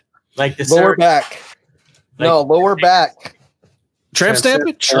 Stupid. Like the lower back. Like, no, lower back. Tramp stamp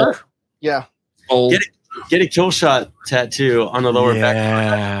it? Sure. Yeah. Get a kill shot tattoo on the lower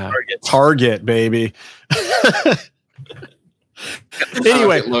back. Target, baby.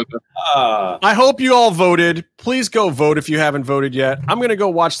 Anyway, I hope you all voted. Please go vote if you haven't voted yet. I'm going to go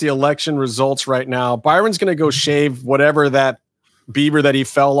watch the election results right now. Byron's going to go shave whatever that beaver that he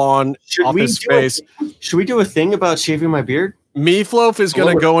fell on off his face. Should we do a thing about shaving my beard? Meatloaf is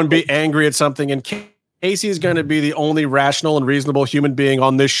going to go and be angry at something, and Casey is going to be the only rational and reasonable human being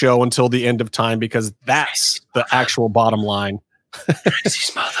on this show until the end of time, because that's the actual bottom line.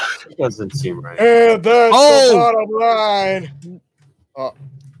 Tracy's mother. It doesn't seem right. And that's the bottom line.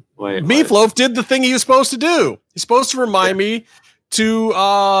 Wait, Meatloaf did the thing he was supposed to do. He's supposed to remind me to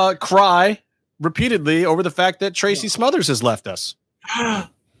cry repeatedly over the fact that Tracy Smothers has left us.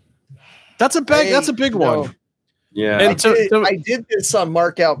 That's a big one. Yeah, and I did this on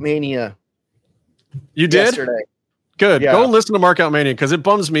Markout Mania. You did? Yesterday. Good. Yeah. Go and listen to Markout Mania because it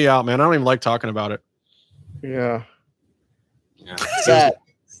bums me out, man. I don't even like talking about it. Yeah.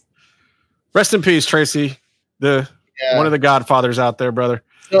 Rest in peace, Tracy. One of the godfathers out there, brother.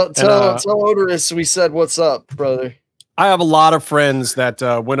 Tell Odorous we said what's up, brother. I have a lot of friends that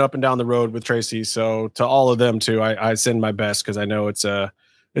went up and down the road with Tracy, so to all of them too, I send my best because I know it's a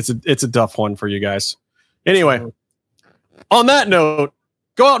tough one for you guys. Anyway, on that note,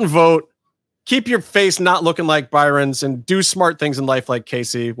 go out and vote. Keep your face not looking like Byron's and do smart things in life like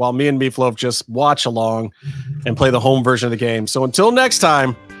Casey, while me and Meatloaf just watch along and play the home version of the game. So until next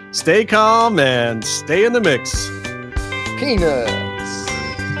time, stay calm and stay in the mix. Peanuts.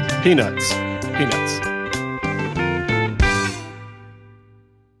 Peanuts. Peanuts.